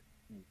 That's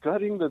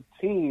gutting the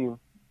team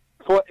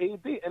for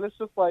AD. And it's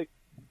just like,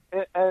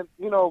 and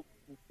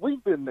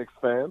we've been Knicks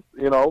fans.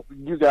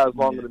 You guys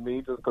longer than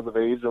me just because of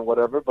age and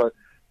whatever, but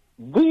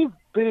we've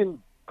been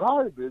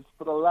garbage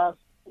for the last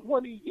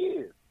 20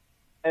 years.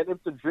 And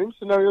if the dream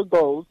scenario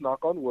goes,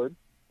 knock on wood,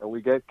 and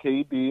we get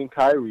KD and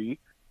Kyrie,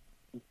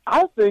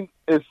 I think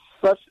it's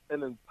such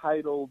an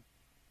entitled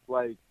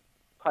like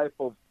type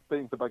of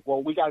things. Like,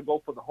 well, we got to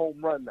go for the home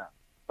run now.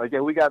 Like, yeah,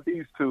 we got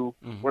these two.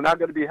 Mm-hmm. We're not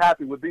going to be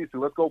happy with these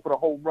two. Let's go for the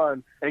home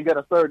run and get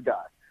a third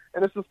guy.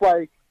 And it's just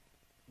like,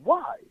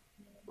 why?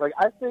 Like,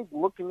 I think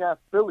looking at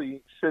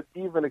Philly should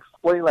even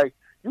explain, like,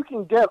 you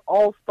can get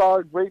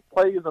all-star great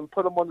players and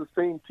put them on the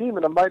same team,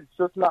 and it might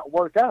just not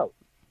work out.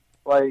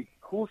 Like,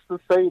 who's to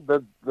say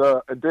that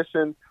the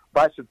addition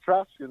by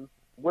subtraction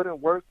wouldn't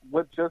work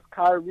with just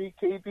Kyrie,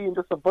 KD, and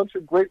just a bunch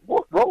of great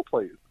role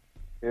players?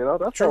 You know,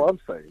 that's all I'm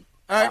saying.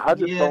 I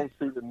just don't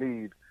see the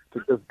need to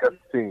just get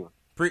the team.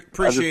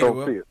 Appreciate it,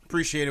 Will.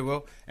 Appreciate it,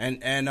 Will. And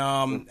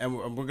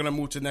we're gonna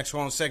move to the next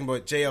one in a second.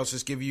 But JL,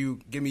 just give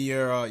me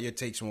your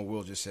takes on what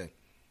Will just said.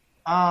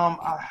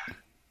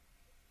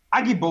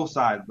 I get both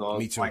sides, though.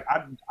 Me too. Like,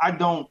 I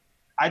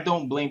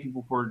don't blame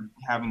people for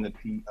having the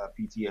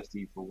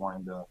PTSD for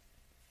wanting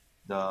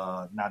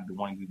not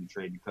wanting to do the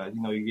trade, because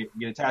you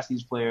get attached to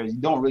these players, you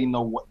don't really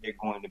know what they're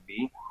going to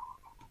be,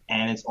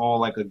 and it's all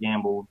like a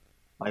gamble.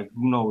 Like,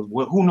 who knows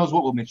what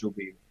will Mitchell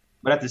be?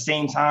 But at the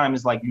same time,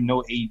 it's like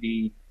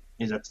AD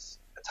is a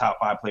top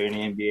 5 player in the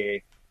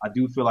NBA. I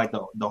do feel like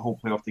the whole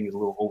playoff thing is a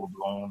little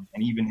overblown,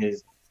 and even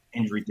his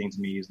injury thing to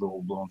me is a little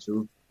overblown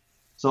too.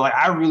 So, like,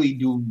 I really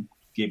do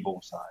get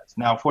both sides.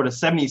 Now, for the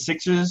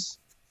 76ers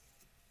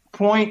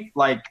point,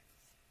 like,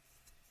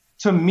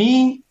 to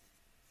me,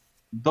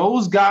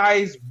 those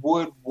guys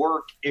would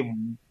work if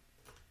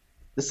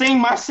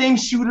my same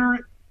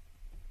shooter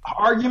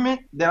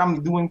argument that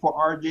I'm doing for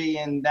RJ,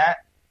 and that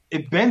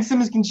if Ben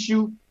Simmons can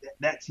shoot,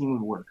 that team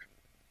would work.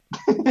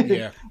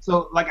 Yeah.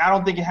 So, like, I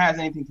don't think it has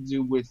anything to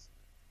do with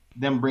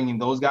them bringing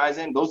those guys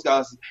in. Those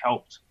guys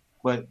helped,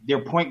 but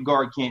their point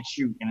guard can't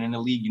shoot, and in the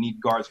league, you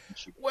need guards who can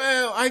shoot.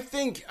 Well, I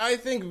think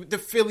the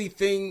Philly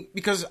thing,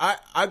 because I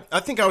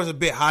think I was a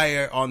bit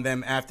higher on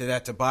them after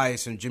that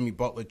Tobias and Jimmy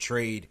Butler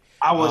trade.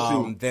 I was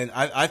too. Then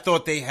I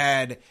thought they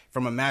had,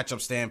 from a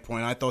matchup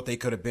standpoint, I thought they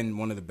could have been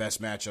one of the best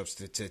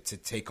matchups to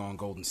take on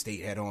Golden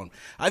State head on.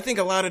 I think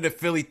a lot of the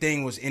Philly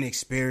thing was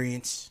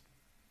inexperience.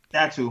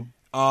 That too.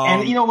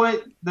 And you know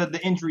what? The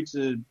injury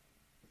to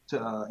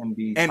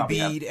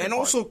Embiid, and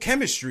also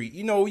chemistry.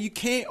 You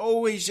can't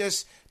always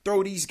just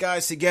throw these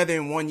guys together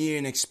in 1 year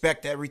and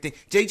expect everything.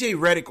 JJ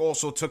Redick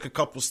also took a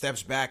couple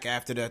steps back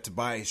after the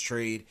Tobias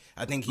trade.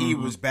 I think he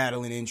was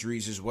battling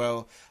injuries as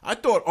well. I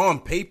thought on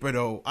paper,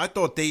 though,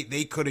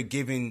 they could have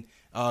given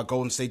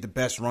Golden State the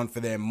best run for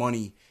their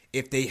money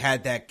if they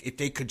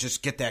could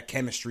just get that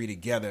chemistry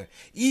together.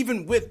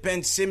 Even with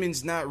Ben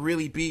Simmons not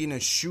really being a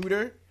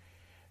shooter.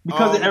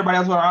 Because everybody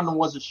else around them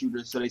was a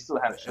shooter, so they still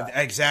had a shot.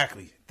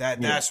 Exactly.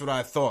 That's what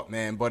I thought,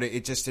 man. But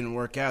it just didn't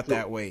work out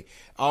that way.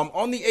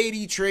 On the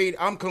AD trade,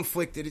 I'm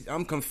conflicted.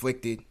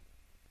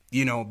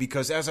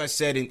 Because as I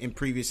said in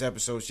previous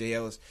episodes, Jay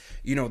Ellis,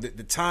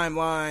 the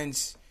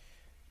timelines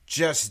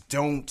just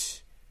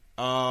don't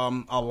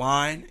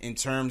align in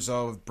terms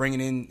of bringing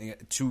in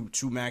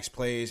two max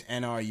players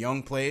and our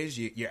young players.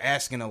 You're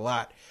asking a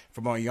lot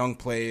from our young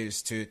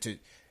players to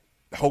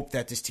hope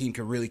that this team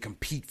can really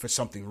compete for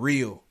something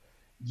real.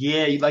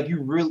 Yeah, like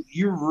you're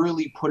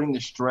really putting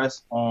the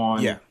stress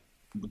on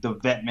the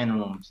vet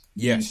minimums.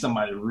 Yes,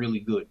 somebody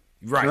really good.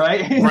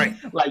 Right.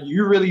 Like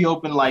you really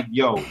open like,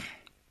 yo,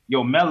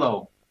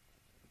 Melo.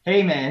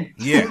 Hey man.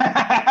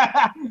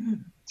 Yeah.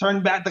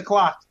 Turn back the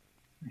clock.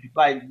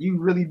 Like you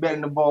really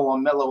betting the ball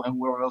on Melo and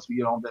where else we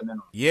get on vet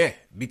minimum. Yeah,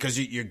 because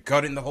you're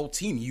gutting the whole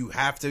team. You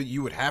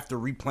would have to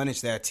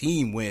replenish that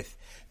team with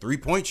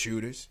 3-point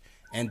shooters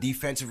and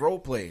defensive role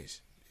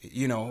players.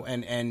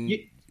 And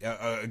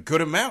a good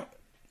amount.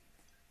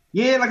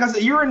 Yeah, like I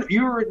said, you're in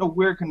a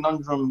weird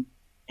conundrum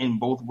in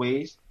both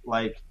ways.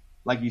 Like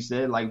you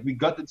said, like we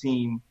gut the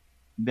team,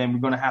 then we're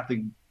gonna have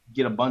to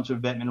get a bunch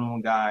of vet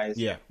minimum guys.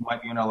 Yeah, who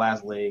might be on our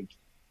last leg,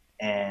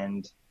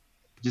 and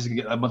just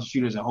get a bunch of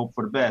shooters and hope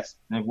for the best.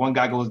 And if one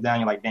guy goes down,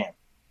 you're like, damn.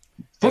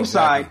 Flip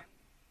side,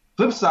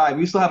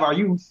 we still have our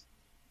youth,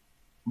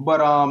 but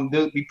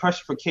there'll be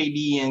pressure for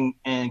KD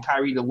and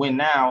Kyrie to win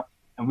now,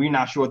 and we're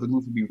not sure if the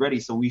youth will be ready.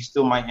 So we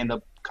still might end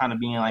up kind of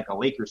being like a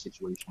Lakers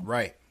situation.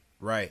 Right.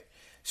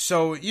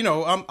 So,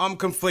 I'm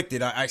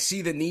conflicted. I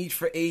see the need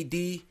for AD,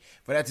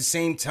 but at the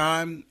same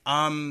time,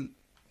 I'm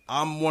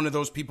one of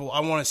those people. I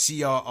want to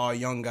see our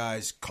young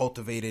guys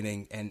cultivated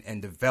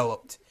and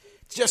developed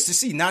just to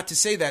see. Not to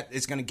say that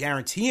it's going to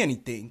guarantee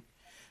anything,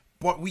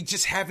 but we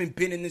just haven't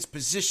been in this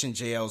position,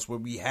 JLs, where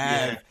we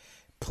have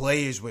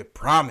players with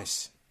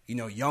promise.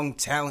 Young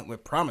talent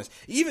with promise.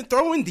 Even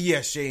throwing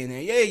DSJ in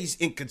there. Yeah, he's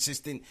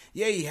inconsistent.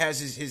 Yeah, he has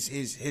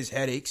his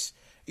headaches.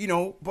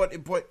 But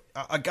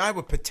a guy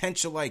with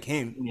potential like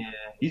him. Yeah,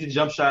 he's a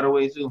jump shot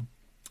away too.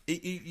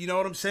 You know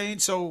what I'm saying?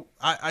 So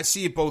I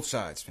see it both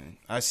sides, man.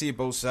 I see it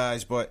both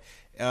sides, but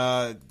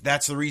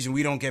that's the reason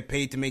we don't get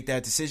paid to make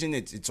that decision.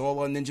 It's all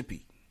on Ninja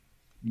Pete.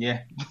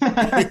 Yeah.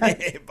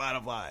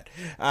 Bottom line.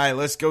 All right,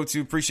 let's go to,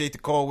 appreciate the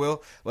call,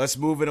 Will. Let's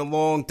move it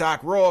along.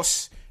 Doc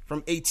Ross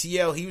from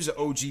ATL. He was an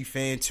OG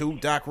fan too.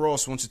 Doc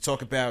Ross wants to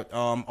talk about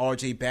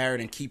RJ Barrett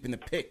and keeping the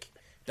pick.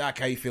 Doc,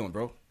 how you feeling,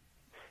 bro?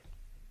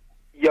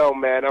 Yo,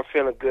 man, I'm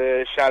feeling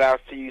good. Shout out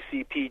to you,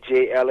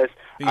 CPJ Ellis.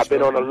 I've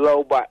been on the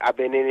low, but I've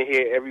been in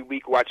here every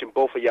week watching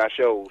both of y'all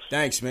shows.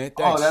 Thanks, man.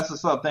 Thanks. Oh, that's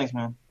what's up. Thanks,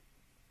 man.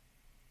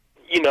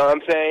 You know what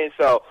I'm saying?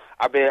 So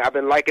I've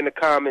been liking the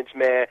comments,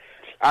 man.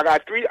 I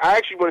actually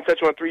want to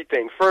touch on three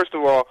things. First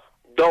of all,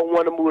 don't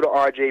want to move the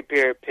RJ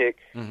Barrett pick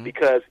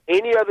because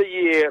any other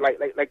year, like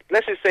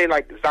let's just say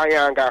like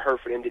Zion got hurt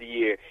for the end of the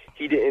year,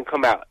 he didn't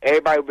come out.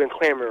 Everybody been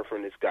clamoring for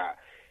this guy.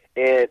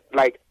 And,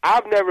 like,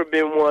 I've never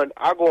been one,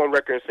 I'll go on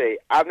record and say,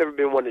 I've never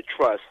been one to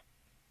trust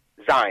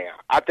Zion.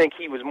 I think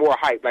he was more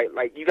hype.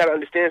 Like you got to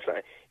understand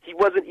something. He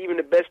wasn't even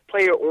the best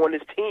player on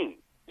his team.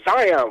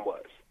 Zion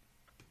was.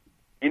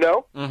 You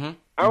know? I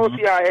don't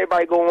see how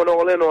everybody going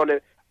all in on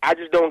it. I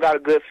just don't got a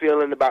good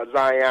feeling about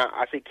Zion.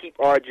 I say keep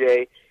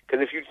RJ,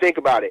 because if you think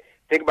about it,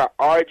 think about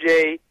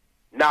RJ,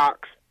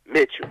 Knox,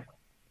 Mitchell.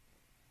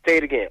 Say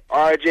it again.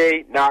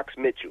 RJ, Knox,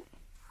 Mitchell.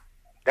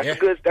 That's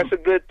a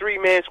good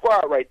three-man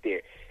squad right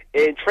there.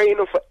 And trading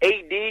them for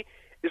AD,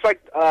 it's like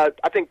I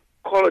think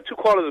two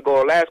callers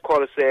ago, last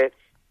caller said,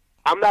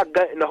 I'm not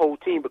gutting the whole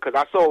team because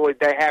I saw what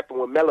that happened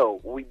with Melo,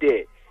 what we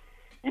did.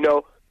 You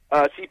know,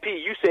 CP,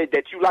 you said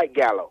that you like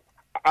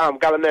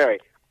Gallinari.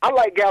 I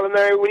like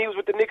Gallinari when he was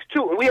with the Knicks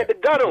too, and we had to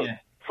gut him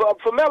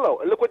for Melo.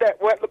 And look what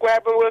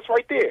happened with us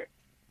right there.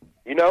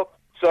 You know,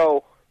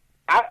 so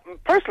I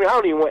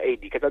don't even want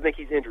AD because I think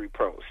he's injury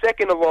prone.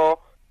 Second of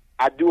all,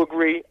 I do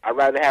agree. I'd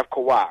rather have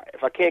Kawhi.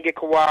 If I can't get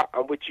Kawhi,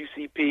 I'm with you,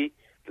 CP.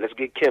 Let's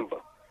get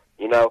Kimba.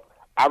 You know,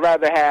 I'd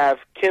rather have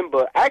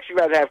Kimba. I actually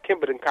rather have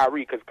Kimba than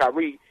Kyrie because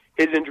Kyrie,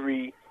 his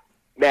injury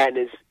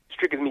madness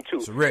triggers me too.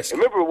 It's a risk. And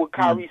remember what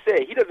Kyrie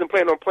said. He doesn't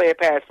plan on playing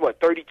past,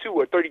 32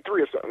 or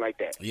 33 or something like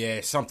that. Yeah,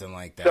 something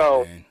like that,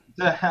 so, man.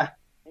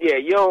 Yeah,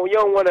 you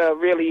don't want to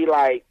really,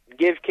 like,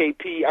 give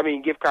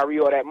Kyrie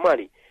all that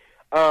money.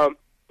 The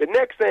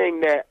next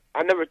thing that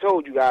I never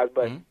told you guys,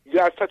 but you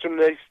guys touched on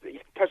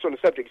the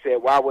subject, said,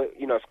 why would,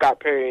 Scott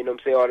Perry and them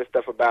say all this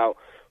stuff about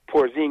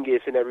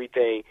Porzingis and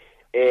everything.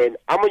 And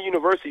I'm a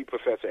university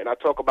professor, and I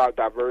talk about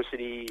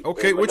diversity.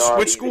 Okay, which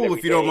school,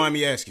 if you don't mind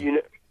me asking?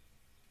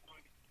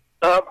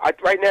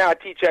 Right now I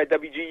teach at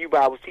WGU,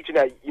 but I was teaching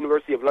at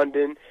University of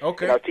London.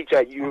 Okay. And I teach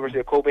at University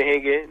of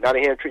Copenhagen,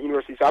 Nottingham Trent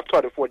University. So I've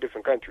taught in 4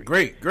 different countries.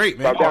 Great, man.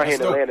 So I'm down here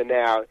in Atlanta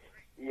now.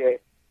 Yeah.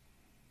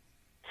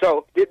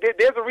 So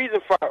there's a reason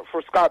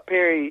for Scott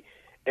Perry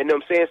and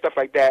them saying stuff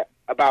like that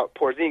about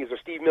Porzingis, or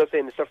Steve Mills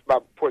saying stuff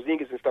about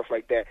Porzingis and stuff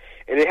like that.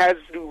 And it has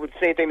to do with the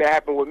same thing that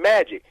happened with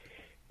Magic.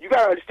 You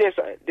got to understand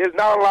something. There's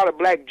not a lot of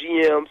black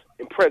GMs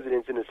and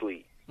presidents in this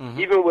league,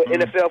 even with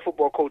NFL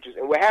football coaches.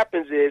 And what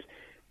happens is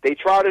they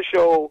try to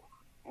show,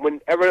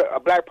 whenever a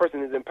black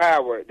person is in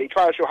power, they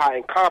try to show how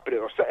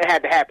incompetent or something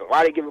had to happen.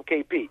 Why they give him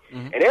KP?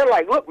 And they're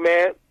like, look,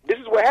 man, this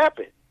is what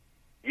happened.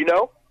 You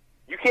know?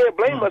 You can't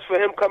blame us for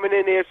him coming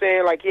in there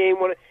saying, like, he ain't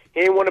want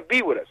to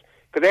be with us.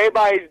 Because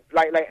everybody's,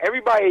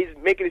 everybody's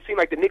making it seem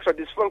like the Knicks are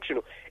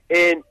dysfunctional.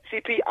 And,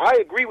 CP, I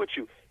agree with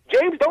you.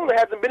 James Dolan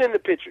hasn't been in the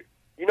picture.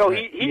 You know,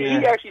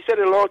 he actually said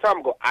it a long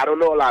time ago, I don't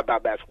know a lot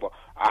about basketball.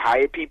 I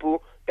hire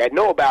people that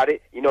know about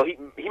it. You know,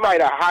 he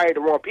might have hired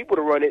the wrong people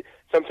to run it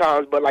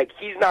sometimes, but, like,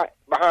 he's not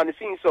behind the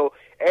scenes. So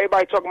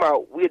everybody talking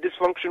about we're a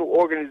dysfunctional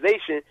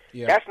organization,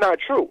 that's not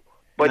true.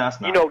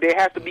 But, you know, there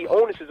has to be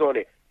onuses on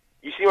it.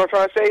 You see what I'm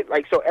trying to say?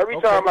 Like, so every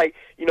time, like,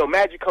 you know,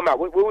 Magic come out,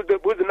 what was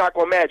the knock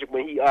on Magic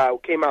when he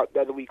came out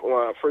the other week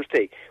on First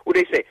Take? What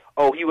they say?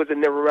 Oh, he wasn't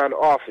never around the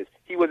office.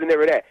 He wasn't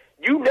never that.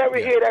 You never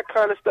hear that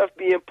kind of stuff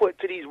being put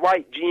to these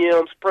white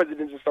GMs,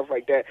 presidents, and stuff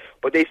like that.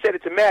 But they said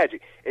it to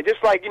Magic. And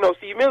just like, you know,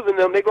 Steve Mills and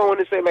them, they go in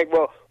and say, like,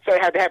 well, so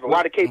it had to happen.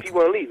 Why did KP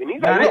want to leave? And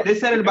he's like, look, they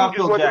said it about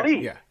Phil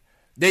Jackson. Yeah.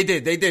 They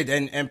did,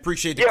 and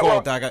appreciate the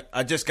call, Doc.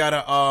 I just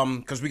gotta,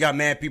 because we got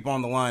mad people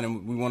on the line,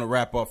 and we want to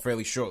wrap up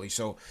fairly shortly.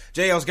 So,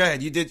 JLs, go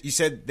ahead. You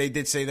said they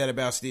did say that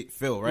about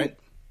Phil, right?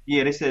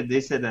 Yeah, they said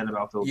that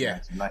about Phil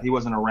Jackson. Like, he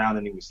wasn't around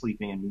and he was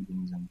sleeping in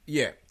meetings. And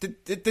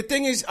the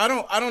thing is, I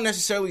don't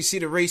necessarily see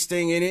the race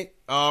thing in it.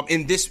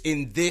 In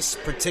this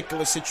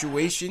particular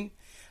situation,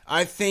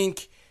 I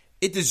think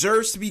it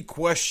deserves to be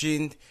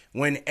questioned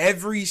when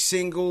every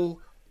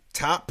single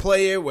top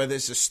player, whether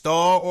it's a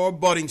star or a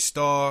budding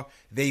star,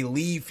 they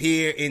leave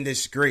here in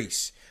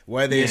disgrace.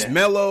 Whether it's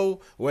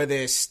Melo, whether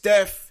it's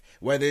Steph,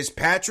 whether it's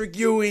Patrick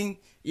Ewing,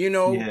 you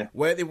know,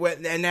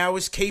 and now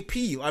it's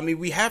KP. I mean,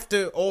 we have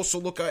to also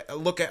look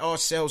at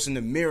ourselves in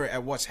the mirror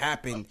at what's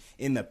happened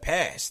in the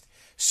past.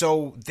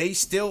 So they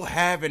still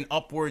have an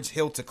upwards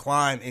hill to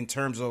climb in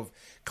terms of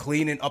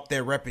cleaning up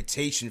their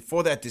reputation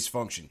for that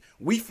dysfunction.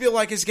 We feel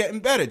like it's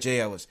getting better,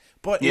 J. Ellis,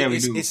 but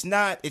it's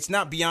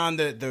not beyond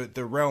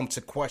the realm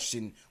to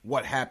question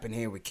what happened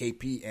here with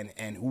KP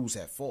and who's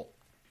at fault.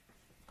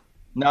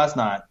 No, it's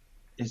not.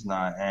 It's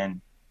not.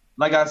 And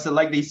like I said,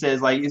 like they says,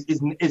 like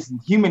it's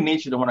human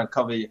nature to want to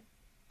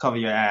cover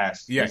your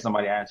ass when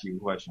somebody asks you a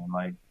question.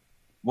 Like,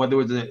 whether it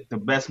was the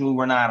best move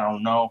or not, I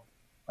don't know.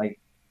 Like,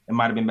 it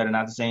might have been better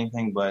not to say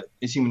anything, but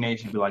it's human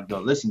nature to be like, yo,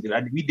 listen, dude,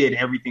 we did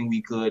everything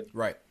we could.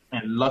 Right.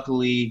 And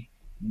luckily,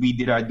 we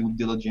did our due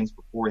diligence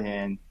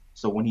beforehand.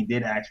 So when he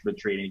did ask for the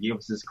trade and he gave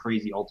us this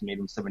crazy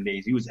ultimatum 7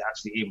 days, he was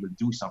actually able to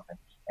do something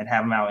and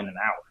have him out in an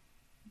hour.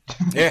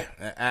 Yeah,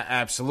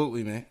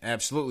 absolutely, man.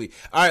 Absolutely.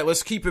 All right,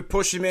 let's keep it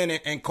pushing, man.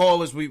 And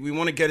callers, we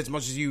want to get as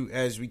much as you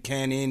as we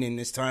can in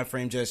this time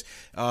frame. Just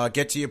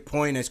get to your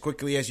point as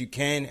quickly as you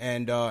can,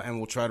 and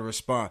we'll try to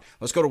respond.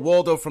 Let's go to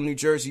Waldo from New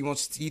Jersey.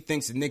 He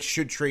thinks the Knicks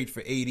should trade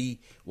for AD.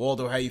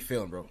 Waldo, how you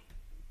feeling, bro?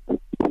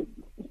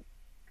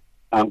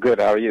 I'm good.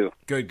 How are you?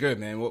 Good,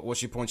 man.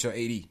 What's your point on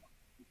AD?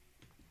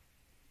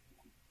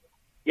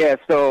 Yeah,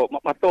 so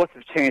my thoughts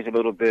have changed a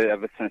little bit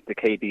ever since the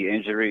KD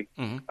injury.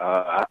 Mm-hmm.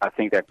 I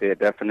think that they're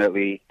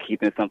definitely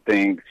keeping some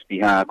things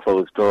behind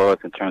closed doors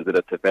in terms of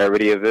the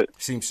severity of it.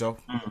 Seems so.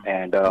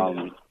 And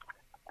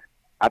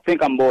I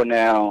think I'm more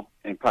now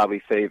in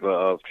probably favor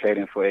of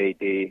trading for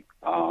AD.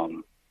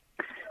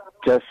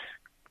 Just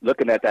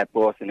looking at that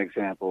Boston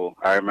example,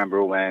 I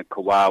remember when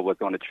Kawhi was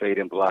on the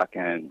trading block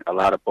and a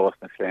lot of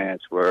Boston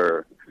fans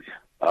were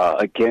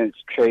against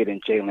trading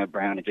Jaylen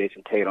Brown and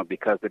Jason Tatum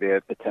because of their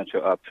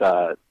potential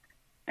upside.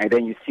 And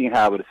then you see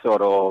how it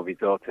sort of all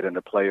resulted in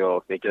the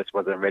playoffs. They just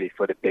wasn't ready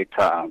for the big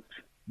times.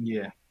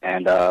 Yeah.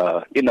 And,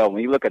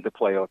 when you look at the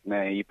playoffs,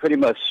 man, you pretty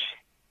much,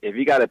 if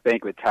you got a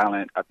bank with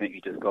talent, I think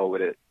you just go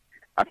with it.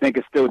 I think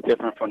it's still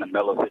different from the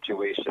Melo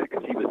situation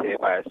because he was there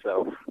by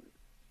himself.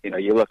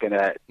 You're looking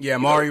at... Yeah,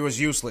 Mari was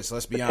useless,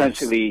 let's be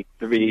honest. Potentially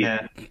 3...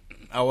 Yeah.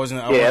 I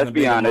wasn't let's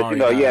be honest.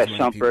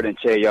 Shumpert and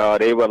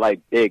JR, they were like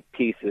big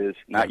pieces.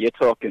 Now you're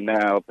talking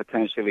now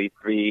potentially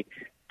 3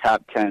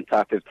 top 10,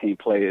 top 15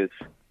 players.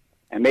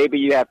 And maybe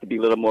you have to be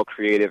a little more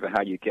creative in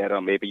how you get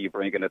them. Maybe you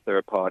bring in a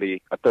third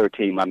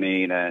team,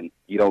 and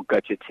you don't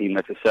gut your team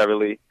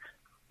necessarily.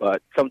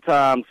 But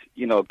sometimes,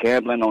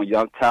 gambling on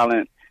young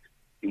talent,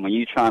 when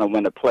you're trying to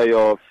win the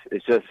playoffs,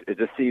 it just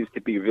seems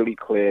to be really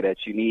clear that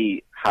you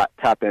need hot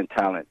top-end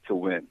talent to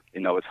win.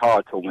 It's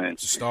hard to win.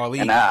 It's a star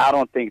league. And I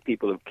don't think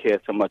people have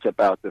cared so much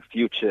about the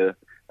future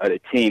of the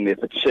team if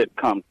a chip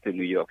comes to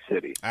New York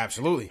City.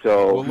 Absolutely.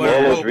 So for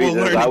all those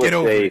reasons, I would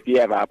say if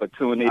you have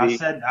opportunity.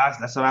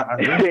 That's what I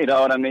you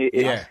know what I mean?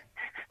 Yeah.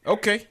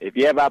 Okay. If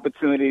you have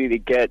opportunity to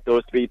get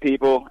those 3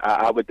 people,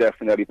 I would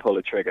definitely pull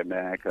the trigger,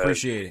 man.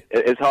 Appreciate it.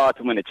 It's hard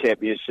to win a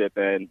championship,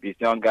 and these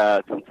young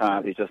guys,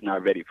 sometimes they're just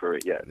not ready for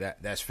it yet.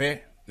 That's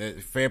fair.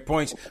 Fair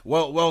points.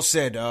 Well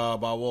said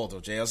by Waldo,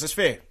 JLs. That's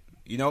fair.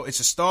 It's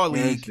a star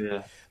league.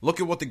 Yeah.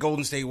 Look at what the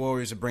Golden State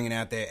Warriors are bringing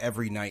out there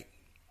every night.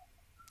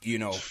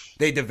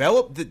 They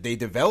developed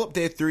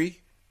their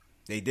 3.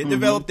 They did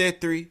develop their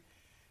 3,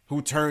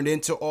 who turned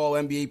into all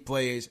NBA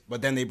players,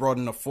 but then they brought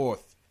in a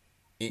 4th.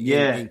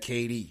 In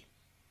KD.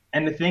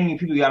 And the thing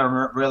people got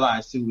to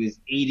realize, too, is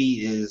 80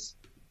 is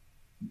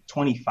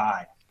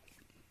 25.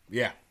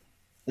 Yeah.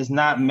 It's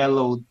not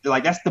Melo.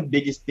 Like, that's the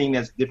biggest thing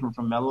that's different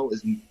from Melo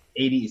is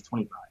 80 is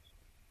 25.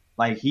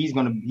 Like, he's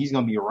gonna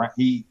be around.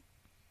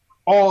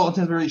 All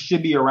intents really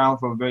should be around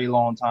for a very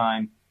long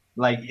time.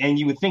 Like, and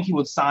you would think he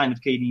would sign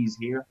if KD is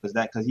here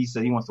because he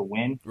said he wants to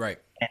win. Right.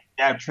 And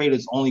that trade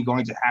is only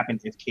going to happen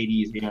if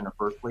KD is here in the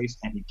first place,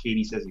 and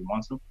KD says he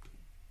wants him.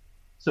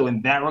 So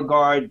in that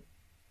regard,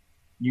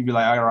 you'd be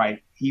like, all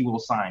right, he will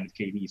sign if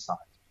KD signs.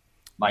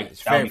 Like,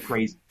 that would be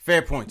crazy.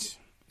 Fair points.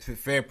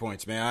 Fair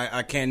points, man.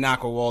 I can't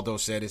knock what Waldo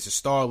said. It's a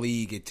star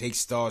league. It takes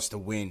stars to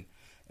win.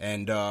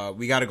 And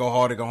we got to go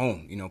hard to go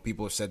home.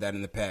 People have said that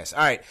in the past. All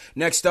right,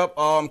 next up,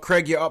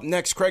 Craig, you're up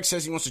next. Craig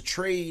says he wants to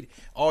trade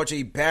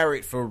RJ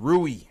Barrett for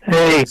Rui.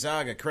 Hey.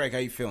 Zaga. Craig, how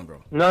you feeling,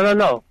 bro? No.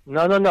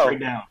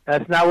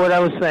 That's not what I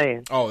was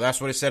saying. Oh, that's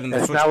what it said in the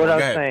That's switch. not what I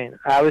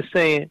was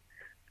saying.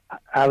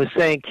 I was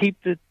saying keep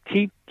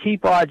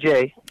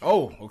RJ.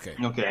 Oh, okay.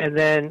 And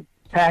then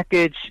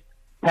package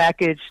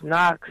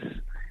Knox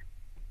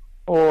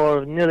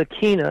or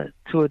Ntilikina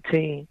to a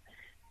team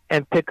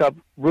and pick up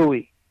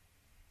Rui.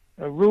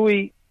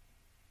 Rui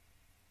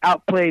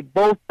outplayed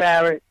both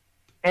Barrett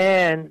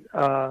and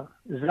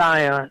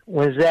Zion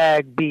when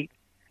Zag beat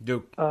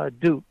Duke.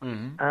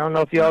 Mm-hmm. I don't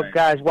know if y'all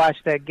guys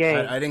watched that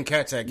game. I didn't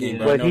catch that game,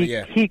 but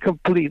he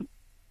completely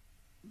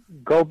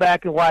go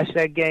back and watch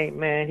that game,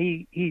 man.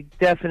 He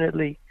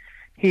definitely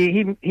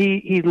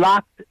he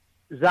locked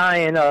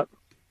Zion up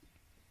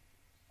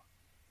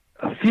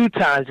a few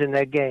times in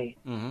that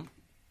game,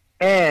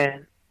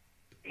 and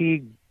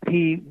he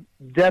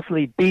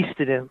definitely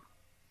beasted him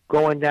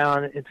going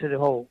down into the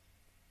hole.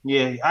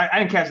 Yeah, I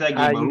didn't catch that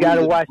game. You got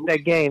to watch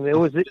that game.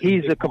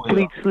 He's a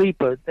complete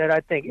sleeper that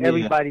I think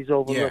everybody's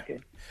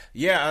overlooking.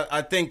 Yeah,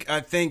 I think,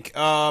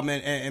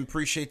 and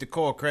appreciate the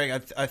call,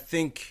 Craig. I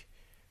think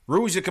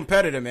Rui's a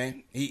competitor,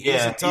 man. He's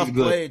a tough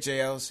player,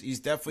 JLs.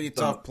 He's definitely a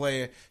tough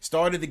player.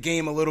 Started the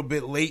game a little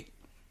bit late,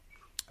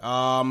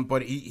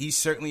 but he's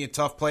certainly a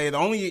tough player. The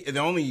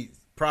only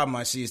problem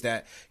I see is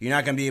that you're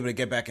not going to be able to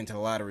get back into the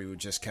lottery with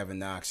just Kevin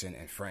Knox and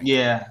Frank.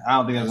 Yeah, I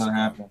don't think that's going to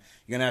happen.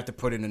 You're going to have to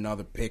put in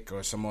another pick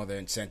or some other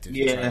incentive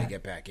to try to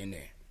get back in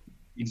there.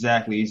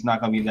 Exactly. It's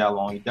not going to be that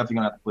long. You're definitely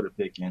going to have to put a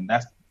pick in.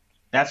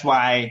 That's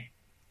why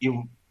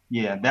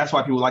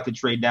people like to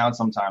trade down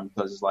sometimes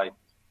because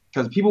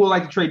people would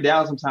like to trade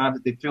down sometimes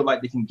if they feel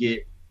like they can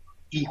get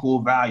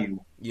equal value.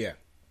 Yeah.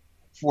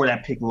 for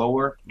that pick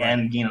lower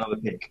and gain another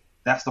pick.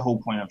 That's the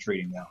whole point of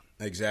trading now.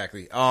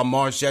 Exactly.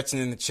 Mars Jetson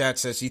in the chat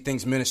says he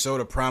thinks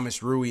Minnesota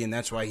promised Rui, and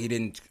that's why he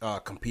didn't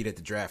compete at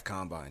the draft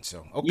combine.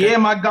 So okay. Yeah,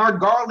 my guard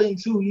Garland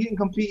too. He didn't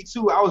compete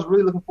too. I was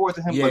really looking forward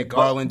to him. Yeah,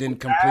 Garland didn't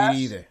complete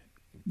either.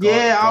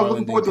 I was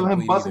looking forward to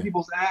him busting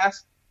people's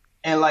ass,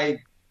 and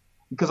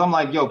because I'm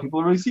like, yo, people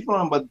are really sleeping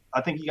on him, but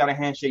I think he got a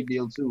handshake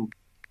deal too.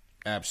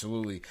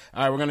 Absolutely.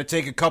 All right, we're gonna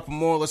take a couple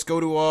more. Let's go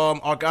to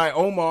our guy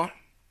Omar.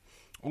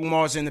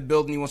 Omar's in the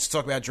building. He wants to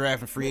talk about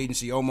draft and free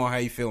agency. Omar, how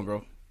you feeling,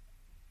 bro?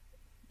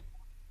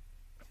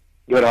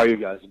 Good. How are you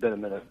guys? It's been a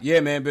minute.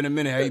 Yeah, man. Been a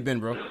minute. How you been,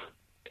 bro?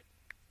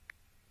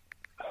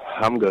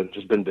 I'm good.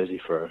 Just been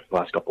busy for the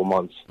last couple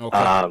months.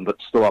 Okay. But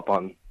still up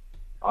on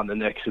the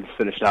Knicks and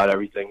finished out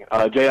everything.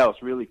 JL,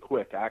 it's really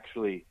quick.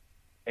 Actually,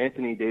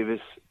 Anthony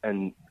Davis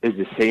is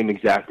the same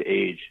exact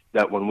age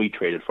that when we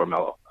traded for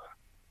Melo.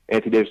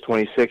 Anthony Davis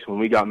 26. When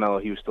we got Melo,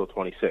 he was still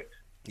 26.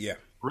 Yeah.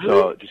 Really?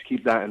 So just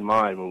keep that in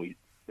mind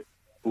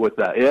with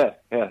that. Yeah,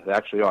 they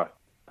actually are.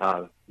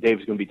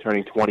 Davis is going to be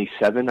turning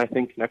 27, I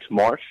think, next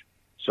March.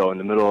 So in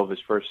the middle of his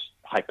first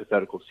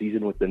hypothetical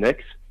season with the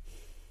Knicks.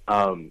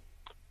 But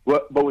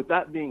with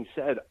that being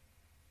said,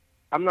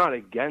 I'm not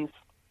against,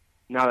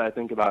 now that I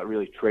think about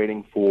really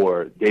trading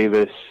for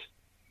Davis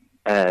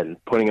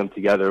and putting him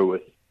together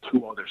with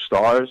two other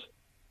stars,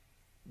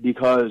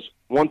 because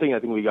one thing I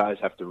think we guys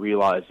have to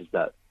realize is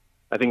that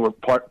I think we're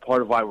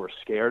part of why we're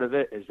scared of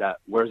it is that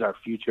where's our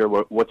future?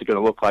 What's it going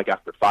to look like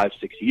after 5-6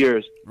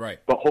 years? Right.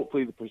 But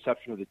hopefully the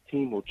perception of the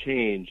team will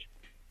change,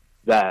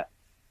 that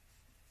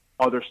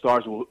other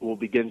stars will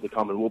begin to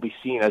come and we'll be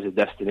seen as a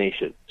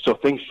destination. So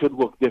things should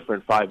look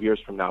different 5 years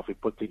from now if we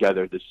put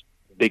together this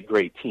big,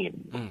 great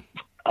team.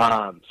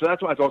 So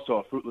that's why it's also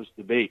a fruitless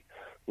debate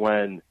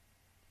when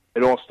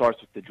it all starts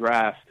with the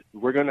draft.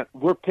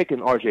 We're picking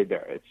RJ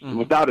Barrett.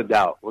 Without a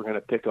doubt, we're gonna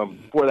pick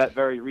him for that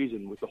very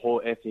reason, with the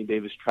whole Anthony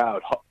Davis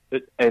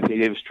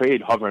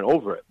trade hovering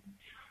over it.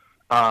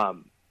 But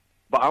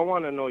I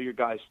want to know your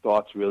guys'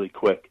 thoughts really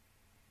quick.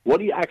 What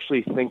do you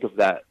actually think of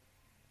that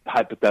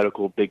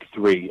hypothetical big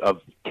three of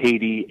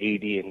KD,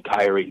 AD, and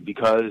Kyrie?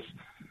 Because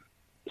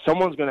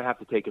someone's going to have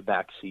to take a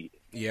back seat.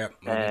 Yeah,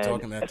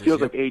 and it feels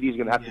like AD is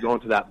going to have to go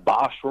into that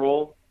Bosch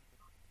role,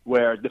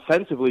 where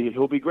defensively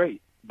he'll be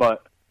great,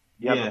 but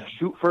you have a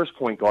shoot first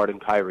point guard in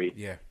Kyrie.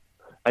 Yeah,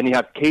 and you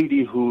have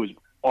KD, who's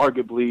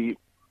arguably,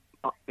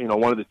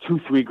 one of the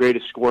 2-3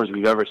 greatest scorers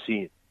we've ever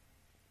seen,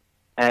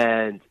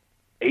 and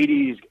AD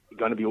is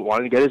going to be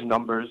wanting to get his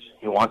numbers.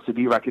 He wants to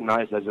be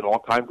recognized as an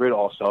all-time great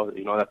also.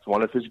 That's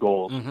one of his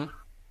goals.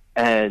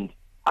 And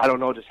I don't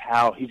know just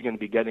how he's going to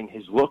be getting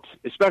his looks,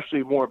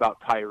 especially more about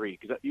Kyrie,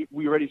 because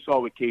we already saw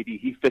with KD,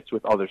 he fits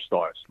with other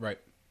stars. Right.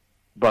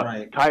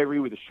 But Kyrie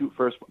with a shoot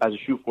first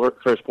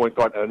point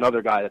guard, and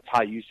another guy that's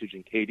high usage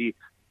in KD,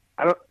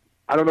 I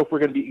don't know if we're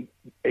going to be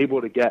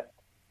able to get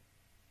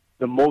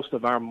the most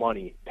of our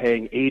money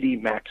paying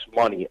AD max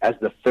money as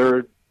the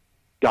third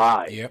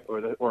guy,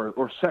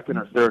 or second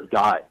or third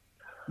guy.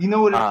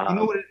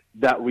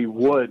 That we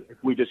would if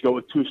we just go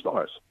with two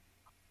stars.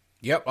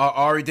 Yep,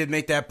 Ari did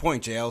make that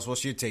point, JLs.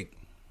 What's your take?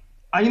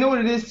 You know what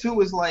it is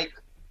too is I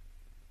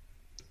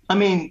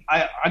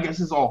guess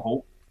it's all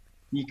hope,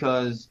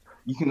 because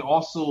you can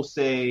also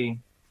say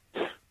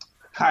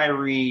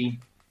Kyrie,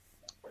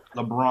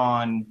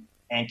 LeBron,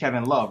 and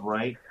Kevin Love,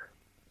 right?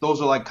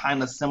 Those are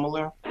kind of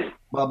similar,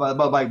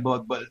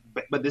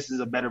 but this is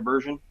a better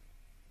version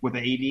with the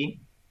AD.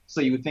 So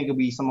you would think it would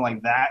be something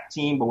like that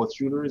team, but with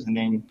shooters, and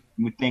then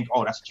you would think,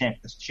 oh, that's champ,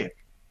 that's chip,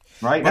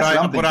 right? But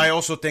I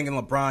also think in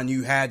LeBron,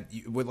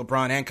 with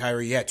LeBron and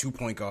Kyrie, you had 2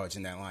 point guards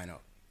in that lineup.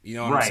 You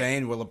know what I'm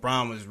saying? Where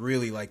LeBron was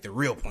really the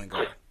real point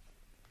guard.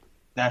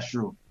 That's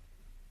true.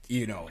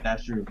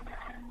 That's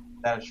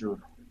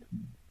true.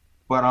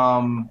 But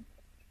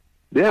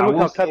look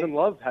how Kevin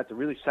Love had to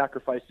really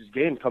sacrifice his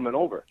game coming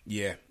over.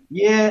 Yeah.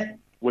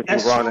 With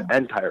LeBron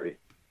and Kyrie.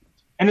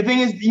 And the thing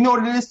is, you know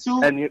what it is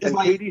too? And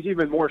KD's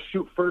even more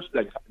shoot first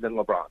than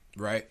LeBron.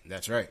 Right,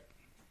 that's right.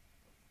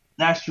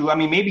 That's true.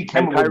 Maybe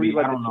Kevin would be,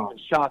 I don't know.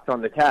 Shots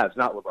on the Cavs,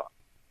 not LeBron.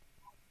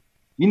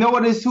 You know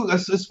what it is too?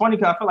 It's funny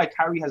because I feel like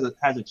Kyrie has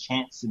a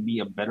chance to be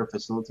a better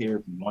facilitator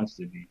if he wants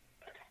to be.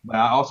 But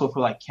I also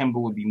feel like Kemba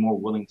would be more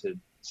willing to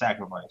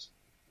sacrifice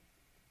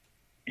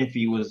if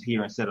he was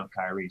here instead of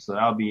Kyrie. So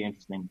that would be an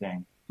interesting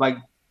thing. But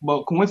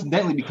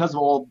coincidentally, because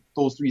of all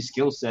those three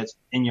skill sets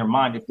in your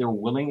mind, if they're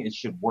willing, it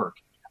should work.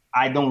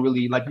 I don't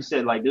really, like you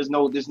said, there's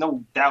no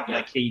doubt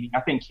that KD,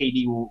 I think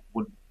KD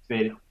would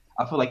fit.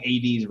 I feel like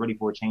AD is ready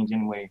for a change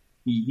anyway.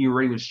 He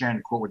already was sharing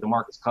the court with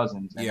DeMarcus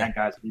Cousins, and that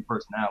guy's a big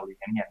personality,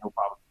 and he had no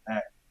problem with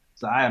that.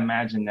 So I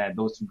imagine that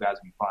those two guys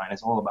will be fine.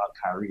 It's all about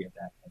Kyrie at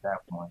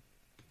that point.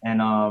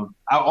 And I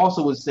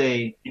also would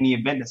say, in the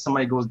event that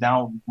somebody goes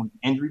down with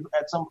injury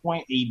at some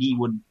point, AD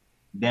would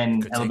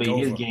then elevate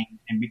his game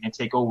and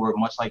take over,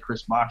 much like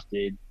Chris Bosh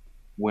did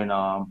when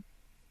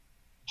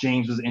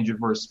James was injured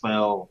for a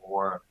spell,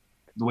 or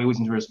the way he was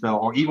injured for a spell,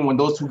 or even when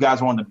those two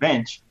guys were on the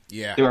bench.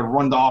 Yeah, they would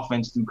run the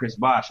offense through Chris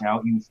Bosh, and I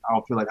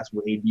feel like that's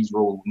what AD's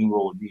new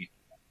role would be.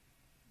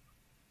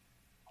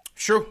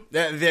 True.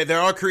 There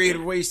are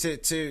creative ways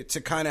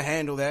to kind of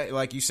handle that,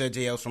 like you said,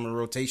 JL, from a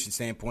rotation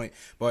standpoint.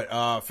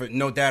 But for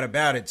no doubt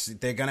about it,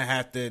 they're gonna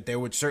have to. There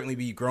would certainly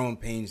be growing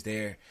pains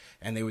there,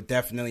 and they would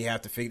definitely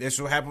have to figure. This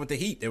is what happened with the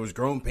Heat. There was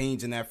growing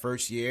pains in that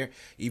first year,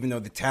 even though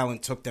the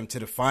talent took them to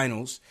the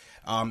finals.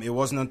 It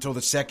wasn't until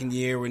the second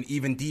year when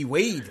even D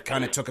Wade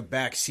kind of took a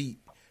back seat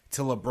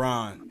to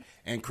LeBron,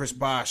 and Chris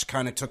Bosh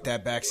kind of took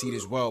that back seat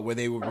as well, where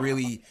they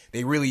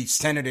really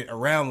centered it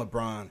around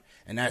LeBron.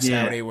 And that's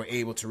how they were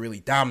able to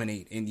really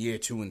dominate in year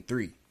 2 and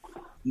 3.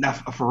 Now,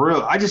 for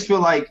real, I just feel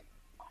like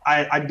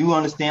I do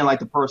understand like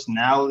the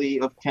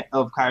personality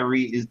of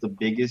Kyrie is the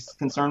biggest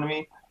concern to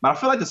me, but I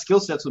feel like the skill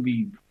sets would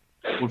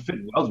fit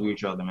well with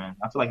each other, man.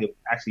 I feel like it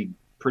actually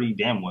pretty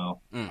damn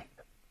well,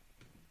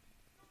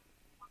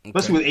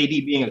 especially with AD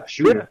being a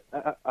shooter.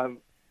 Yeah,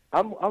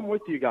 I'm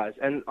with you guys,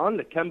 and on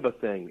the Kemba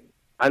thing,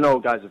 I know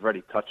guys have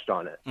already touched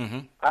on it.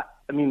 Mm-hmm. I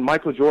mean,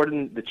 Michael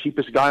Jordan, the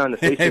cheapest guy on the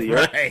face of the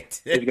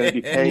earth, is going to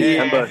be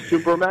paying Kemba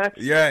Supermax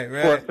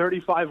for a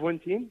 35-win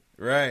team?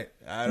 Right.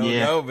 I don't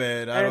know,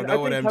 man. I don't know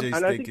what MJ's thinking.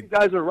 And I think you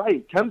guys are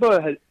right.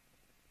 Kemba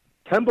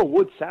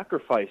would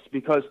sacrifice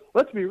because,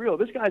 let's be real,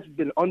 this guy's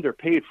been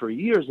underpaid for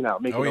years now,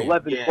 making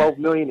 $11-12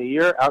 million a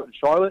year out in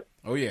Charlotte.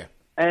 Oh, yeah.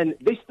 And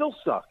they still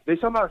suck. They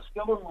somehow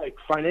still in, like,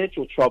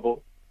 financial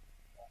trouble.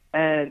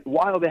 And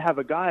while they have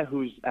a guy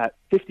who's at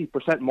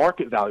 50%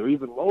 market value,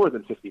 even lower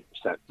than 50%,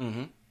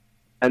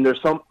 and they're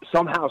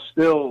somehow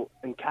still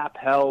in cap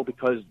hell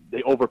because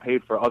they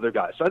overpaid for other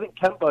guys. So I think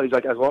Kemba is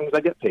like, as long as I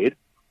get paid,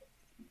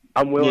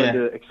 I'm willing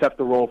to accept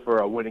the role for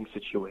a winning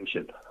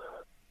situation.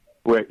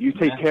 Where you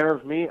take care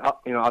of me,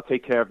 I'll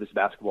take care of this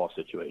basketball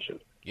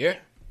situation. Yeah.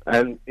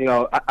 And,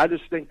 I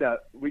just think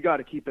that we got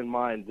to keep in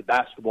mind the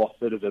basketball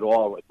fit of it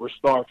all. Like, we're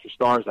stars for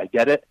stars, I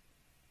get it,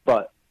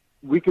 but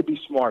we could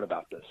be smart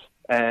about this.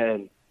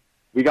 And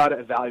we got to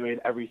evaluate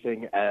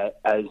everything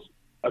as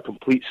a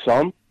complete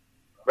sum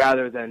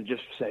rather than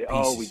just say,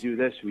 oh, we do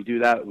this, we do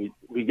that, we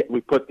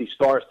put these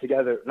stars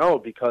together. No,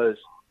 because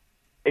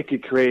it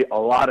could create a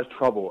lot of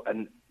trouble,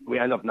 and we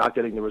end up not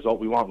getting the result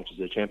we want, which is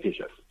a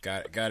championship.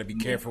 Got to be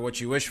careful what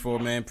you wish for,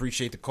 man.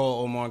 Appreciate the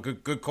call, Omar.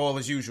 Good call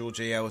as usual,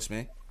 Jay Ellis,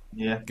 man.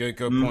 Yeah. Good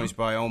points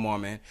by Omar,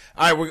 man.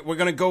 All right, we're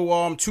going to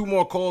go 2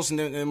 more calls, and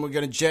then we're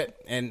going to jet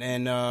and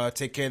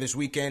take care of this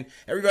weekend.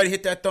 Everybody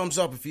hit that thumbs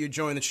up if you're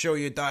enjoying the show.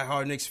 You're a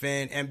diehard Knicks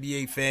fan,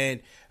 NBA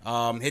fan.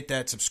 Hit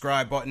that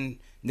subscribe button.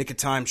 Nick of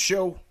Time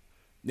Show,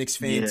 Knicks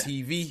Fan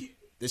TV.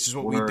 This is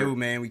what we do,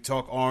 man. We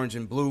talk orange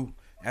and blue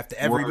after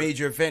every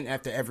major event,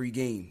 after every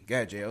game. Go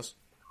ahead, JLs.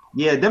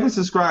 Yeah, definitely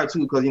subscribe,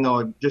 too, because,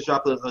 just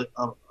dropped a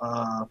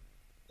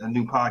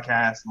new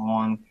podcast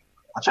on –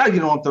 I try to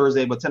get it on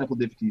Thursday, but technical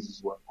difficulties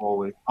is what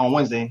always. On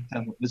Wednesday,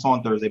 it's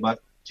on Thursday, but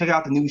check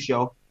out the new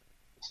show.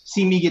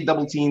 See me get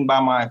double teamed by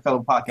my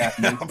fellow podcast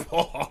mates.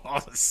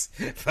 Pause.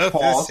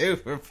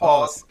 Super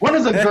pause. When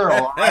is a girl,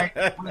 all right?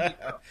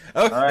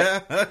 All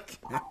right?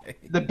 Okay.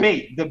 The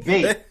bait. Double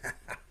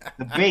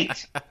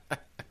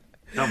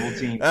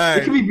team. Right.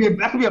 That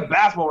could be a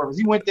basketball reference.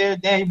 You went there,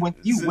 then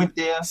you went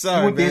there.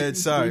 Sorry, man.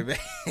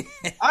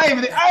 I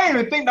didn't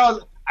even think that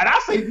was.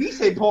 And we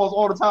say pause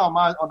all the time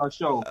on our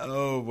show.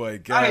 Oh my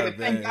god! I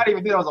didn't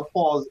even think that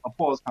was a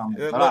pause comment.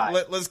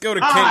 Let's go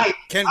to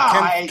Ken.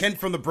 Ken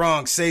from the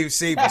Bronx. Save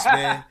us,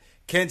 man.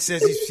 Ken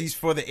says he's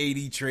for the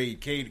AD trade.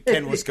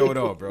 Ken, what's going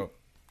on, bro?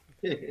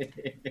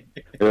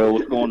 Yo,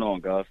 what's going on,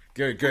 guys?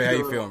 Good. How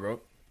you feeling, bro?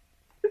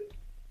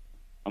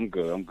 I'm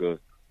good.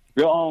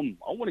 Yo,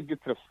 I want to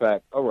get to the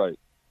fact. All right,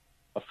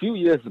 a few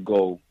years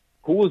ago,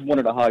 who was one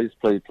of the highest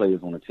paid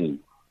players on the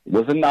team?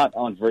 Was it not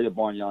Andrea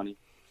Bargnani?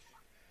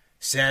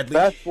 Sadly,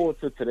 fast forward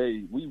to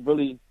today, we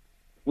really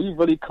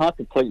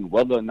contemplating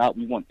whether or not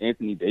we want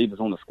Anthony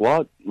Davis on the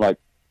squad. Like,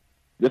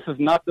 this is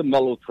not the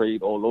Melo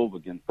trade all over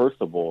again. First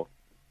of all,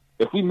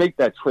 if we make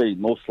that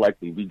trade, most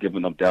likely we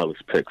giving up Dallas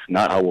picks,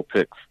 not our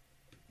picks.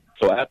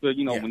 So after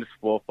when this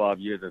 4 or 5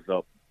 years is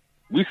up,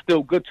 we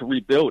still good to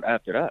rebuild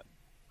after that.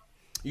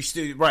 You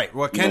still right.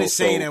 What Ken is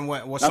saying, and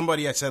what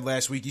somebody had said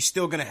last week, you're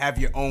still gonna have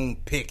your own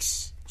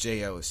picks,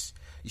 Jay Ellis.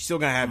 You're still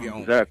gonna have your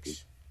own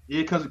picks.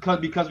 Yeah, because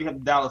we have the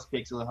Dallas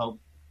picks, it'll help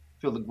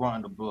fill the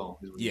grunt of the blow.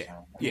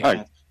 Yeah.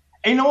 Right.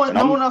 And no one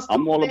else.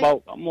 I'm all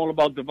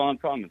about Devon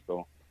Thomas,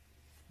 though.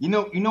 You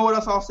know what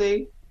else I'll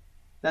say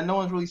that no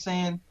one's really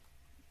saying.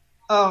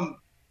 AD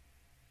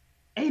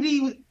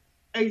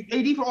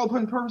for all intents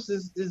and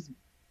purposes is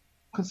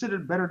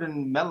considered better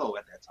than Melo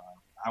at that time.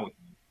 I would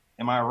think.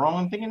 Am I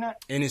wrong in thinking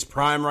that? In his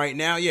prime right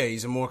now, yeah,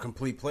 he's a more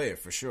complete player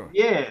for sure.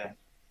 Yeah.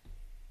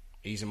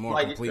 He's a more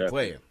complete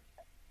player.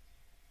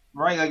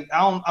 Right, like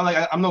I'm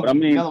no. But I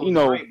mean,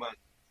 great, but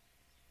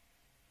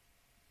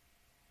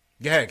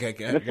yeah.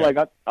 And it's like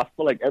I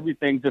feel like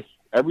everything just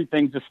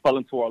fell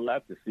into our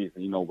lap this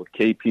season. With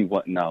KP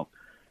wanting out,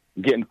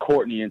 getting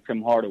Courtney and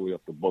Tim Hardaway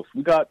off the books.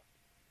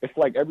 It's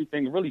like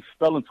everything really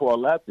fell into our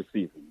lap this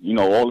season.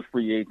 All the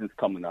free agents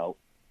coming out.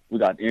 We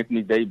got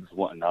Anthony Davis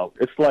wanting out.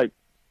 It's like,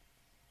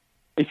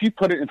 if you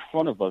put it in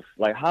front of us,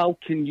 like, how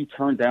can you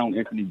turn down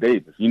Anthony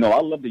Davis? I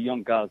love the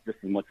young guys just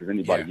as much as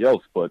anybody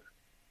else, but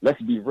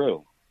let's be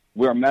real.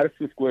 we're in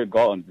Madison Square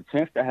Garden. The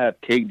chance to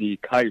have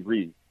KD,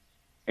 Kyrie,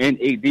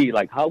 and AD,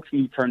 like, how can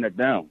you turn that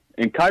down?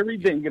 And Kyrie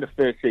didn't get a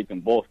fair shake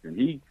in Boston.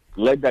 He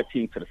led that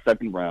team to the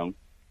second round.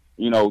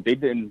 You know, they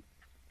didn't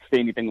say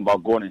anything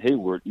about Gordon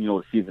Hayward, you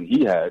know, the season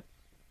he had,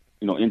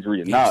 you know,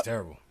 injury or not.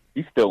 Terrible.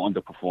 He still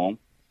underperformed.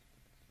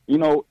 You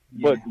know,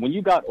 but when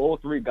you got all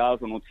three guys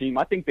on the team,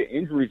 I think the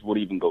injuries would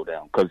even go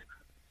down because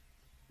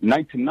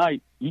night to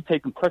night, you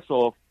taking pressure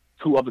off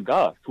two other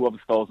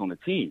stars on the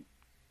team.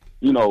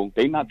 You know,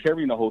 they not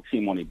carrying the whole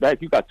team on their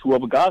back. You got two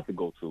other guys to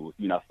go to if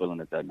you're not feeling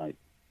it that night.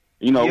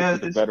 You know,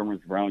 with the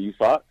veterans around you.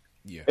 So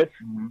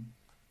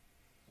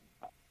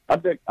I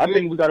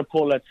think we got to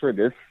pull that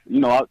trigger. It's, you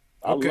know,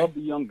 I love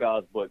the young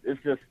guys, but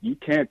it's just you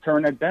can't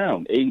turn that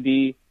down. AD,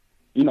 you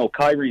know,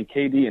 Kyrie and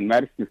KD and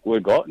Madison Square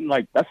Garden,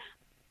 like that's,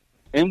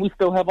 and we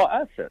still have our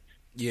assets.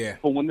 Yeah.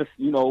 For when this,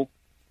 you know,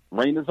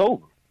 reign is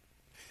over.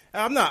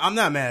 I'm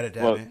not mad at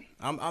that, man.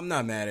 I'm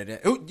not mad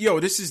at that.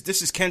 Yo, this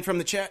is Ken from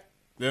the chat.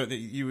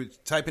 You were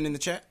typing in the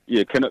chat?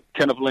 Yeah,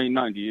 Kenneth Lane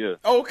 90, yeah.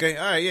 Oh, okay.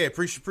 All right, yeah.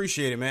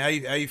 Appreciate it,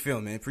 man. How you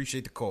feeling, man?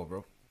 Appreciate the call,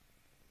 bro.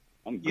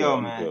 I'm good,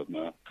 I'm good,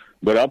 man.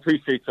 But I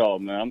appreciate y'all,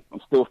 man.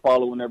 I'm still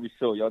following every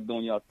show. Y'all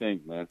doing y'all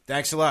thing, man.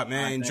 Thanks a lot,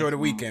 man. Right, enjoy the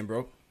weekend,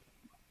 bro.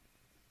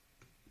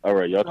 All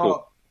right, y'all too.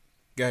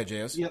 Go ahead,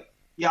 JS.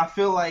 Yeah, I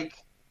feel like,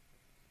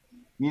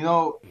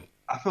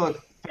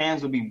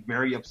 fans will be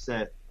very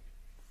upset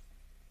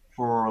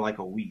for like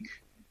a week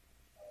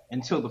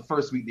until the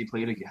first week they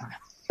play together.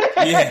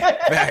 Yeah,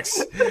 facts.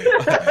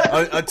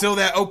 Until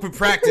that open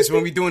practice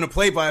when we doing a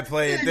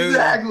play-by-play.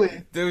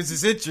 Exactly. They was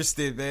just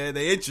interested, man.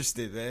 They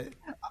interested, man.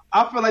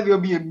 I feel like there'll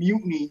be a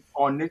mutiny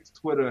on Knicks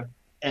Twitter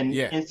and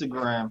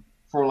Instagram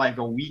for like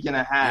a week and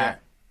a half. Yeah.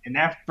 And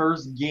that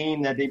first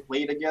game that they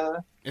play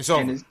together, it's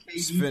over. And it's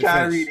KD,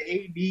 Kyrie, and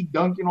AD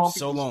dunking on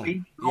people's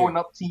face, blowing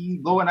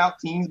out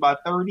teams by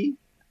 30.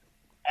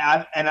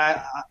 I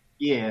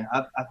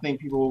think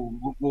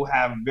people will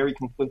have very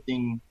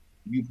conflicting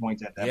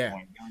viewpoints at that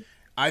point.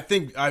 I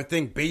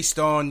think based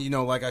on, you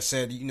know, like I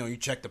said, you know, you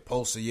check the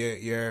pulse of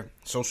your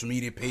social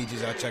media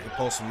pages, I check the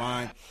pulse of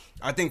mine.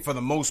 I think for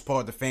the most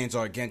part, the fans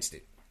are against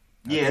it.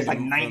 Yeah, it's like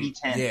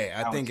 90-10.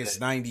 Yeah, I think it's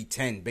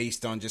 90-10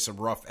 based on just a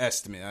rough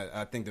estimate.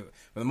 I think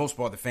for the most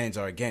part, the fans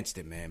are against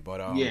it, man.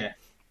 But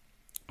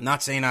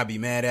not saying I'd be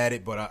mad at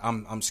it, but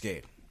I'm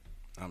scared.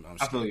 I'm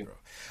scared, I feel you. Bro.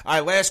 All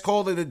right, last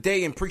call of the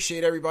day, and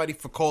appreciate everybody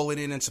for calling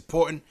in and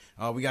supporting.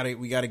 We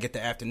gotta get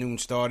the afternoon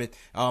started.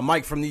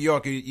 Mike from New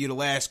York, you're the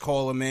last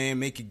caller, man.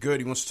 Make it good.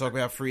 He wants to talk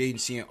about free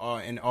agency and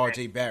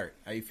RJ Barrett.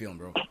 How you feeling,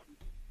 bro?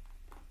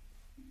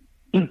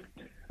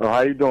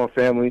 How you doing,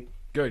 family?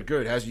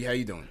 Good. How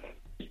you doing?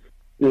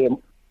 Yeah,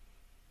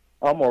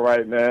 I'm all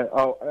right, man.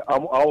 I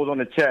was on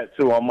the chat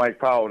too. I'm Mike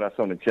Powell. That's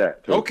on the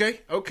chat too. Okay.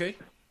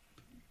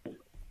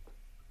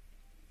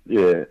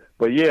 Yeah,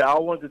 but I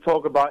wanted to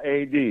talk about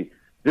AD.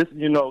 This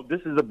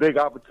is a big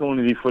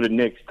opportunity for the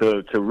Knicks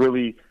to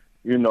really,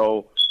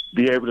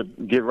 be able to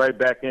get right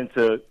back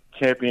into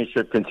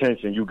championship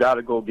contention. You got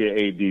to go get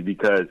AD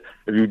because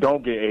if you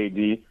don't get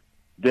AD,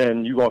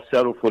 then you're gonna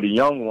settle for the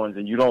young ones,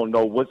 and you don't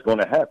know what's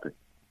gonna happen.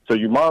 So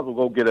you might as well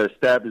go get an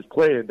established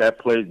player that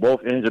plays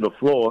both ends of the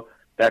floor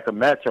that can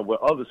match up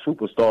with other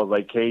superstars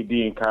like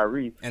KD and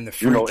Kyrie. And the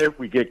freak. If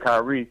we get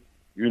Kyrie,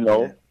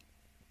 Yeah.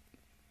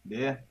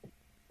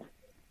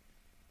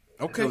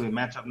 Okay. It's a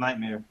matchup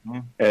nightmare.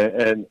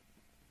 And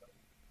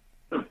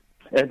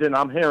then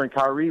I'm hearing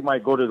Kyrie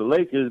might go to the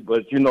Lakers,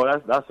 but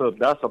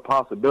that's a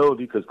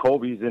possibility because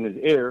Kobe's in his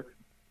ear,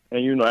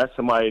 and that's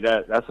somebody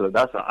that's an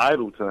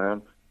idol to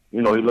him. He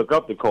look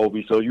up to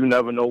Kobe, so you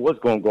never know what's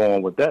going to go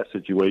on with that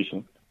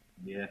situation.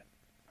 Yeah,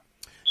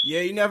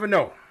 you never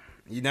know.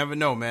 You never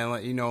know, man.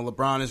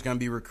 LeBron is going to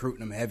be recruiting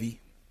them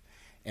heavy.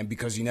 And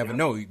because you never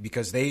know,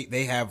 because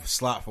they have a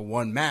slot for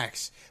one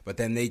max, but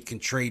then they can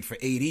trade for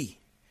AD.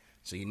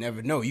 So you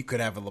never know. You could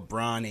have a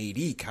LeBron,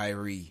 AD,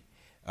 Kyrie,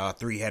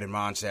 three-headed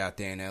monster out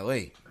there in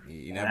L.A.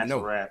 You never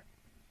know. That's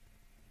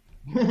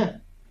a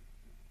wrap.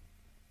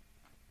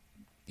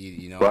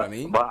 You know what I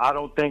mean? But I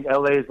don't think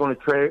L.A. is going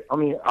to trade. I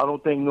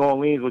don't think New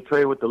Orleans will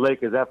trade with the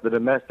Lakers after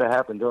the mess that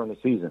happened during the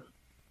season.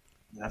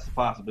 That's a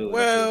possibility.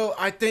 Well,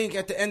 I think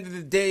at the end of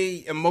the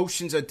day,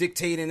 emotions are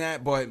dictating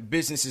that, but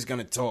business is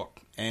going to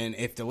talk. And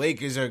if the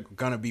Lakers are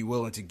going to be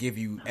willing to give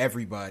you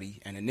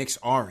everybody, and the Knicks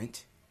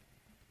aren't,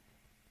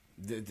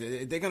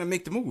 they're going to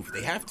make the move.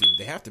 They have to.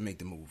 They have to make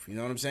the move. You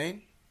know what I'm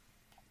saying?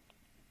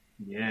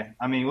 Yeah.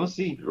 I mean, we'll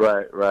see.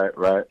 Right.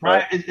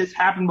 It's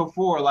happened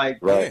before. Right.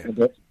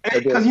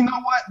 Because you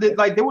know what?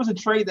 There was a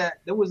trade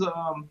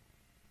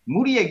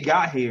Moody had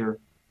got here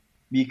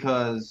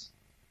because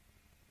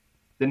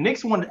the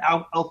Knicks wanted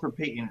Alfred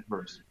Payton at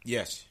first.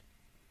 Yes.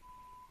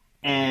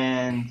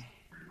 And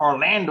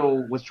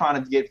Orlando was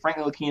trying to get Frank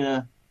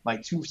Ntilikina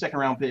 2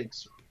 second-round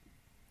picks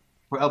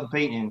for Alfred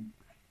Payton.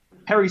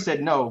 Perry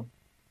said no.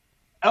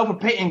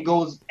 Alfred Payton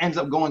ends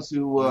up going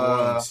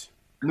to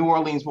New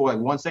Orleans for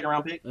 1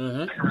 second-round pick.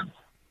 Mm-hmm.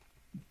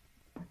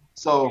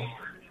 So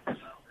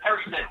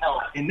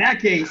in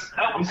that case,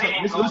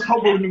 let's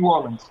hope we're New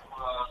Orleans.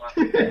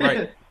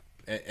 Right.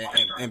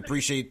 And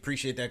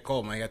appreciate that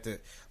call, man. I got to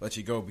let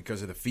you go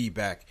because of the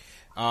feedback.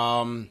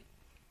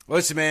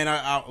 Listen, man.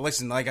 I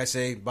listen. Like I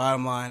say,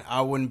 bottom line,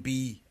 I wouldn't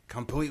be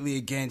completely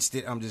against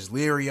it. I'm just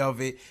leery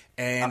of it,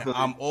 and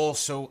I'm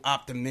also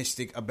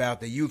optimistic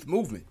about the youth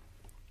movement.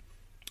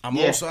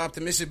 Also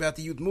optimistic about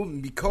the youth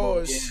movement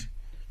because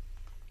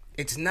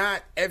it's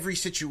not every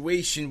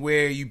situation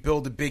where you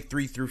build a big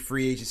three through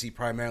free agency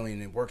primarily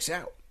and it works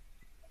out.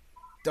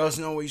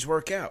 Doesn't always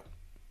work out.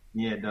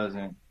 Yeah, it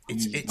doesn't.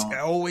 It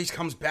always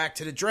comes back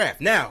to the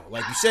draft. Now,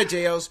 like you said,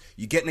 JLs,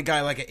 you're getting a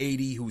guy like an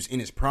AD who's in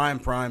his prime,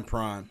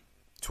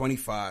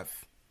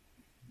 25.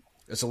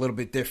 That's a little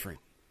bit different.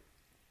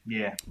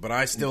 Yeah. But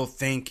I still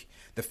think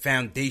the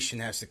foundation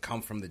has to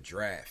come from the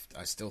draft.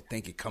 I still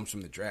think it comes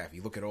from the draft.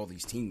 You look at all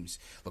these teams.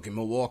 Look at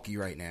Milwaukee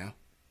right now.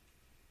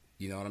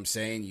 You know what I'm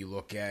saying? You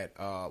look at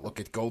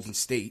Golden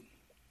State.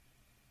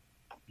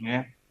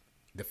 Yeah.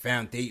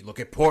 Look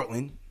at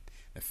Portland.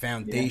 The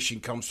foundation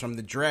comes from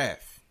the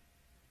draft.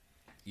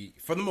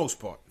 For the most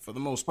part.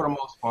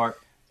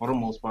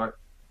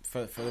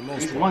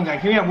 One guy.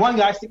 Can we have one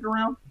guy stick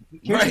around?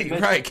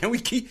 Right. Can we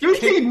keep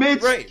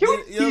Mitch? Right. Can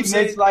we keep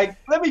Mitch? Like,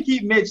 let me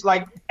keep Mitch.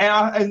 Like, and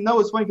I know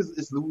it's funny because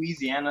it's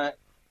Louisiana,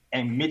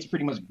 and Mitch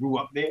pretty much grew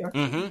up there.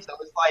 Mm-hmm. So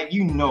it's like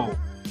you know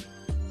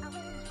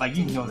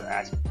the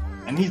aspect.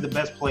 And he's the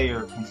best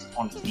player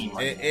on the team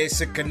right now. It's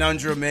a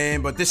conundrum,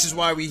 man. But this is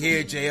why we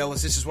here, J.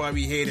 Ellis. This is why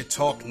we here to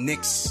talk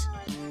Knicks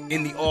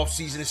in the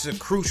offseason. This is a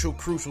crucial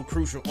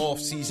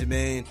offseason,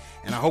 man.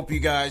 And I hope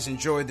you guys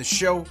enjoyed the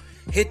show.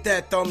 Hit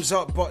that thumbs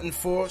up button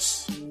for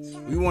us.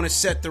 We want to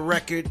set the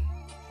record.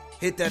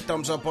 Hit that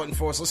thumbs up button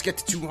for us. Let's get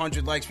to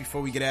 200 likes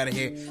before we get out of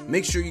here.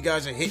 Make sure you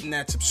guys are hitting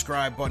that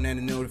subscribe button and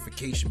the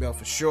notification bell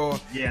for sure.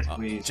 Yes,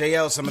 please. J.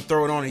 Ellis, I'm going to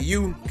throw it on to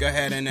you. Go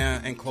ahead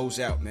and close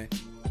out, man.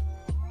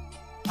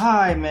 All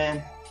right,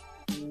 man.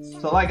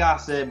 So like I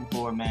said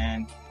before,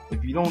 man,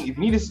 if you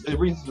need a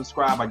reason to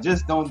subscribe, I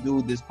just don't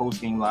do this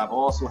post-game live. I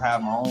also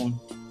have my own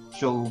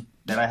show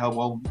that I help.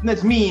 Well,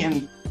 that's me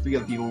and 3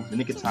 other people, the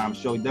Nick of Time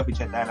show. Definitely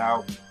check that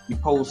out. We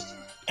post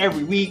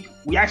every week.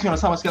 We actually on a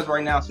summer schedule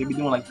right now, so we'll be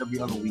doing like every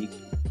other week.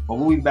 But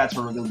we'll be back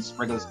to a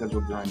regular schedule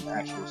during the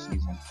actual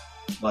season.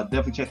 But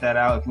definitely check that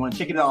out. If you want to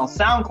check it out on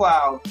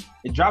SoundCloud,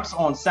 it drops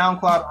on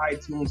SoundCloud,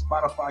 iTunes,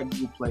 Spotify,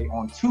 Google Play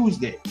on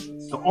Tuesdays,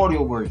 the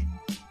audio version.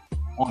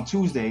 On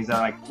Tuesdays at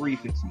like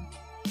 3:15.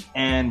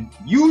 And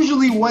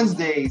usually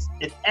Wednesdays,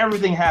 if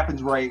everything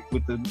happens right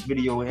with the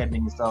video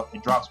editing and stuff,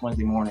 it drops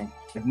Wednesday morning.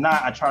 If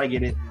not, I try to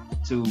get it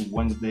to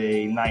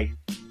Wednesday night,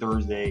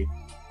 Thursday,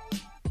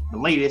 the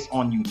latest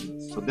on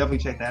YouTube. So definitely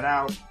check that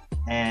out.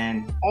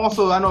 And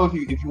also, I know if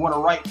you want to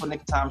write for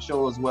Nick of Time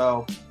show as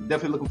well, we're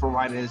definitely looking for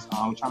writers.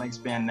 We're trying to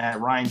expand that.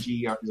 Ryan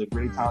G is a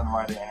really talented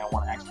writer, and I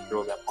want to actually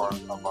grow that part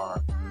of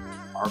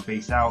our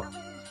base out.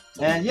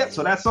 And yep,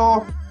 so that's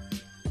all.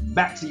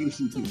 Back to you,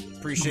 CP.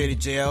 Appreciate it,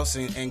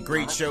 JLs, and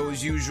great show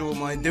as usual,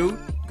 my dude.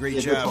 Great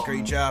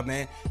job,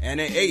 man. And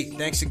hey,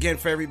 thanks again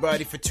for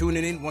everybody for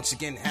tuning in. Once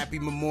again, happy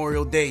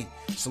Memorial Day.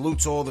 Salute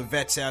to all the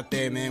vets out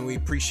there, man. We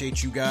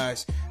appreciate you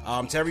guys.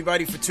 To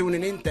everybody for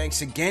tuning in,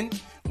 thanks again.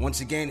 Once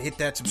again, hit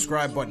that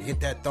subscribe button, hit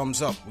that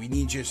thumbs up. We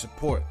need your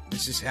support.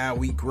 This is how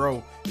we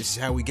grow. This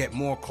is how we get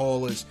more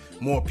callers,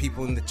 more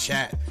people in the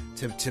chat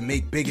to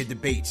make bigger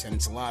debates, and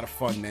it's a lot of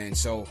fun, man.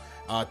 So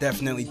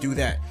definitely do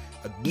that.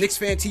 Knicks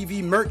Fan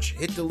TV merch,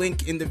 hit the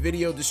link in the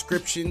video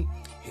description.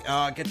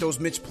 Get those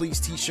Mitch Please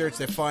t-shirts.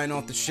 They're flying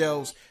off the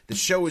shelves. The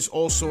show is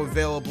also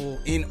available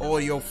in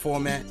audio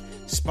format.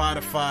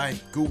 Spotify,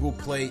 Google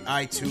Play,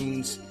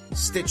 iTunes,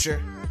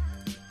 Stitcher.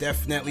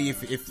 Definitely,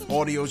 if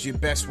audio is your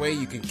best way,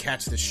 you can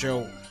catch the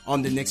show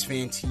on the Knicks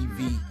Fan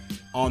TV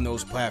on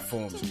those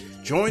platforms.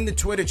 Join the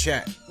Twitter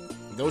chat.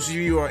 Those of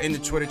you who are in the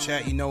Twitter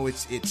chat, you know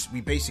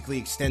we basically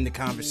extend the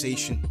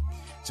conversation.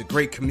 It's a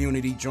great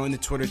community. Join the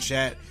Twitter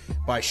chat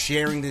by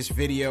sharing this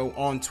video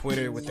on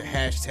Twitter with the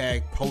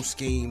hashtag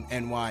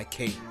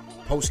PostGameNYK.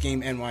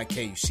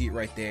 PostGameNYK. You see it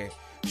right there.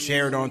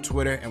 Share it on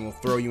Twitter, and we'll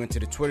throw you into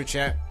the Twitter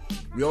chat.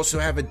 We also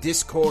have a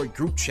Discord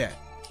group chat.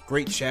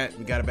 Great chat.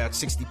 We got about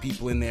 60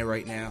 people in there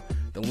right now.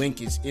 The link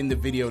is in the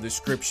video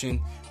description.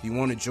 If you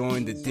want to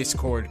join the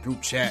Discord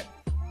group chat,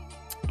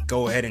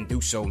 go ahead and do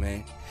so,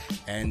 man.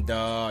 And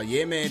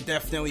yeah, man,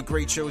 definitely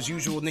great show as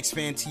usual. Knicks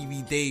Fan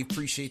TV, Dave.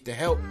 Appreciate the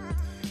help.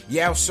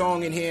 Yao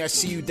Song in here. I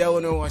see you,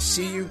 Delano. I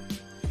see you.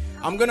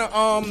 I'm gonna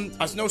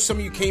I know some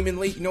of you came in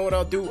late. You know what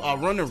I'll do? I'll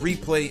run a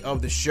replay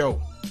of the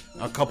show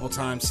a couple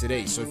times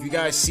today. So if you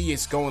guys see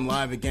it's going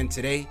live again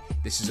today,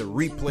 this is a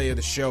replay of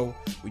the show.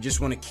 We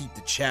just want to keep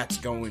the chats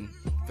going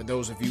for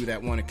those of you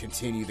that want to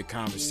continue the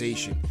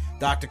conversation.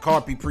 Dr.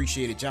 Carpy,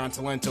 appreciate it. John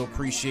Talento,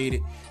 appreciate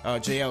it.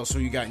 JL, so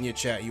you got in your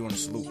chat? You want to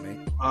salute,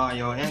 man?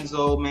 Yo,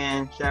 Enzo,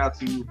 man. Shout out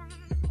to you.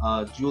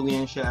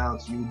 Julian, shout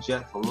out to you.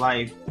 Jet for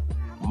Life.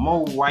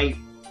 Mo White.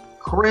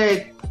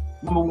 Craig,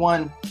 number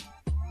one.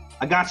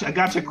 I got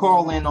your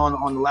call in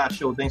on the last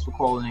show. Thanks for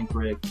calling in,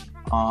 Craig.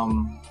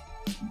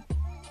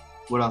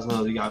 What else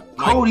we got?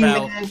 Cody,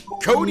 man.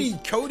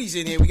 Cody's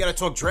in here. We got to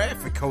talk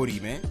draft for Cody,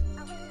 man.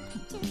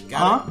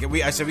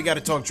 I said we got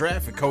to talk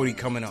draft for Cody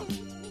coming up.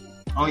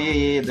 Oh,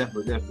 yeah,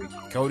 definitely.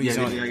 Cody's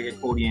on it. Yeah,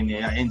 Cody in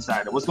there,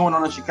 insider. What's going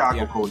on in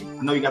Chicago, Cody?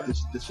 I know you got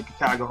the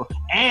Chicago,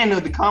 and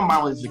the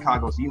combine was in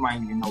Chicago, so you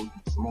might even know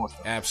some more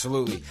stuff.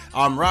 Absolutely.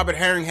 Robert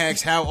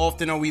Herringhags, how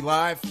often are we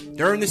live?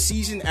 During the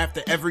season,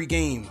 after every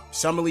game,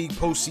 Summer League,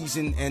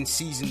 postseason, and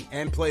season,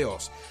 and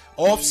playoffs.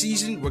 Off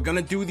season, we're going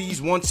to do these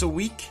once a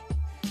week.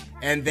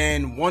 And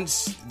then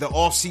once the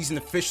off season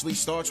officially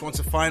starts, once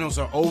the finals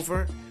are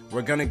over,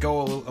 we're going to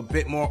go a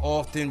bit more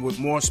often with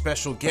more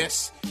special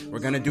guests. We're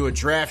going to do a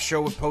draft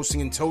show with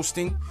Posting and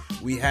Toasting.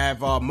 We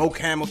have Moke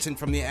Hamilton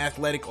from The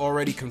Athletic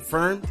already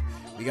confirmed.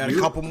 We got a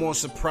couple more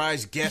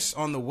surprise guests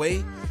on the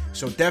way.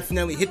 So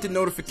definitely hit the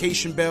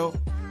notification bell,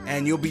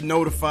 and you'll be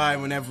notified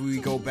whenever we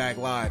go back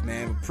live,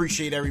 man.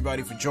 Appreciate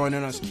everybody for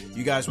joining us.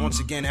 You guys, once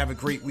again, have a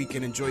great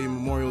weekend. Enjoy your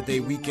Memorial Day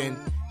weekend,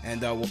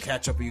 and we'll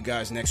catch up with you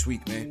guys next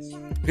week,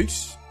 man.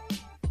 Peace.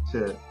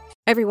 Sure.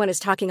 Everyone is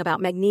talking about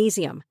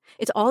magnesium.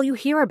 It's all you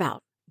hear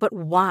about. But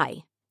why?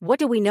 What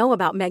do we know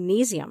about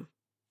magnesium?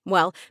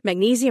 Well,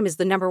 magnesium is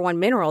the number one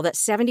mineral that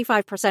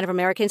 75% of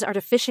Americans are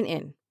deficient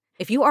in.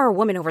 If you are a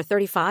woman over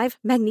 35,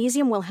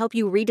 magnesium will help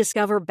you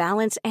rediscover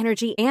balance,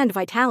 energy, and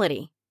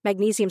vitality.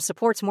 Magnesium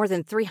supports more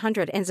than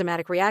 300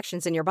 enzymatic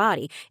reactions in your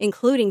body,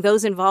 including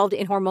those involved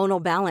in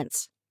hormonal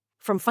balance.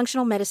 From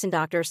functional medicine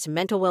doctors to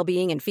mental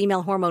well-being and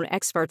female hormone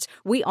experts,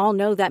 we all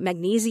know that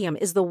magnesium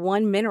is the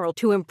one mineral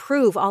to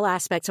improve all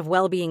aspects of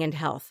well-being and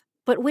health.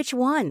 But which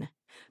one?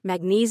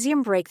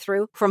 Magnesium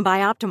Breakthrough from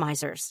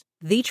Bioptimizers,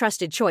 the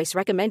trusted choice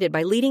recommended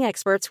by leading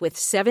experts with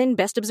 7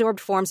 best-absorbed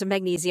forms of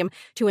magnesium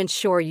to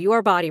ensure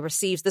your body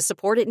receives the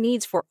support it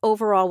needs for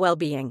overall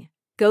well-being.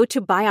 Go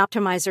to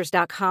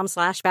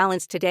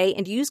bioptimizers.com/balance today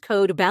and use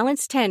code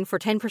BALANCE10 for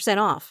 10%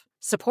 off.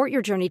 Support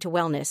your journey to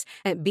wellness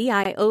at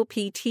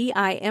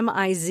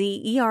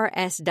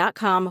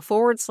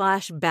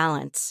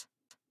bioptimizers.com/balance.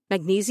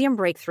 Magnesium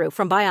Breakthrough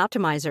from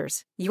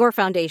Bioptimizers, your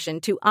foundation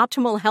to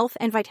optimal health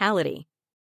and vitality.